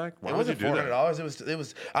 $400 back? Why It would wasn't you do that? $400. It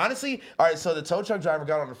was honestly all right. So the tow truck driver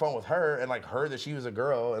got on the phone with her and like heard that she was a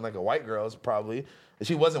girl and like a white girl probably.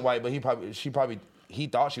 She wasn't white, but he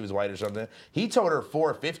thought she was white or something. He told her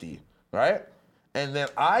 $450, right? And then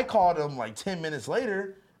I called him like 10 minutes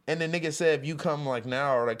later. And the nigga said, if you come like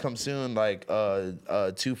now or like come soon, like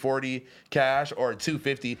 $240 cash or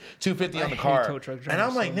 $250 on the hate car. tow truck And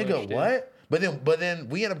I'm drivers like, so nigga, much, dude. what? But then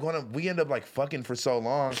we end up like fucking for so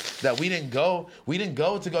long that we didn't go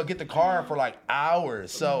to go get the car for like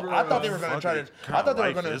hours. So I thought they were gonna try to. Fucking I thought they were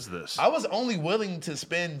life gonna. is this? I was only willing to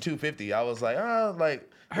spend $250. I was like, like.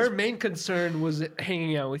 Her main concern was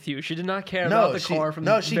hanging out with you. She did not care No, about the car from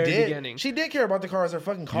she the very did. beginning. She did care about the car as her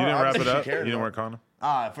fucking car. You didn't wrap it Obviously, up? she You cared didn't about wear it.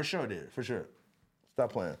 condom? For sure did. For sure.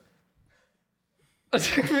 Stop playing.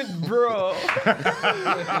 Bro.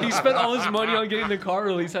 He spent all his money on getting the car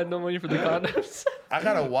released, had no money for the condoms. I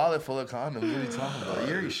got a wallet full of condoms. What are you talking about?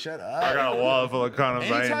 Yuri, shut up. I got a wallet full of condoms I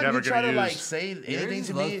ain't Anytime never you try going to to like use. say Yuri anything just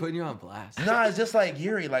to loves me, putting you on blast. nah, it's just like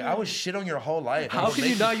Yuri. Like I was shit on your whole life. How It can you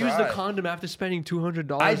makes not use the cry. condom after spending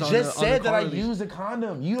 $200 I on just on said that car I release? use a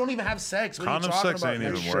condom. You don't even have sex. What are you Condom talking sex about? ain't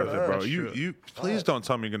Like, even shut worth it, bro. up. You please don't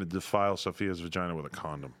tell me you're going to defile Sophia's vagina with a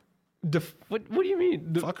condom. What do you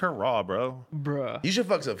mean? Fuck her raw, bro. Bruh. You should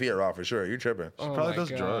fuck Sophia raw for sure. You're tripping. Oh Probably my does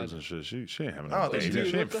God. drugs and shit. She ain't having I don't no think she baby. do.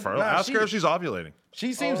 She ain't What the- fertile. Nah, Ask she- her if she's ovulating.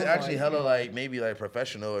 She seems Oh actually my hella God. like maybe like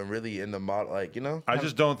professional and really in the model, like you know. I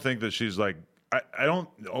just don't think that she's like. I don't.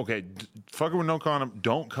 Okay, fuck her with no condom.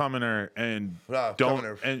 Don't come in her and Nah, don't. come in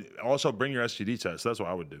her. And also bring your STD test. That's what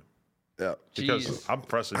I would do. Yeah. Because Jeez. I'm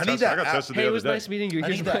pressing. I need tested. I that got app. tested Hey, the it other was day. nice meeting you. I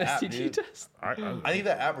Here's need my that app, STD dude. test. I need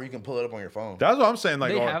that app where you can pull it up on your phone. That's what I'm saying.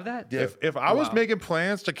 Like, They oh, have that? Yeah. If I was Wow. making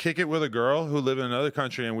plans to kick it with a girl who lived in another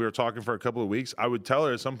country and we were talking for a couple of weeks, I would tell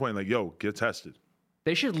her at some point, like, "Yo, get tested."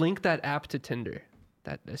 They should link that app to Tinder.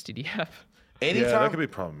 That STD app. Yeah, that Anytime, could be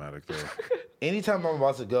problematic though. anytime I'm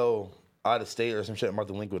about to go out of state or some shit, I'm about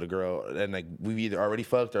to link with a girl, and like we've either already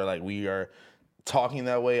fucked or like we are talking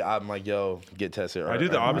that way. I'm like, yo, get tested. I do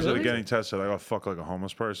the opposite Really? of getting tested. Like, I'll fuck like a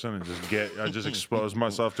homeless person and I just expose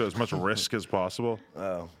myself to as much risk as possible.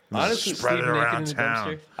 Oh, Just honestly, spread it Sleep naked around in the town.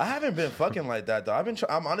 dumpster. I haven't been fucking like that though.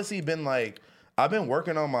 I'm honestly been like, I've been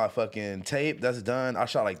working on my fucking tape that's done. I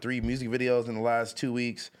shot like 3 music videos in the last 2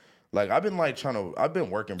 weeks. Like I've been like I've been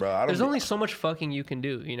working, bro. I don't. There's only so much fucking you can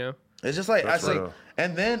do, you know? It's just like That's I say, real.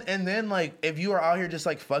 and then like if you are out here just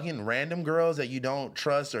like fucking random girls that you don't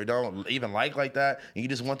trust or don't even like that, and you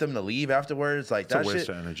just want them to leave afterwards, like a that waste shit,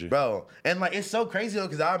 of energy. bro. And like it's so crazy though,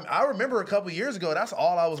 because I remember a couple years ago, that's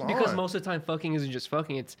all I was Because on. most of the time, fucking isn't just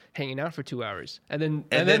fucking; it's hanging out for 2 hours, and then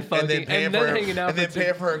paying fucking, and then for hanging out and then for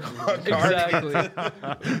paying two. for a car.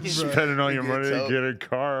 Exactly. Spending all your You get money to told. get a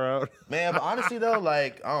car out. Man, but honestly though,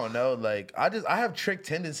 like I don't know, like I have trick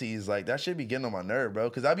tendencies, like that should be getting on my nerve, bro.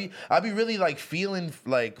 Because I be really like feeling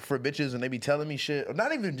like for bitches when they be telling me shit, or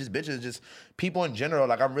not even just bitches, just people in general.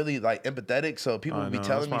 Like I'm really like empathetic, so people I be know,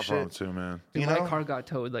 telling that's me my problem shit. too, man. You My know, car got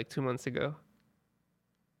towed like 2 months ago.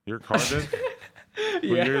 Your car did? But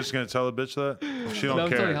Yeah. you're just gonna tell a bitch that? She No, don't I'm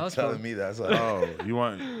telling you care. how it's telling going. me that. So. Oh,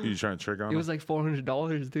 you trying to trick on It her? was like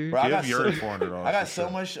 $400, dude. Bro, I Give got Yuri so- $400. I got for so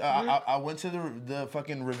sure. much. I went to the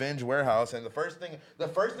fucking Revenge warehouse, and the first thing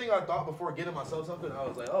I thought before getting myself something, I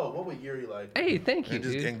was like, oh, what would Yuri like? Hey, thank you, And,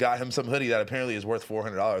 just, dude. and got him some hoodie that apparently is worth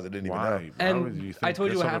 $400. I didn't even know. Why? Why would you And think I told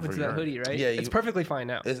get you what something happened for to that Yuri? hoodie, right? Yeah, it's you- perfectly fine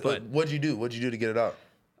now. But What'd you do? What'd you do to get it out?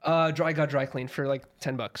 got dry cleaned for like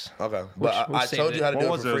 $10. Okay, Which but will I save told you it. how to What do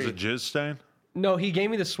was it it? for Was free. it jizz stain? No, he gave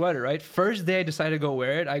me the sweater, right? First day I decided to go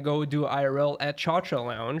wear it. I go do IRL at Cha-Cha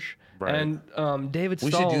Lounge. Right. And David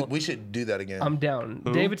Stahl. We should do that again. I'm down.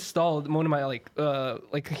 David Stahl, one of my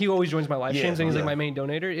like he always joins my live streams and he's like my main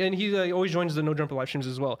donator, and he always joins the No Jumper live streams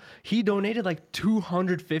as well. He donated like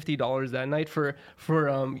 $250 that night for for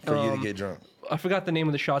you to get drunk. I forgot the name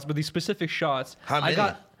of the shots, but these specific shots. How many? I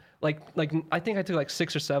got like I think I took like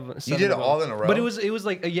 6 or 7. You did it all in a row? But it was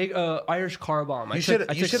like a Irish car bomb. You should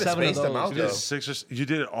have seven of spaced them those. out, though. You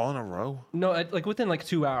did it all in a row. No, like within like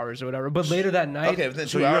 2 hours or whatever. But later that night, Okay, within 2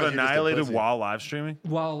 So you hours, got you're just a annihilated pussy. while live streaming.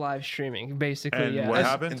 while live streaming, basically. And yeah. what As-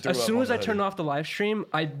 happened? threw As up soon on as I the turned hoodie. off the live stream,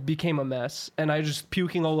 I became a mess, and I just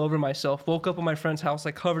puking all over myself. Woke up at my friend's house,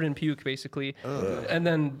 like covered in puke, basically, and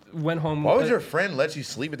then went home. Why would your friend let you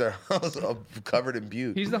sleep at their house covered in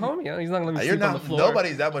puke? He's the homie. He's not gonna let me You're sleep on the not. floor.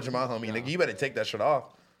 Nobody's that much of my homie. Nigga, you better take that shit off.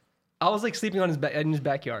 I was like sleeping on in his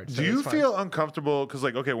backyard. So Do you it's fine. feel uncomfortable? Because,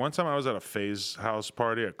 like, okay, one time I was at a Phase House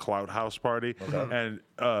party, a Clout House party, and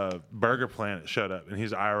Burger Planet showed up, and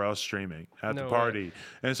he's IRL streaming at No the way. party.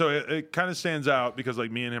 And so it kind of stands out because, like,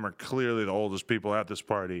 me and him are clearly the oldest people at this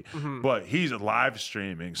party, Mm-hmm. but he's live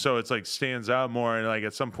streaming. So it's like stands out more. And, like,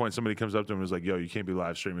 at some point, somebody comes up to him and is like, yo, you can't be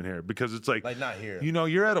live streaming here. Because it's like, Not here. You know,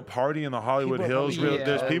 you're at a party in the Hollywood People are Hills. probably-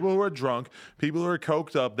 There's Yeah. people who are drunk, people who are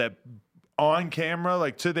coked up that on camera,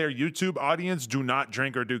 like to their YouTube audience, do not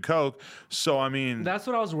drink or do coke. So I mean, That's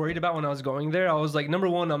what I was worried about when I was going there. I was like, number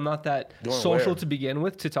one, I'm not that Going social where? to begin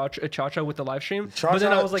with to touch a Cha-Cha with the live stream. Cha-Cha, but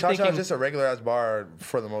then I was like Cha-Cha's thinking, just a regular ass bar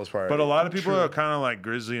for the most part. but a lot of people are kind of like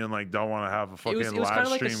grizzly and like don't want to have a fucking it was live kind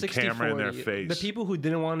of like a stream 60 camera in their 40. face. The people who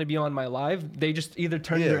didn't want to be on my live, they just either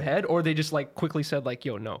turned Yeah. their head or they just like quickly said like,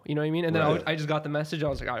 yo, no. You know what I mean? And then Right. I just got the message. I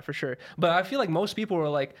was like, all right, for sure. But I feel like most people were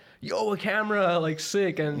like, yo, a camera, like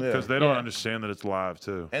sick. And because they don't Yeah. understand that it's live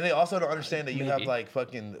too. and they also don't understand that you have Maybe. like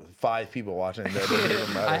fucking 5 people watching. That doesn't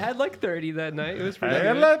even matter. I had like 30 that night. It was pretty I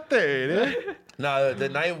good. love that. No, the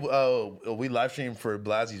night we live streamed for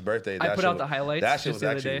Blasie's birthday. I that put shit out the was- highlights That just shit was the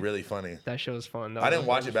other actually day. really funny. That show was fun. I didn't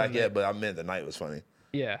watch it back fun yet, day. but I meant the night was funny.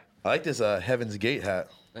 Yeah. I like this Heaven's Gate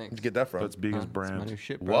hat. Thanks. Where'd you get that from? That's Beacon's That's my new brand.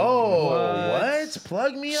 shit, bro. Whoa, what?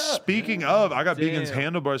 Plug me up. Speaking of, I got Beacon's Damn.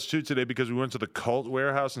 handlebars too today because we went to the Cult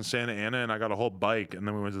warehouse in Santa Ana and I got a whole bike and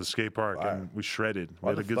then we went to the skate park and we shredded. We Why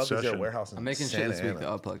had the a good fuck is there a session. warehouse in I'm making Santa shit this week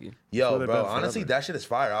Ana? to unplug you. Yo, where they've bro, been honestly, forever. that shit is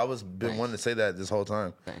fire. I was been wanting to say that this whole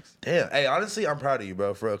time. Thanks. Damn. Hey, honestly, I'm proud of you,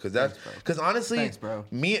 bro, for real. Because honestly, Thanks, bro.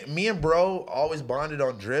 Me and bro always bonded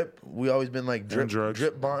on drip. We always been like drugs.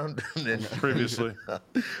 drip bond. And Previously,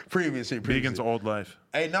 previously. Beacon's old life.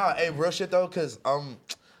 Hey, nah, hey, real shit though, cause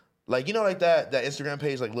like you know, like that Instagram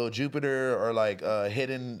page, like Lil Jupiter or like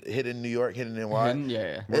hidden New York, hidden NY. Hidden?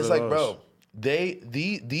 Yeah. It's What are like, bro, those?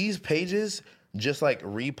 these pages just like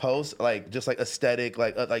repost like just like aesthetic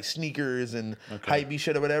like sneakers and hypey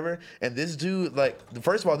shit or whatever. And this dude, like,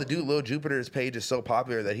 first of all, the dude Lil Jupiter's page is so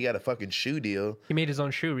popular that he had a fucking shoe deal. He made his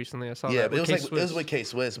own shoe recently. I saw Yeah, that. but it with was K like it was Swiss. with K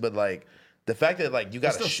Swiss, but like the fact that like you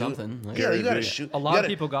got It's a still shoe, something, like- yeah, you got Gary a Vee. shoe. A lot of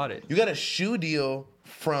people got it. You got a shoe deal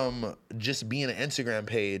from just being an Instagram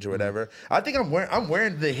page or whatever. I think I'm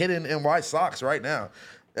wearing the hidden NY socks right now.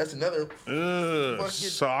 That's another. Ugh,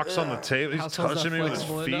 socks on the table. He's Household's touching not me with his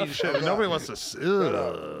flexible feet. enough. Shit. Nobody wants to.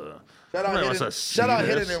 Shout out Nobody wants hidden. to Shout out see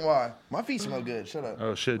hidden this. NY. My feet smell good. Shut up.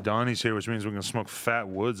 Oh shit, Donnie's here, which means we can smoke fat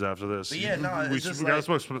woods after this. But yeah, no, we, it's just we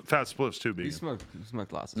gotta like- smoke fat spliffs too, You Beacon.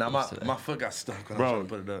 smoked lots of Now spliffs today. my foot got stuck when I was Bro, trying to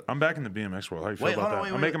put it up. I'm back in the BMX world. How you feel Wait, about hold on, that? wait,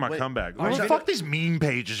 I'm wait, making my wait. comeback. Are you Fuck gonna- these meme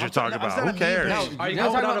pages you're talking no, it's about. not Who a meme cares? page. Are You're you not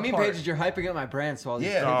going talking out about meme apart? pages. You're hyping up my brand, so I'll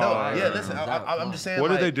Yeah, just no, Oh, yeah. yeah. Listen, I'm just saying.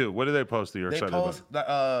 What like, did they do? What did they post that you're They excited post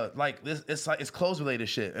about? like this. It's like it's clothes related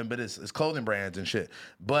shit, but it's clothing brands and shit.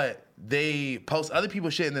 But they post other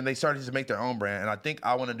people's shit, and then they started to make their own brand. And I think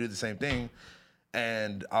I want to do the same thing.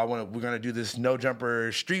 And we're gonna do this no jumper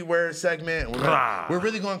streetwear segment. We're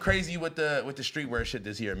really going crazy with the streetwear shit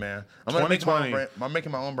this year, man. I'm gonna make my own 2020. brand. I'm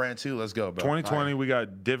making my own brand too. Let's go, bro. 2020, we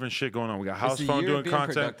got different shit going on. We got House the Phone year doing of being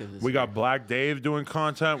content. productive this We got year. Black Dave doing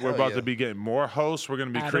content. We're Hell about yeah. to be getting more hosts. We're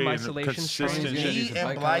gonna be Adam creating Isolation consistent Strains. Yeah. shit. Me some and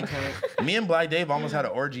bike Black, content. me and Black Dave almost had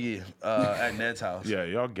an orgy at Ned's house. Yeah,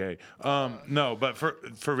 y'all gay. No, but for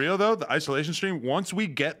real though, the isolation stream. Once we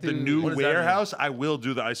get the new what does that mean? warehouse, I will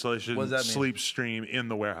do the isolation What does that mean? sleep stream in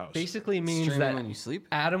the warehouse. Basically means Streaming that when you sleep?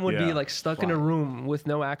 Adam would be Yeah. like stuck in a room with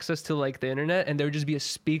no access to like the internet, and there would just be a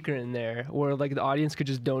speaker in there where like the audience could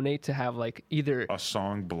just donate to have like either A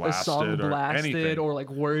song a blasted, song or blasted anything. or like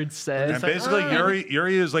words said. and It's like, basically, "Ah."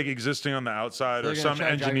 Yuri is like existing on the outside, So or they're gonna some try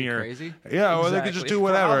to drive you engineer. crazy? Yeah, or they could just Exactly. do For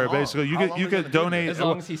whatever. how long? Basically, you How could long you is it could gonna be? donate As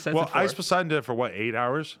long as he says Well, it for. Ice Poseidon did it for what, 8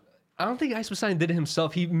 hours? I don't think Ice Poseidon did it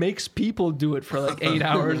himself. He makes people do it for like 8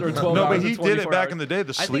 hours or 12 No, hours. but he or did it 24 back hours. in the day,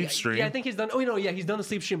 the I sleep think, stream. Yeah, I think he's done. Oh, he's done the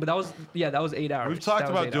sleep stream, but that was 8 hours. We've talked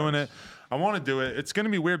That was about 8 doing hours. it. I want to do it. It's going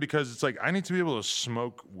to be weird because it's like I need to be able to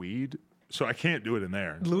smoke weed, so I can't do it in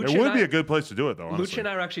there. Lucha It would and be I- a good place to do it, though. Honestly. Lucha and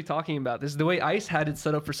I were actually talking about this. The way Ice had it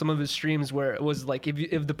set up for some of his streams, where it was like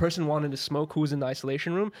if the person wanted to smoke who was in the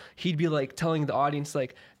isolation room, he'd be like telling the audience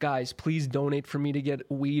like, "Guys, please donate for me to get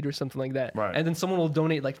weed or something like that." Right. And then someone will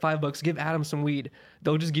donate like $5. Give Adam some weed.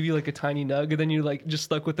 They'll just give you like a tiny nug, and then you're like just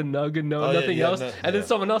stuck with the nug and yeah, nothing yeah, else. no- and then yeah.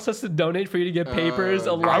 someone else has to donate for you to get papers.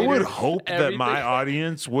 A I lighter, would hope that my everything.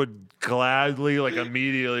 audience would gladly, like,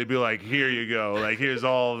 immediately be like, "Here you go. Like, here's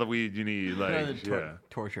all the weed you need." Like, yeah.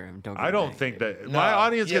 Torture him. Don't. I get don't back. think that No, my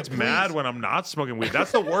audience yeah, gets mad please. when I'm not smoking weed.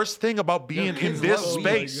 That's the worst thing about being in kids this love weed.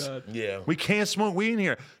 space. Oh my God. Yeah. We can't smoke weed in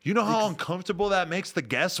here. You know how uncomfortable that makes the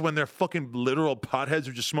guests when they're fucking literal potheads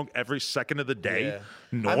who just smoke every second of the day?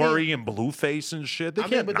 Yeah. Nori and Blueface and shit. They I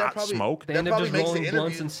mean, can't but that not probably- smoke. They That end up probably just makes the rolling blunts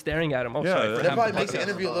interview- and staring at him. Oh, Yeah, sorry for that That having probably to makes cut the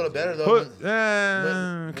that interview a off. little better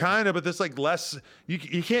though. Kind of, but there's like less.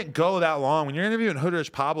 You can't go that long when you're interviewing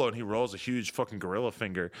Hoodrich Pablo and he rolls a huge fucking gorilla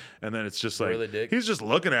finger, and then it's just like Gorilla dick? he's just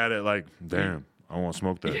looking at it like, damn, I want to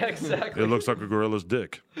smoke that. Yeah, exactly. It looks like a gorilla's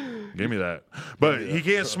dick. Give me that. But he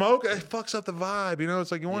can't smoke. It fucks up the vibe. You know,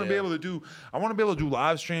 it's like you want to be Yeah. able to do. I want to be able to do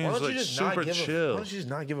live Why streams don't like you just super not give why chill. don't you just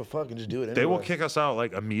not give a fuck and just do it? They will anyway? kick us out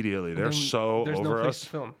like immediately. They're Then so there's over no place us. to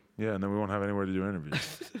film. Yeah, and then we won't have anywhere to do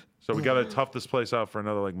interviews. So we got to tough this place out for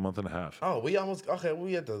another like month and a half. Oh, we almost okay.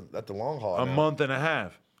 We at the long haul. A now. month and a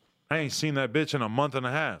half. I ain't seen that bitch in a month and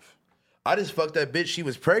a half. I just fucked that bitch. She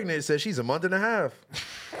was pregnant. It said she's a month and a half.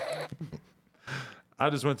 I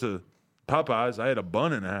just went to Popeyes. I had a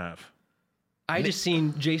bun and a half. I just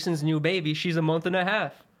seen Jason's new baby. She's a month and a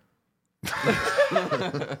half.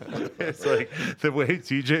 It's like the way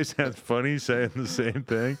TJ sounds funny saying the same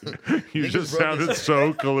thing. You Niggas just broke sounded his-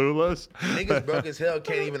 so clueless. Niggas broke as hell.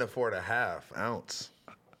 Can't even afford a half ounce.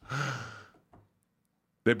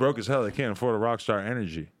 They broke as hell. They can't afford a Rockstar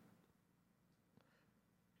Energy.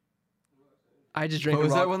 I just drank What a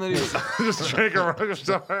was that rock. one that he was? Just drink a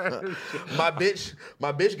Rockstar Energy.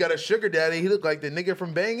 My bitch got a sugar daddy. He looked like the nigga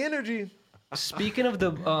from Bang Energy. Speaking of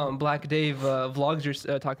the Black Dave vlogs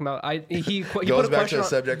you're talking about, he put Goes a back to question the on,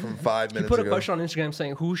 subject from 5 he minutes put a ago. question on Instagram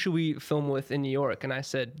saying who should we film with in New York, and I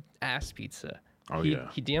said Ass Pizza. Oh, he, yeah.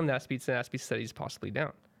 He DM'd Ass Pizza, and Ass Pizza said he's possibly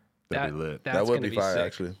down. That'd be lit. That's That would gonna be fire, sick.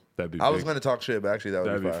 actually. That'd be I was big. going to talk shit, but actually that would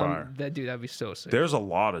That'd be be fire. fire. That dude, that'd be so sick. There's a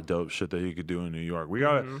lot of dope shit that you could do in New York. We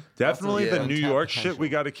got to definitely Yeah. the New Untapped York shit. potential. We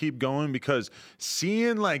got to keep going because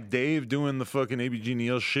seeing like Dave doing the fucking ABG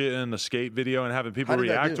Neal shit in the skate video and having people How did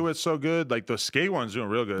that react do? to it so good. Like the skate one's doing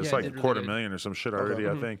real good. It's Yeah, like it a did really quarter good. million or some shit already,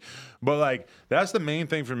 I think. But like that's the main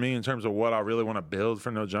thing for me in terms of what I really want to build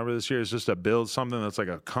for No Jumper this year is just to build something that's like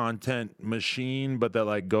a content machine, but that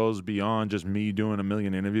like goes beyond just me doing a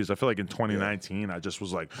million interviews. I feel like in 2019, I just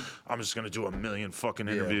was like, I'm just gonna do a million fucking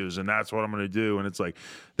interviews, and that's what I'm gonna do. And it's like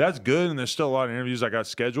that's good, and there's still a lot of interviews I got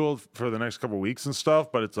scheduled for the next couple weeks and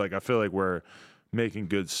stuff. But it's like I feel like we're making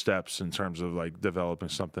good steps in terms of like developing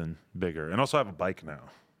something bigger, and also I have a bike now.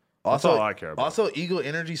 That's all I care about. Also, Eagle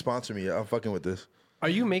Energy sponsor me. I'm fucking with this. Are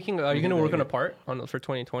you gonna work on a part for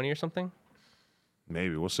 2020 or something?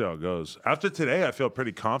 Maybe we'll see how it goes. After today, I feel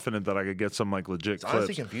pretty confident that I could get some like legit It's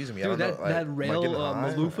honestly clips. confusing me. I Dude, don't that, know. Like, that am I rail getting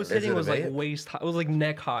high? Maloof was Is hitting it a was like vape? waist high. It was like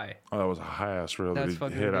neck high. Oh, that was a high ass reel that That's he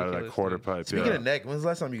fucking hit out of that ridiculous, quarter dude. pipe. Speaking yeah. of neck, when's the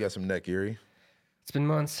last time you got some neck, Erie? It's been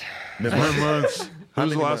months. 9 months. How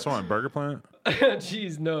Who's the many last months? one? Burger Plant?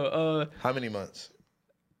 Jeez, no. How many months?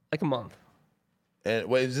 Like a month. And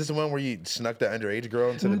wait, is this the one where you snuck that underage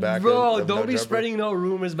girl into the back? Bro, of don't No be Jumper? spreading no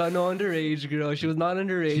rumors about no underage girl. She was not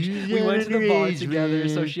underage. She's We went to the bar underage, together,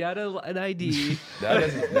 so man. she had an ID.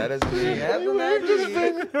 That doesn't mean.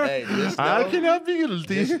 Hey, I cannot be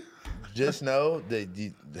guilty. just know that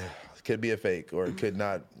you, it could be a fake or it could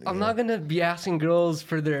not. I'm not gonna be asking girls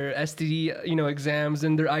for their STD, exams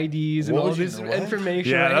and their IDs and What all would you- this what?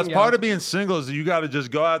 information. Yeah, I that's hang part out. of being single is that you got to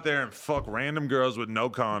just go out there and fuck random girls with no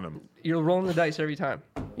condom. You're rolling the dice every time.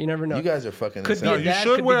 You never know. You guys are fucking Could be No, a insane. you dad, should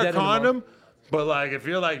could be wear a dead in the month. condom, but like if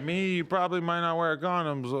you're like me, you probably might not wear a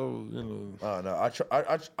condom. So you know. Oh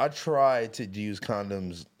no, I try to use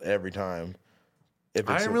condoms every time. If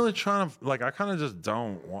I it's ain't a- really trying to like. I kind of just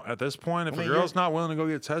don't want at this point. If mean, a girl's not willing to go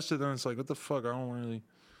get tested, then it's like, what the fuck? I don't really.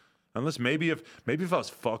 Unless maybe if I was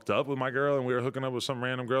fucked up with my girl and we were hooking up with some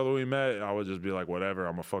random girl that we met, I would just be like, whatever.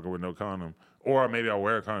 I'm a fucker with no condom, or maybe I'll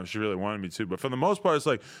wear a condom if she really wanted me to. But for the most part, it's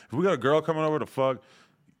like if we got a girl coming over to fuck,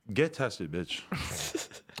 get tested, bitch.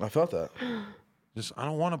 I felt that. I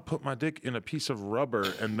don't want to put my dick in a piece of rubber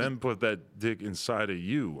and then put that dick inside of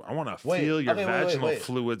you. I want to Wait, feel your okay, wait, vaginal wait.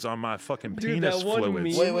 fluids on my fucking Dude, penis that one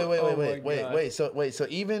fluids. meme- Wait, Oh my God. So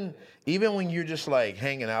even when you're just like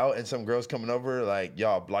hanging out and some girls coming over, like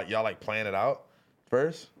y'all plan it out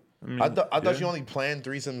first. I thought you only plan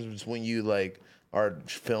threesomes when you like are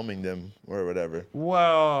filming them or whatever.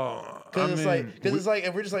 Well, Because it's like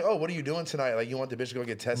if we're just like, oh, what are you doing tonight? Like you want the bitch to go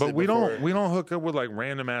get tested. but we before- don't hook up with like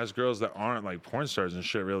random ass girls that aren't like porn stars and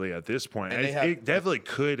shit really at this point. And And it definitely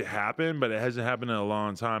could happen, but it hasn't happened in a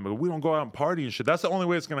long time. But we don't go out and party and shit. That's the only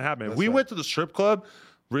way it's gonna happen. If we right. went to the strip club,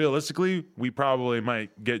 realistically, we probably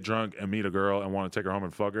might get drunk and meet a girl and want to take her home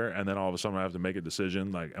and fuck her, and then all of a sudden I have to make a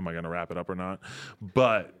decision like, am I gonna wrap it up or not?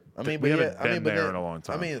 But we haven't been there in a long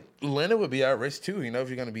time. I mean, Lena would be at risk too. You know, if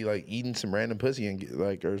you're gonna be like eating some random pussy and get,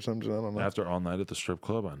 like or something. I don't know. After all night at the strip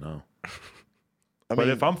club, I know. I But mean,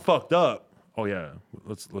 if I'm fucked up, oh yeah,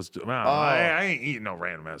 let's do. Man, I ain't eating no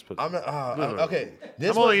random ass pussy. I'm not. Okay,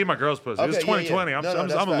 I'm only eating my girl's pussy. It's Okay, yeah, 2020. yeah. I'm No, I'm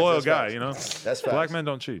that's a facts, loyal that's guy, facts. you know. That's Black facts. men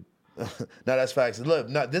don't cheat. No, that's facts. Look,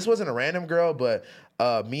 no, this wasn't a random girl, but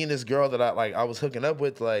me and this girl that I was hooking up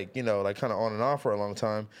with, like, you know, like kind of on and off for a long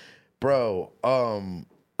time, bro.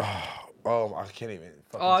 I can't even.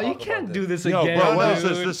 Oh, you talk can't about do this Yo, again. bro, what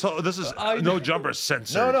dude. is this? This is no jumper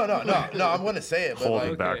censored. No. I'm gonna say it, but Holding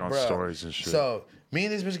like, back on bro, stories and shit. So me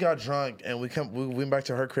and this bitch got drunk, and we went back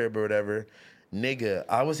to her crib or whatever. Nigga,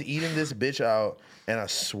 I was eating this bitch out, and I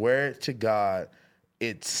swear to God,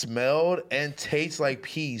 it smelled and tastes like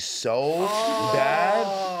pee so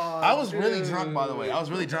bad. I was really drunk, by the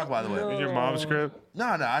way. In your mom's crib? No,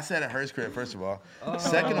 I said at her crib, first of all.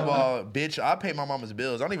 Second of all, bitch, I pay my mama's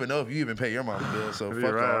bills. I don't even know if you even pay your mama's bills, so You're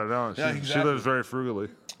fuck right, I off. don't. Yeah, She exactly. lives very frugally.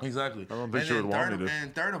 Exactly. I don't think she would want me to.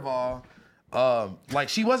 And third of all, like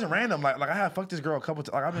she wasn't random. Like I had fucked this girl a couple.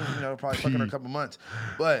 Like I've been, probably fucking her a couple months,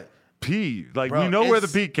 but Pee. Like, Bro, we know where the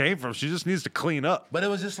it's- pee came from. She just needs to clean up. it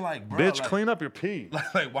was just like, bro, Bitch, like, clean up your pee.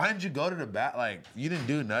 Like, why didn't you go to the bath? Like, you didn't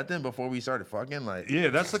do nothing before we started fucking. Like, Yeah,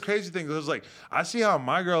 that's the crazy thing. Because, like, I see how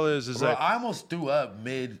my girl is bro, like, I almost threw up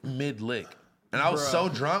mid lick, and I was so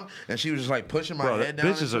drunk, and she was just like pushing my bro, head down.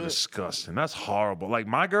 bitches are into it. disgusting. That's horrible. Like,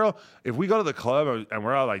 my girl, if we go to the club and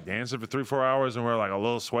we're out, like, dancing for 3-4 hours and we're, like, a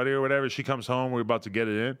little sweaty or whatever, she comes home, we're about to get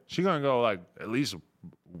it in, she gonna go, like, at least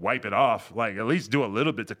wipe it off. Like, at least do a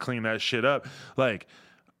little bit to clean that shit up. Like,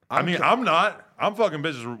 I'm fucking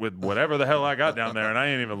bitches with whatever the hell I got down there, and I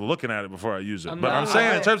ain't even looking at it before I use it. I'm But I'm not.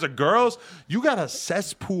 saying, in terms of girls, you got a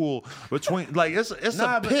cesspool between, like, it's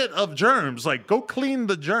Nah, a but- pit of germs. Like, go clean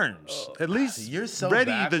the germs. At least You're so ready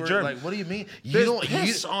backward. the germs. Like, what do you mean? You There's don't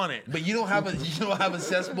piss you, on it. but you don't have a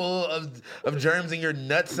cesspool of germs in your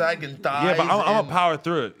nutsack and thighs. Yeah, but I'm and- gonna power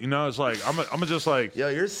through it. You know, it's like I'm just like. Yo,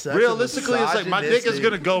 you're such a realistically, it's like my dick is misogynistic-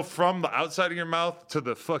 gonna go from the outside of your mouth to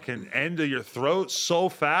the fucking end of your throat so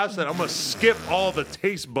fast that I'm gonna skip all the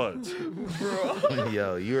taste buds.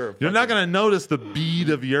 Yo, You're not gonna notice the bead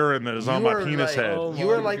of urine that is on my penis head. Oh You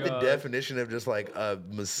are my like God. the definition of just like a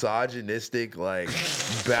misogynistic, like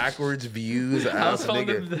backwards views ass found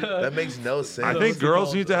nigga. the- That makes no sense. I what's think it girls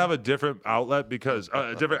called, need to have a different outlet because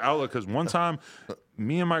one time,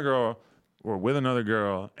 me and my girl were with another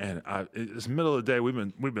girl, and it's the middle of the day.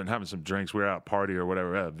 We've been having some drinks. We were at a party or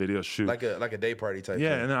whatever, at a video shoot. like a day party type.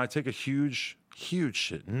 Yeah, thing. and then I take a huge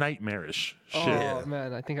shit, nightmarish shit, Oh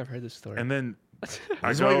man, I think I've heard this story. and then I This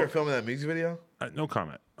is why you go. were filming that music video. No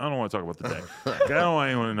comment. I don't want to talk about the day. I don't want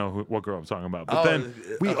anyone to know what girl I'm talking about. But Oh, then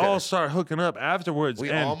we okay. all start hooking up afterwards. We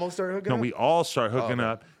and- almost started hooking No, up? we all start hooking okay.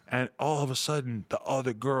 up, and all of a sudden, the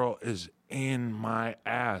other girl is in my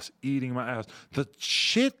ass, eating my ass. The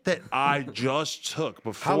shit that I just took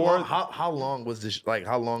before How long was this? Like,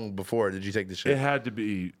 how long before did you take the it shit? had to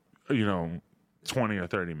be, 20 or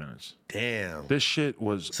 30 minutes. Damn. This shit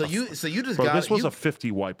was. So you just Bro, got this was you, a 50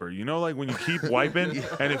 wiper. You know, like when you keep wiping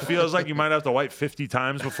and it feels like you might have to wipe 50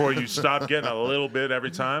 times before you stop getting a little bit every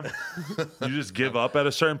time. You just give up at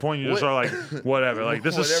a certain point. You just are like, whatever. Like,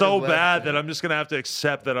 this is so Whatever's left. bad that I'm just going to have to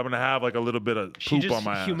accept that I'm going to have like a little bit of she poop just on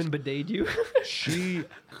my human ass. bidet you.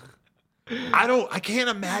 I can't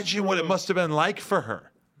imagine what it must have been like for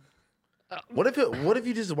her. what if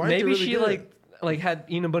you just wiped it Maybe really she good? like had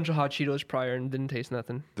eaten a bunch of hot Cheetos prior and didn't taste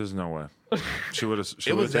nothing. There's no way. She would have.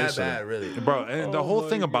 It was that bad, really. Bro, and the Oh whole my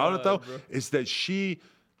thing about it though God, bro. is that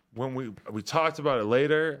when we talked about it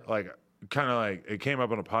later, like kind of like it came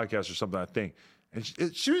up on a podcast or something, I think, and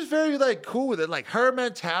she was very like cool with it. Like her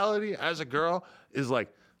mentality as a girl is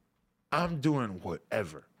like, I'm doing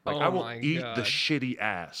whatever. Like Oh I will my eat the God. shitty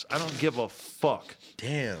ass. I don't give a fuck.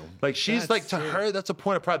 Damn. Like she's That's like to sick. her, that's a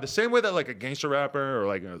point of pride. The same way that like a gangster rapper or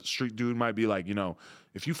like a street dude might be like,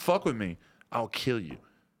 if you fuck with me, I'll kill you.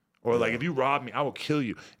 Or like, if you rob me, I will kill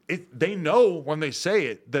you. They know when they say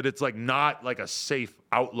it that it's like not like a safe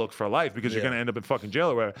outlook for life because you're Yeah. gonna end up in fucking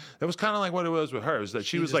jail or whatever. That was kind of like what it was with her. Is that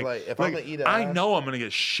she was just like, like, if I'm gonna eat I ass- know I'm gonna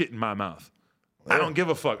get shit in my mouth. I don't give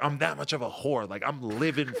a fuck. I'm that much of a whore. Like I'm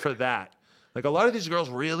living for that. Like a lot of these girls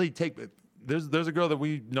really take. There's a girl that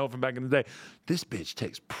we know from back in the day. This bitch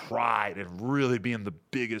takes pride in really being the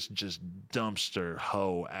biggest just dumpster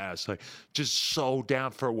hoe ass. Like just so down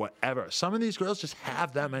for whatever. Some of these girls just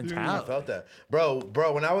have that I mentality. felt that, bro.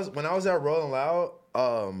 When I was at Rolling Loud,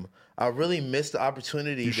 I really missed the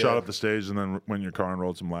opportunity. You shot up the stage and then went in your car and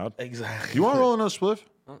rolled some loud. Exactly. You want to roll no spliff?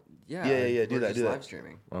 Yeah, Yeah. Do we're that. just Do that. live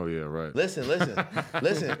streaming. Oh yeah, right. Listen.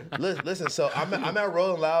 So I'm at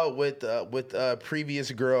Rolling Loud with a previous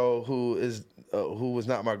girl who was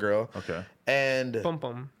not my girl. Okay. And Bum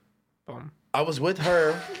bum, bum. I was with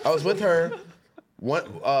her.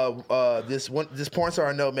 This porn star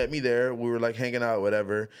I know met me there. We were like hanging out,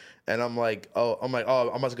 whatever. And I'm like, I'm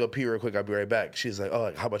about to go pee real quick. I'll be right back. She's like,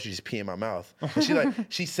 oh, how about you just pee in my mouth? And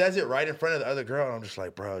she says it right in front of the other girl. And I'm just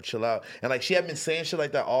like, bro, chill out. And like, she had been saying shit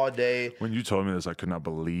like that all day. When you told me this, I could not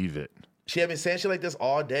believe it. She had been saying shit like this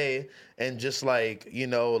all day, and just like,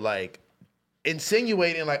 like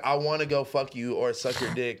insinuating like I want to go fuck you or suck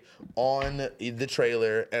your dick on the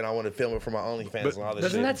trailer, and I want to film it for my OnlyFans and all this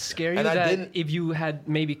Doesn't shit. that scare you And I that didn't- if you had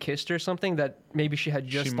maybe kissed her or something that maybe she had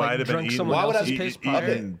just She might like have been drunk eating, someone Why would I else's be piss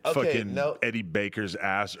eating prior? Okay, fucking no. Eddie Baker's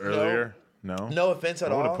ass earlier. No. No offense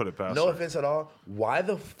at I all. would've put it past No her. offense at all. Why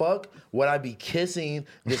the fuck would I be kissing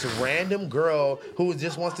this random girl who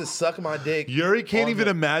just wants to suck my dick? Yuri can't on even the-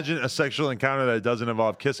 imagine a sexual encounter that doesn't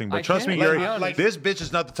involve kissing. But I trust me, can't, Yuri, let's be honest. this bitch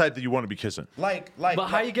is not the type that you want to be kissing. like. But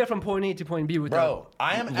how you get from point A to point B with Bro,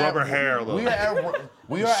 I am Rubber at, hair a little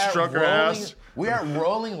we are at Struck her rolling, ass. we are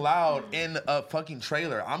rolling loud in a fucking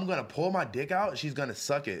trailer. I'm gonna pull my dick out. She's gonna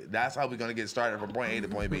suck it. That's how we're gonna get started from point A to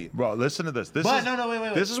point B. Bro, listen to this. This But is, no,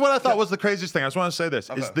 wait. This is what I thought was the craziest thing. I just want to say this: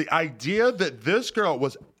 is the idea that this girl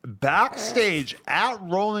was backstage at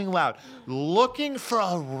Rolling Loud looking for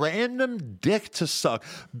a random dick to suck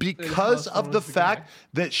because of the fact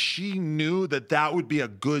that she knew that that would be a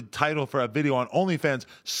good title for a video on OnlyFans,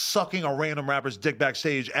 sucking a random rapper's dick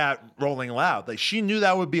backstage at Rolling Loud. Like she knew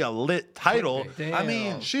that would be a lit title. Damn. I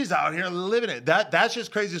mean, she's out here living it. That's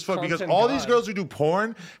just crazy as fuck because Content all these God. girls who do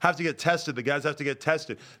porn have to get tested. The guys have to get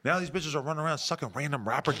tested. Now these bitches are running around sucking random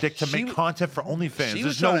rapper dick to make content for OnlyFans. She There's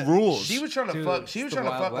was no trying to- rules. She was trying to Dude, fuck. She was it's the trying to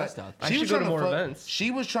Wild fuck. West Like, out there. she I was should go trying to to more fuck. events.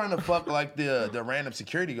 She was trying to fuck like the random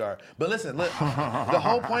security guard. But listen, the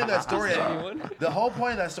whole point of that story. The whole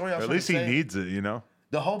point of that story. I was At trying least to he say, needs it, you know?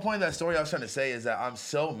 The whole point of that story I was trying to say is that I'm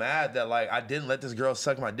so mad that like I didn't let this girl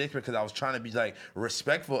suck my dick because I was trying to be like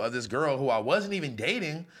respectful of this girl who I wasn't even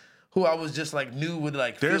dating, who I was just like knew would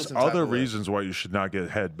like. feel There's some type other of way. reasons why you should not get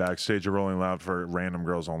head backstage at Rolling Loud for random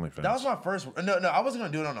girls OnlyFans. That was my first. No, I wasn't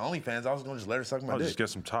gonna do it on the OnlyFans. I was gonna just let her suck my I'll dick. just get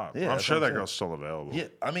some top. Yeah, I'm that's sure what that I'm saying. girl's still available. Yeah,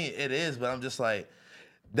 I mean it is, but I'm just like,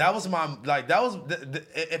 that was my like that was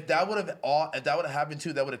if that would have happened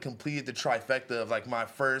too, that would have completed the trifecta of like my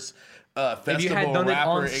first festival If you had done it rapper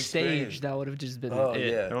on experience. stage, that would have just been Oh it.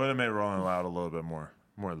 yeah. It would have made Rolling Loud a little bit more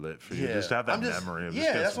lit for you. Yeah. Just to have that I'm just- memory of yeah, just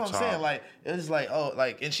getting that's some what I'm top. saying. Like it was like, oh,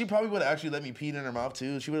 like, and she probably would have actually let me pee in her mouth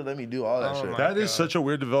too. She would have let me do all that Oh shit. my That is such a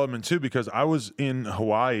weird development too, because I was in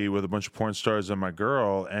Hawaii with a bunch of porn stars and my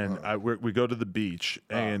girl, and we go to the beach,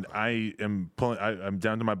 and I am pulling. I'm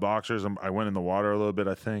down to my boxers. I went in the water a little bit,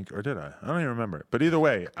 I think, or did I? I don't even remember. But either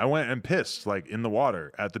way, I went and pissed like in the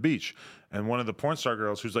water at the beach, and one of the porn star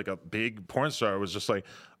girls, who's like a big porn star, was just like,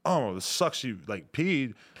 "Oh, this sucks. You like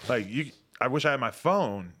peed. Like you." I wish I had my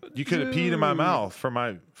phone. You could have peed in my mouth for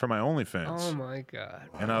my OnlyFans. Oh my god.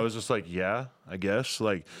 And I was just like, yeah, I guess.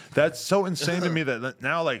 Like, that's so insane to me that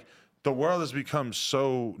now, like, the world has become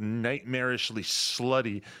so nightmarishly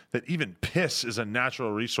slutty that even piss is a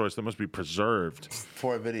natural resource that must be preserved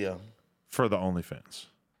For a video. for the OnlyFans.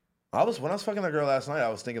 When I was fucking that girl last night, I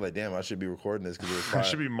was thinking like, damn, I should be recording this because it was I fire.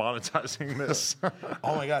 should be monetizing this.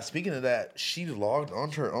 Oh my god! Speaking of that, she logged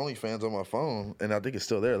onto her OnlyFans on my phone, and I think it's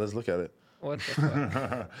still there. Let's look at it. What the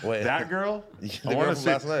fuck? Wait, That girl? The I girl want to from see,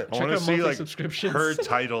 last night. I Check want her to see monthly like subscriptions. her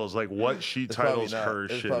titles, like what she It's probably titles not. her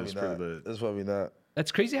It's shit probably is not. for the. It's probably not.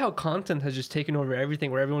 That's crazy how content has just taken over everything.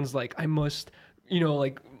 Where everyone's like, I must,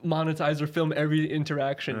 like monetize or film every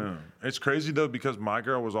interaction. Yeah. It's crazy though because my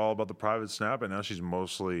girl was all about the private snap, and now she's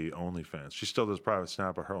mostly OnlyFans. She still does private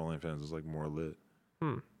snap, but her OnlyFans is like more lit.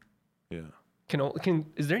 Yeah,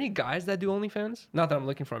 Is there any guys that do OnlyFans? Not that I'm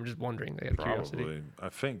looking for. I'm just wondering. Out of curiosity. probably.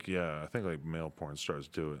 I think like male porn stars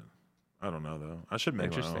do it. I don't know though. I should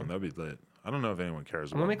make my Interesting. own. That'd be lit. I don't know if anyone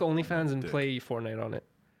cares. I'm gonna about make OnlyFans and dick. play Fortnite on it.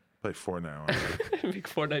 Play Fortnite on Big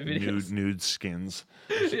Fortnite videos. nude skins.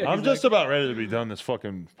 Yeah, I'm just exactly. about ready to be done this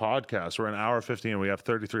fucking podcast. We're an hour 15. We have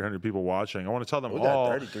 3,300 people watching. I want to tell them We got all,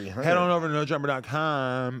 3,300. head on over to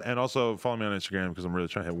nojumper.com and also follow me on Instagram because I'm really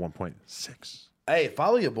trying to hit 1.6. Hey,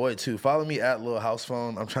 follow your boy too. Follow me at Lil House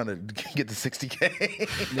Phone. I'm trying to get to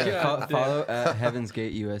 60K. Yeah, God damn. follow at Heaven's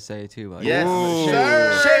Gate USA too. Like, Yes, Ooh.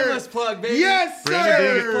 sir. Shameless plug, baby. Yes,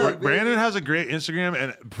 sir. Brandon has a great Instagram,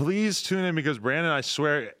 and please tune in because Brandon, I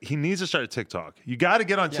swear, he needs to start a TikTok. You got to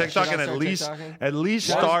get on Yeah, TikTok should I and at start least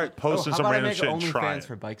TikToking? start posting how some about random I make shit and try OnlyFans it.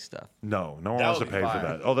 for bike stuff? No one That wants to would be pay for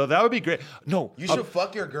fire. that. Although that would be great. No, You should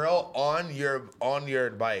fuck your girl on your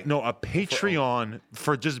bike. No, a Patreon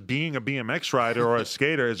for just being a BMX rider or a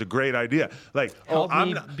skater is a great idea. Like, Help I'm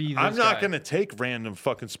me not, be I'm this not guy. gonna take random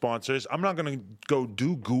fucking sponsors. I'm not gonna go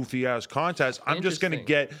do goofy ass contests. I'm just gonna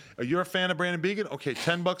Interesting. get. You're a fan of Brandon Beacon? Okay,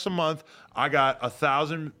 $10 a month. I got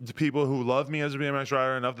 1,000 people who love me as a BMX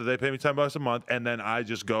rider enough that they pay me $10 a month, and then I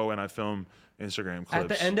just go and I film Instagram clips. At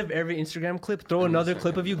the end of every Instagram clip, throw another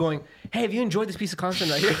clip of you going, "Hey, have you enjoyed this piece of content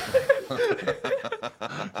right here?"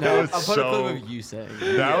 No, was I'll put a so- clip of you saying.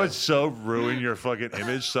 That would so ruin your fucking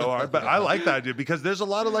image so hard. But I like that idea because there's a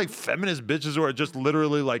lot of like feminist bitches who are just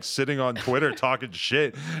literally like sitting on Twitter talking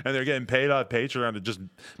shit and they're getting paid on Patreon to just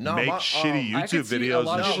No, make my- shitty I YouTube could see a videos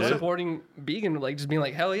lot and of people shit. supporting Vegan, like just being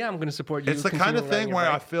like, "Hell yeah, I'm going to support you." It's the kind of continue thing riding where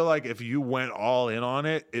your I bike." feel like if you went all in on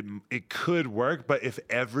it, it could work. But if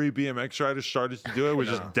every BMX rider started to do it, which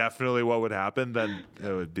is definitely what would happen, then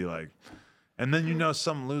it would be like. And then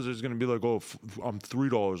some loser's gonna be like, "Oh, I'm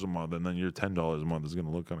 $3 a month," and then your $10 a month is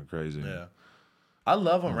gonna look kind of crazy. Yeah. I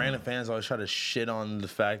love when random fans always try to shit on the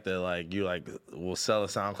fact that like you like will sell a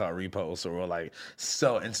SoundCloud repost or will like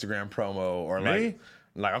sell Instagram promo or Me?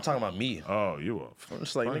 like I'm talking about me. Oh, you will. I'm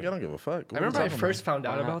just like, nigga, I don't give a fuck. I remember I first found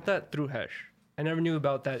out about that through Hesh. I never knew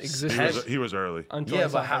about that existence He was early. until I Yeah,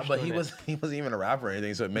 saw but Hesh but doing he it. wasn't even a rapper or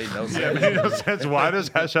anything, so it made no sense. It made no sense. Why does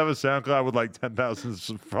Hesh have a SoundCloud with like 10,000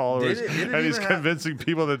 followers, Did it and he's even have- convincing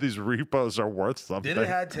people that these reposts are worth something? Did it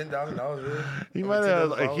have $10,000 really? He Or might have. 10,000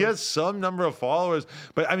 Like, he followers? has some number of followers,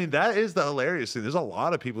 but I mean that is the hilarious thing. There's a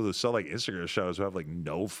lot of people who sell like Instagram shows who have like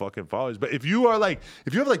no fucking followers. But if you have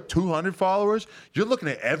like 200 followers, you're looking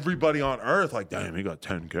at everybody on Earth like, damn, he got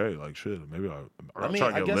 10K. Like shit, maybe I'll try to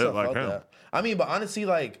I get guess lit I like felt him. that. I mean, but honestly,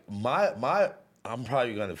 like my I'm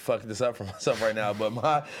probably gonna fuck this up for myself right now, but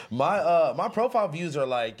my profile views are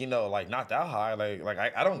like, like not that high. Like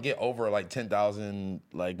I don't get over like 10,000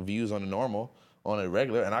 like views on a normal on a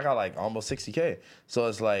regular, and I got like almost 60K. So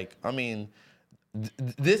it's like, I mean,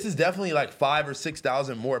 this is definitely like 5,000 or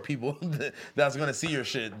 6,000 more people that's gonna see your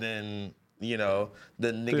shit than the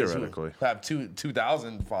niggas Theoretically. who have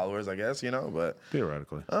 2,000 followers, I guess, but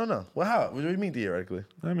Theoretically, I don't know. Well, how? What do you mean theoretically?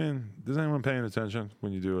 I mean, is anyone paying attention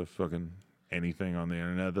when you do a fucking anything on the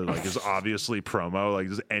internet that like is obviously promo? Like,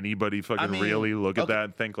 does anybody fucking mean, really look at okay. that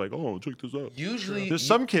and think like, oh, check this out? Usually, There's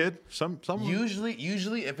some kid, some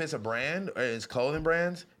Usually, if it's a brand or it's clothing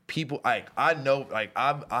brands, people I know like I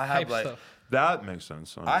have Hype like stuff. that makes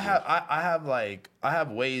sense. I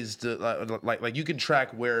have ways to like you can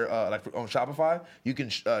track where like on Shopify you can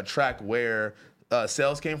track where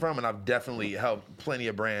sales came from, and I've definitely helped plenty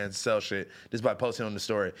of brands sell shit just by posting on the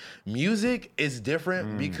story. Music is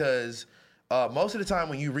different because most of the time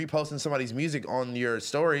when you reposting somebody's music on your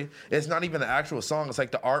story, it's not even the actual song. It's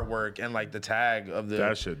like the artwork and like the tag of the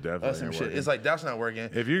That shit definitely some ain't shit. working. It's like that's not working.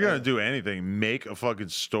 If you're gonna do anything, make a fucking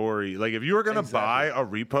story. Like if you were gonna buy a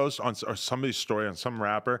repost on or somebody's story on some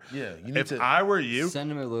rapper, Yeah, you need if to I were you,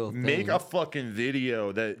 Send him a little make thing. a fucking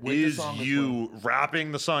video that With the is song as you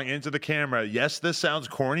rapping the song into the camera. Yes, this sounds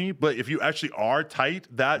corny, but if you actually are tight,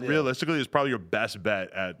 that realistically is probably your best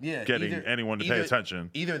bet at getting anyone to pay attention.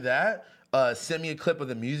 Either that, send me a clip of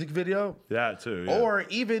the music video. That too. Yeah. Or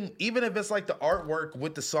even if it's like the artwork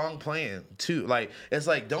with the song playing too. Like it's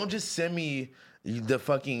like don't just send me the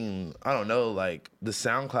fucking I don't know like the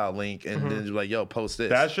SoundCloud link and then you're like yo post this.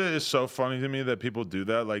 That shit is so funny to me that people do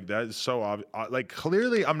that. Like that is so obvious. Like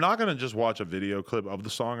clearly, I'm not gonna just watch a video clip of the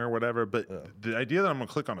song or whatever. But the idea that I'm gonna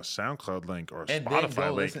click on a SoundCloud link or a And then Spotify go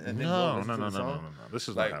link, listen- and then go no, listen no, to no, the no, no, no, song. no. This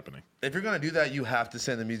is Like, not happening. If you're gonna do that, you have to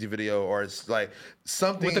send the music video or it's like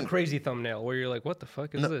something with a crazy thumbnail where you're like, "What the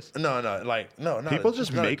fuck is this?" No, People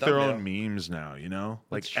just not a make their own thumbnail. memes now. You know,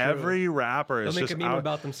 like That's true. every rapper They'll is make just a meme out.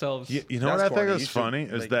 about themselves. You know what That's I think corny. is You should funny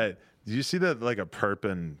is make- that. Do you see that like a Perp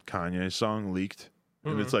and Kanye song leaked?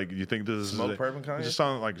 And it's like, you think this Smoke is Perp and Kanye? it just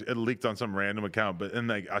sounded like it leaked on some random account, but and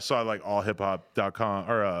like I saw like allhiphop.com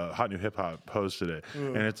or Hot New Hip Hop posted it,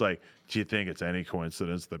 and it's like, do you think it's any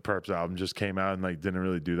coincidence that Perp's album just came out and like didn't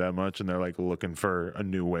really do that much, and they're like looking for a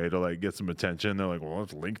new way to like get some attention? They're like, well,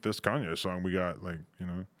 let's link this Kanye song we got, like, you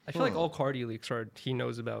know. I feel like all Cardi leaks are he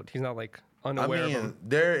knows about. He's not like I unaware of mean, them.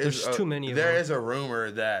 there's too many of There them. is a rumor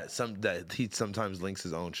that he sometimes links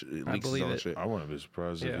his own leaks his believe own it. shit. I wouldn't be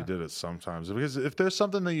surprised if Yeah. he did it sometimes, because if there's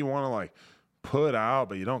something that you want to like put out,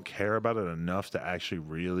 but you don't care about it enough to actually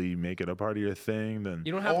really make it a part of your thing, then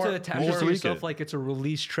You don't have Or- to attach or it to leak yourself it. like it's a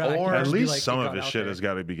release track. Or You at just be least like, some it of got his out shit there. has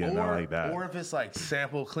got to be getting out like that. Or if it's like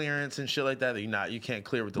sample clearance and shit like that you can't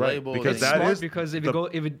clear with the Right, label. because It's then- that smart is because if the-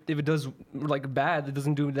 if it does like bad, it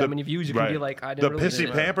doesn't do that many views. You can be like, I the didn't really Pissy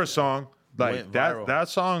do Pamper song. Like Went viral. that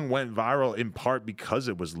song went viral in part because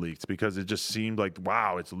it was leaked, because it just seemed like,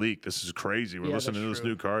 wow, it's leaked. This is crazy. We're Yeah, listening to that's this true.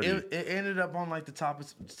 new Cardi. it ended up on like the top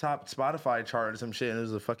Spotify chart or some shit, and it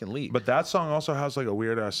was a fucking leak. But that song also has like a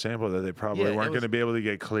weird ass sample that they probably Yeah, it weren't was- going to be able to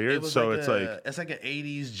get cleared. So it's it's like an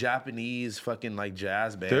 '80s Japanese fucking like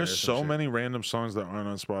jazz band. there's or some so shit. many random songs that aren't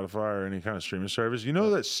on Spotify or any kind of streaming service. You know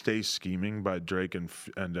that "Stay Scheming" by Drake and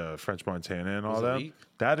French Montana and all Was it that. leaked?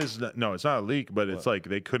 That is no, it's not a leak, but it's like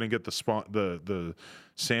they couldn't get the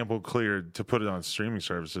sample cleared to put it on streaming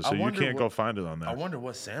services, so I you wonder can't go what- find it on there. I wonder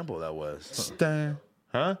what sample that was. Stay,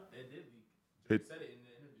 huh? It did leak. Drake It- said it in the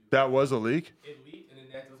interview. That was a leak. It leaked, and then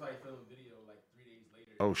that's why he filmed the video like 3 days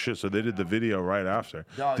later. Oh shit! So they did the video right after.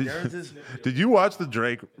 Dog, Did, there's this. did you watch the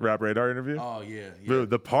Drake Rap Radar interview? Oh yeah, yeah. Dude,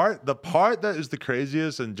 the part that is the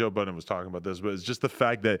craziest, and Joe Budden was talking about this, but it's just the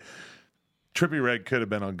fact that Trippie Redd could have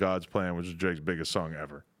been on God's Plan, which is Drake's biggest song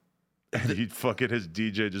ever. And he fucking his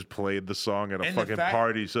DJ just played the song at a And the fucking fact-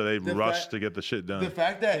 party, so they the rushed fact- to get the shit done. The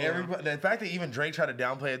fact that even Drake tried to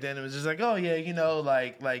downplay it, then it was just like, oh yeah, you know,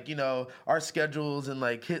 like you know, our schedules and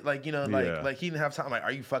like hit, like you know, Yeah. like he didn't have time. Like,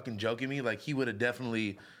 are you fucking joking me? Like he would have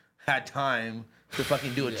definitely had time to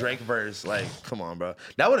fucking do a Drake verse. Like, come on, bro,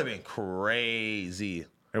 that would have been crazy.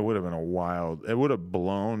 It would have been it would have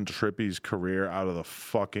blown Trippie's career out of the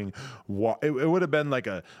fucking it would have been like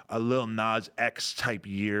a Lil Nas X type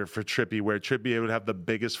year for Trippie, where Trippie would have the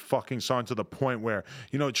biggest fucking song to the point where,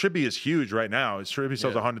 you know, Trippie is huge right now. Trippie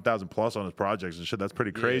sells 100,000 plus on his projects and shit. That's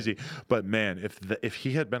pretty crazy. But man, if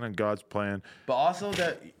he had been on God's Plan, But also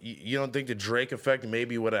that you don't think the Drake effect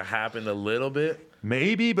maybe would have happened a little bit.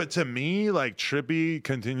 maybe, but to me, like Trippie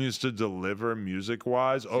continues to deliver music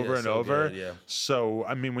wise over and so over. good, yeah. So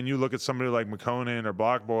I mean, when you look at somebody like McConan or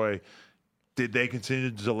Block Boy, did they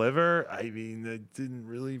continue to deliver? I mean, it didn't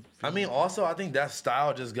really. I mean, also I think that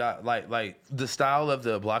style just got like the style of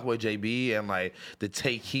the Blockboy JB and like the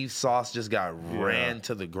Take Heath sauce just got ran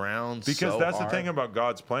to the ground. Because so that's hard. the thing about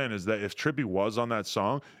God's Plan, is that if Trippie was on that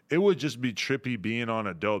song, it would just be Trippie being on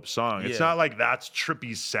a dope song. It's Yeah. not like that's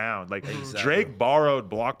Trippie's sound. Like Exactly. Drake borrowed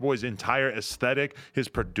Block Boy's entire aesthetic, his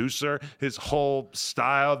producer, his whole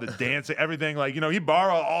style, the dancing, everything. Like, you know, he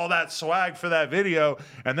borrowed all that swag for that video,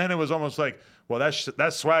 and then it was almost like, well,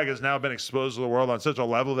 that swag has now been exposed to the world on such a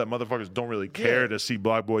level that motherfuckers don't really care Yeah. to see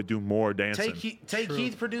Block Boy do more dancing. Take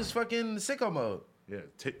Heath produced fucking Sicko Mode. Yeah,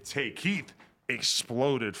 Take Heath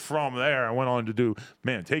exploded from there and went on to do,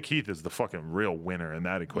 man, Take Heath is the fucking real winner in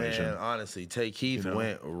that equation. Man, honestly, Take Heath know?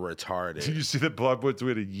 went retarded. Did you see that Block Boy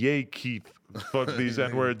tweeted, yay, Keith, fuck these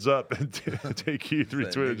N-words up, and Take Heath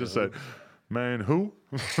retweeted, just said, man, who?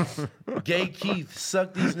 Gay Keith,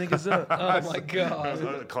 suck these niggas up. Oh my god.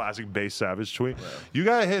 A classic Bass Savage tweet. You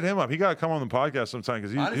gotta hit him up. He gotta come on the podcast sometime,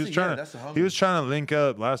 because he Honestly, was yeah, trying that's the homie. he was trying to link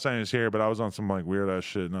up last time he was here, but I was on some like weird ass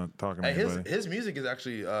shit, not talking to Hey, anybody. his music is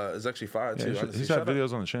actually fire too. honestly. He's Shout had out.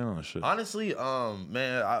 videos on the channel and shit. Honestly,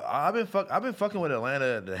 man, I've been fucking with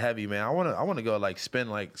Atlanta the heavy, man. I wanna go like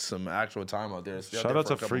spend like some actual time out there. Stay Shout there out for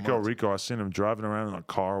to a couple Frico months. Rico. I seen him driving around in a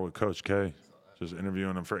car with Coach K, just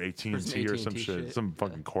interviewing him for AT&T or AT&T some shit. shit. Some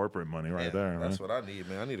fucking corporate money right Yeah, there, that's man. what I need,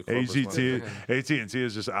 man. I need a corporate money. AT&T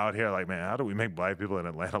is just out here like, man, how do we make black people in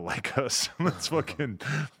Atlanta like us? Let's fucking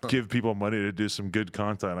give people money to do some good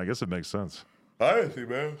content. I guess it makes sense. Honestly,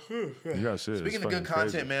 man. You gotta see it. Speaking It's of good fucking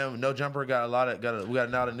content, crazy. man, No Jumper got we got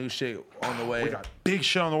a lot of new shit on the way. We got big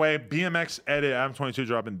shit on the way. BMX edit Adam 22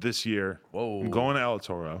 dropping this year. Whoa. I'm going to El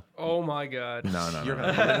Toro. Oh my god. No. You're No.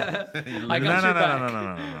 gonna, I got your back.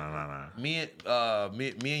 No.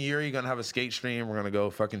 me and Yuri gonna have a skate stream. We're gonna go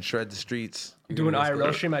fucking shred the streets. Do an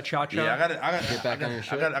IRL stream at Cha Cha. Yeah, I gotta Get back on your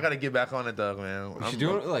shit. I gotta get back on it though, man. You should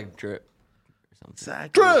do it with like drip or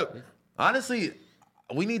something. Exactly. Honestly,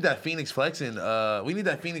 We need that Phoenix flexing. We need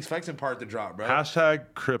that Phoenix flexing part to drop, bro. Hashtag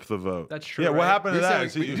Crip the vote. That's true, Yeah, what right? happened to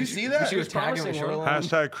that? Did you see that? She was tagging the promising one. shoreline.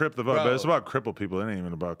 Hashtag Crip the vote, Bro. but it's about crippled people. It ain't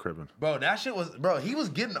even about cripping. Bro, that shit was. Bro, he was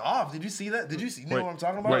getting off. Did you see that? Did you see? You know what I'm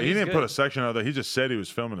talking about? Wait, he He's didn't good. put a section out there. He just said he was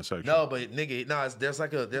filming a section. No, but nigga, no.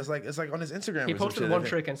 It's like on his Instagram. He or some posted shit, one I think.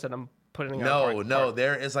 trick and said, "I'm putting out." No,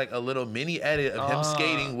 there is like a little mini edit of him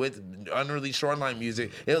skating with unreleased Shoreline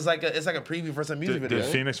music. It's like a preview for some music Did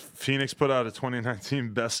video. Phoenix put out a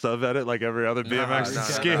 2019 best of edit like every other BMX nah,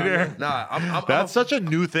 skater? Nah, I'm That's such a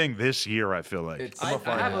new thing this year. I feel like It's- I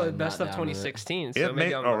have a not best of down with it. 2016. So it maybe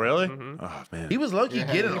may. I'm Oh wrong. really? Mhm. Oh man. He was low-key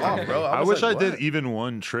getting yeah. off, bro. I was wish like, I did what? even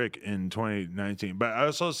one trick in 2019, but I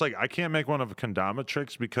also it's like I can't make one of kendama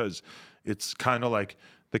tricks because it's kind of like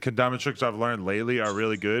the kendama tricks I've learned lately are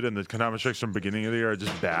really good, and the kendama tricks from the beginning of the year are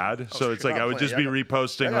just bad. So it's like stop I would just be playing. Y'all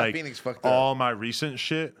reposting got like Phoenix fucked up. all my recent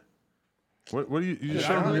shit. What do you I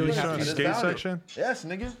showing don't me really showing have to. skate Just found it. section? Yes,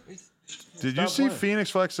 nigga. Did you Stop see playing. Phoenix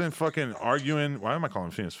flexing fucking arguing? Why am I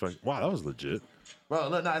calling Phoenix flex? Wow, that was legit. Bro,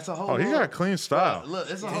 look, nah, it's a whole. Oh, he little- got a clean style. Look,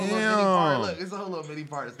 it's a whole little mini part. Damn. Look, it's a whole little mini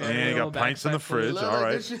part. And he Little got pints in the backside fridge. flip. All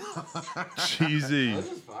right, This shit- cheesy.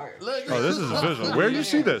 Fire. Look, Oh, this is official. Where you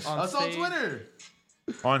see this? It's on stage. Twitter.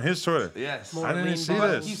 On his Twitter. Yes. More I didn't lean see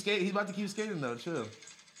back. this. He's about to keep skating though. Chill,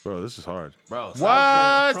 Bro, this is hard. bro. What?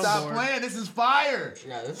 Stop playing. This is fire.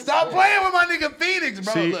 Yeah, this is Stop fire. playing with my nigga Phoenix,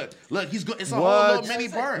 bro. See- look. He's good. It's a What? whole little mini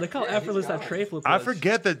part. Look how effortless that tray flip I was.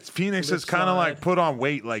 forget that Phoenix has Lip kind of like slide. put on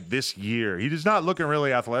weight like this year. He is not looking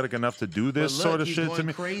really athletic enough to do this But look, sort of he's shit to going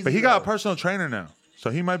me. crazy, But he got a though. personal trainer now, so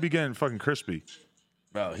he might be getting fucking crispy.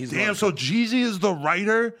 Bro, he's Damn, going- so Jeezy is the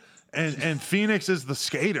writer and Phoenix is the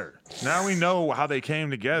skater. Now we know how they came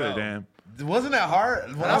together, Bro. damn. Wasn't that hard?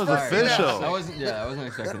 When That I was first seen that, official. I wasn't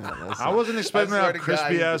expecting that. That's I wasn't expecting I to swear have to God,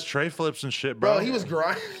 crispy he- ass tray flips and shit, bro. bro, he was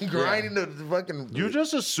grinding the fucking. You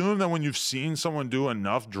just assume that when you've seen someone do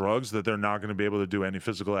enough drugs that they're not going to be able to do any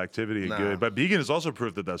physical activity Nah. good. But Began is also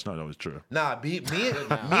proof that that's not always true. Nah, me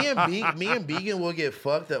and Began will get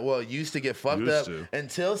fucked up. Well, used to get fucked Used up to.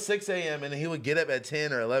 until 6 a.m. and then he would get up at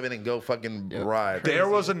 10 or 11 and go fucking ride. There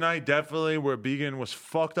was a night definitely where Began was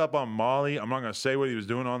fucked up on Molly. I'm not gonna say what he was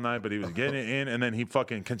doing all night, but he was getting it in, and then he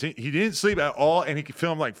fucking continued. He didn't sleep at all, and he could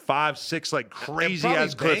film like 5, 6 like crazy And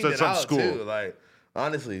ass probably clips banged at it some out, school. too. Like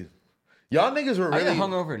honestly, y'all niggas were I really. get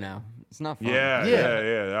hungover now. It's not fun. Yeah.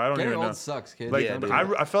 I don't Getting even know. old sucks, kid. Like Yeah, dude.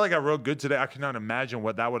 I felt like I rode good today. I cannot imagine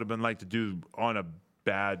what that would have been like to do on a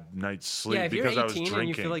bad night's sleep Yeah, if you're because I was 18 drinking. and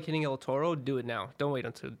you feel like hitting El Toro, do it now. Don't wait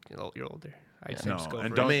until you're older. I'd say no, just go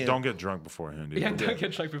and for it. don't get drunk beforehand. Yeah, Either. don't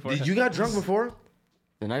get drunk before. Did you got drunk before?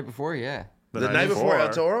 The night before, yeah. The night before El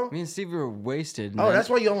Toro? Me and Steve were wasted. Oh, that's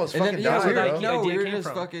why you almost And then, fucking yeah, died, we bro. were, no, idea we were came just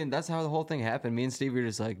from? fucking. That's how the whole thing happened. Me and Steve were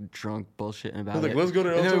just like drunk bullshitting about was it. like, "Let's go to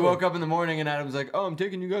El And then we Toro." woke up in the morning and Adam's like, "Oh, I'm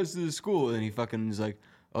taking you guys to the school." And he fucking was like,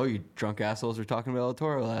 "Oh, you drunk assholes were talking about El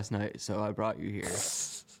Toro last night, so I brought you here."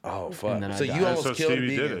 Oh fuck! then I So died. you almost So killed Stevie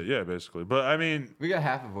Began. did it, yeah, basically. But I mean, We got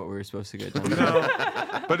half of what we were supposed to get done.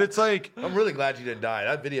 but it's like, I'm really glad you didn't die.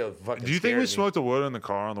 That video fucking. do you think scared we me. smoked a wood in the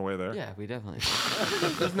car on the way there? Yeah, we definitely.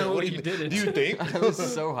 There's no What way do you did it. Do you think? I was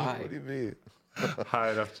so high. What do you mean?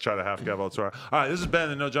 I'd have to try to half gab El Toro. All right, this has been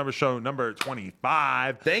the No Jumper Show number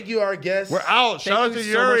 25. Thank you, our guest. We're out. Shout out Thank to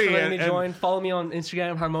you so much Yuri. for letting me join. Follow me on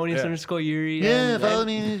Instagram, harmonious_Yuri.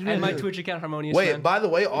 And my Twitch account, harmonious. Wait, man. by the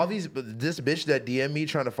way, all these this bitch that DM me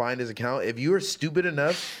trying to find his account. If you are stupid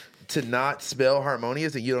enough to not spell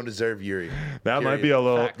harmonious, then you don't deserve Yuri. That might Period. be a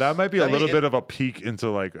little. Facts. That might be I a mean, little it- bit of a peek into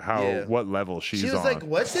like how Yeah. what level she's She was on. like,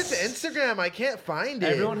 "What's his Instagram? I can't find it."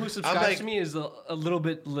 Everyone who I'm subscribes like, to me is a little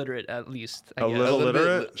bit literate, at least. I a guess. little A little bit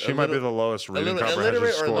literate. li- She a might be little- the lowest reading little comprehension illiterate or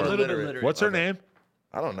a score. little little bit literate? literate. What's her Okay. name?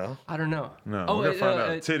 I don't know. I don't know. No, Oh, we're gonna find out.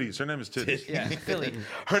 uh, Titties. Her name is Titties. Yeah, Philly.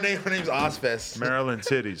 Her name's Ozfest. Maryland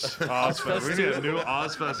Titties. Ozfest. We need a new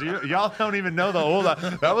Ozfest. Y'all don't even know the old.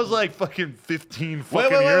 That was like fucking 15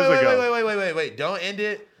 fucking years ago. Wait. Don't end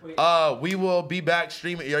it. We will be back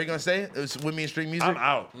streaming. Are you gonna stay? It's with me and stream music. I'm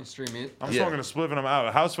out. You stream it. I'm Yeah. smoking a spliff and I'm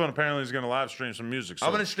out. House Fun apparently is gonna live stream some music. So.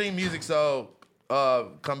 I'm gonna stream music, so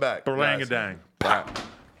come back. Baranga guys. dang.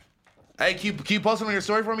 Hey, can you post on your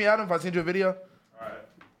story for me, Adam? If I send you a video, All right.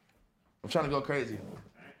 I'm trying to go crazy.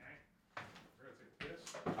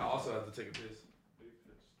 I also have to take a piss.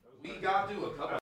 We got to do a couple.